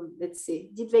 let's say,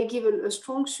 did they give a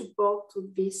strong support to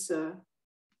this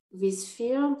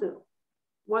field?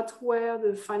 What were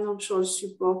the financial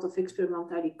support of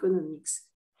experimental economics?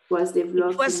 Was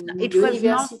developed in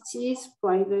universities,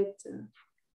 private?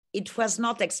 It was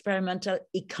not experimental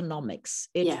economics.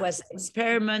 It was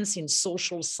experiments in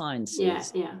social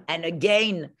sciences. And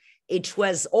again, it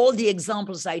was all the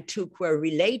examples I took were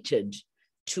related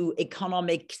to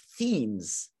economic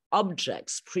themes,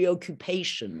 objects,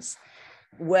 preoccupations.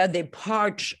 Were they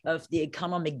part of the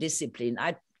economic discipline?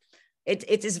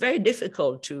 It is very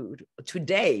difficult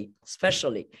today,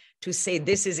 especially, to say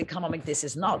this is economic, this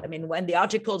is not. I mean, when the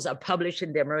articles are published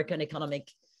in the American Economic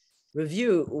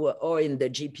Review or in the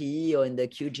GPE or in the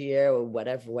QGR or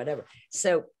whatever.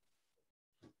 So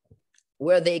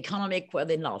were they economic, were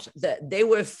they not? They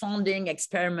were funding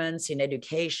experiments in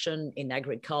education, in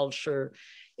agriculture,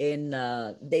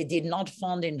 they did not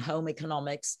fund in home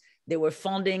economics. They were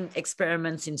funding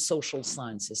experiments in social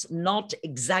sciences, not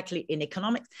exactly in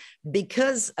economics,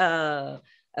 because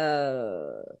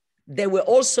they were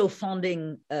also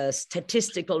funding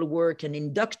statistical work and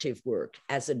inductive work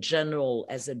as a general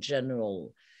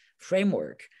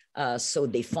framework. So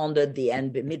they funded the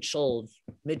Mitchell's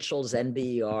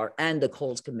NBER and the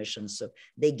Coles Commission. So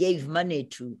they gave money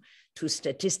to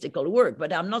statistical work,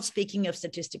 but I'm not speaking of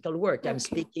statistical work. I'm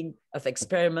speaking of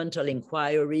experimental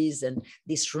inquiries and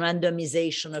this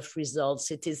randomization of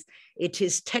results. It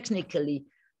is technically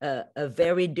a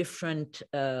very different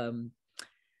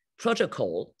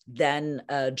protocol than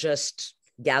just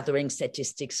gathering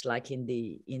statistics like in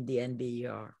the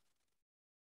NBER.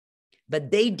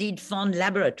 But they did fund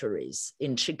laboratories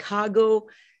in Chicago,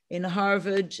 in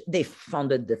Harvard. They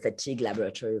funded the fatigue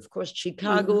laboratory, of course,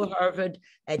 Chicago, Harvard,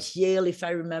 at Yale, if I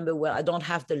remember well. I don't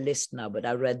have the list now, but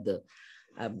I read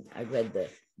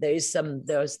there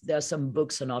are some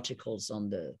books and articles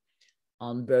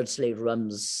on Beardsley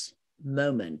Rum's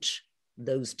moment,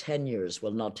 those 10 years,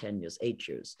 well, not 10 years, 8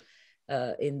 years,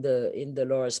 in the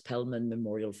Laura Spellman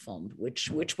Memorial Fund, which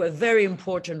were very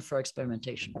important for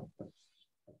experimentation.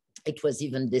 It was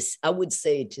even this, I would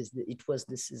say it was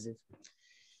decisive.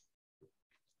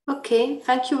 Okay,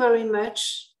 thank you very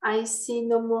much. I see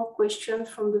no more questions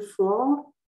from the floor,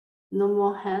 no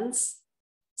more hands.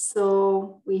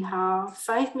 So we have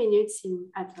 5 minutes in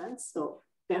advance, so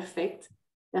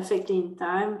perfectly in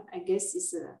time. I guess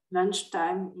it's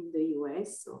lunchtime in the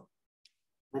US, so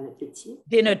bon appétit.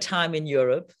 Dinner time in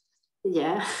Europe.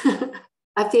 Yeah,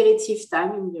 aperitif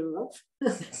time in Europe.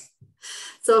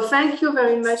 So thank you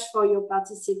very much for your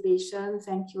participation.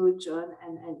 Thank you, John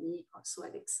and Annie, also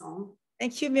Alexandre.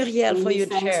 Thank you, Muriel, for your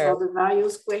thanks chair. For the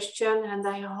various questions, and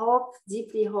I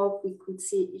deeply hope we could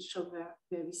see each other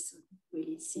very soon.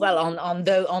 Really soon. Well,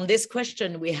 on this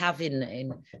question we have in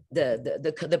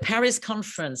the Paris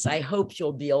conference, I hope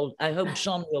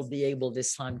John will be able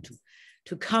this time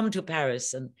to come to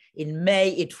Paris, and in May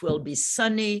it will be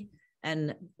sunny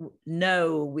and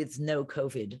with no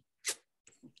COVID.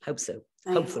 Hope so.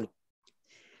 Hopefully.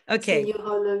 Okay. See you,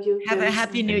 all of you. Have a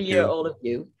happy New Year, all of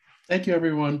you. Thank you,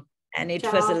 everyone. And it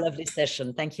was a lovely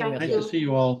session. Thank you, Muriel. Nice to see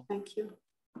you all. Thank you.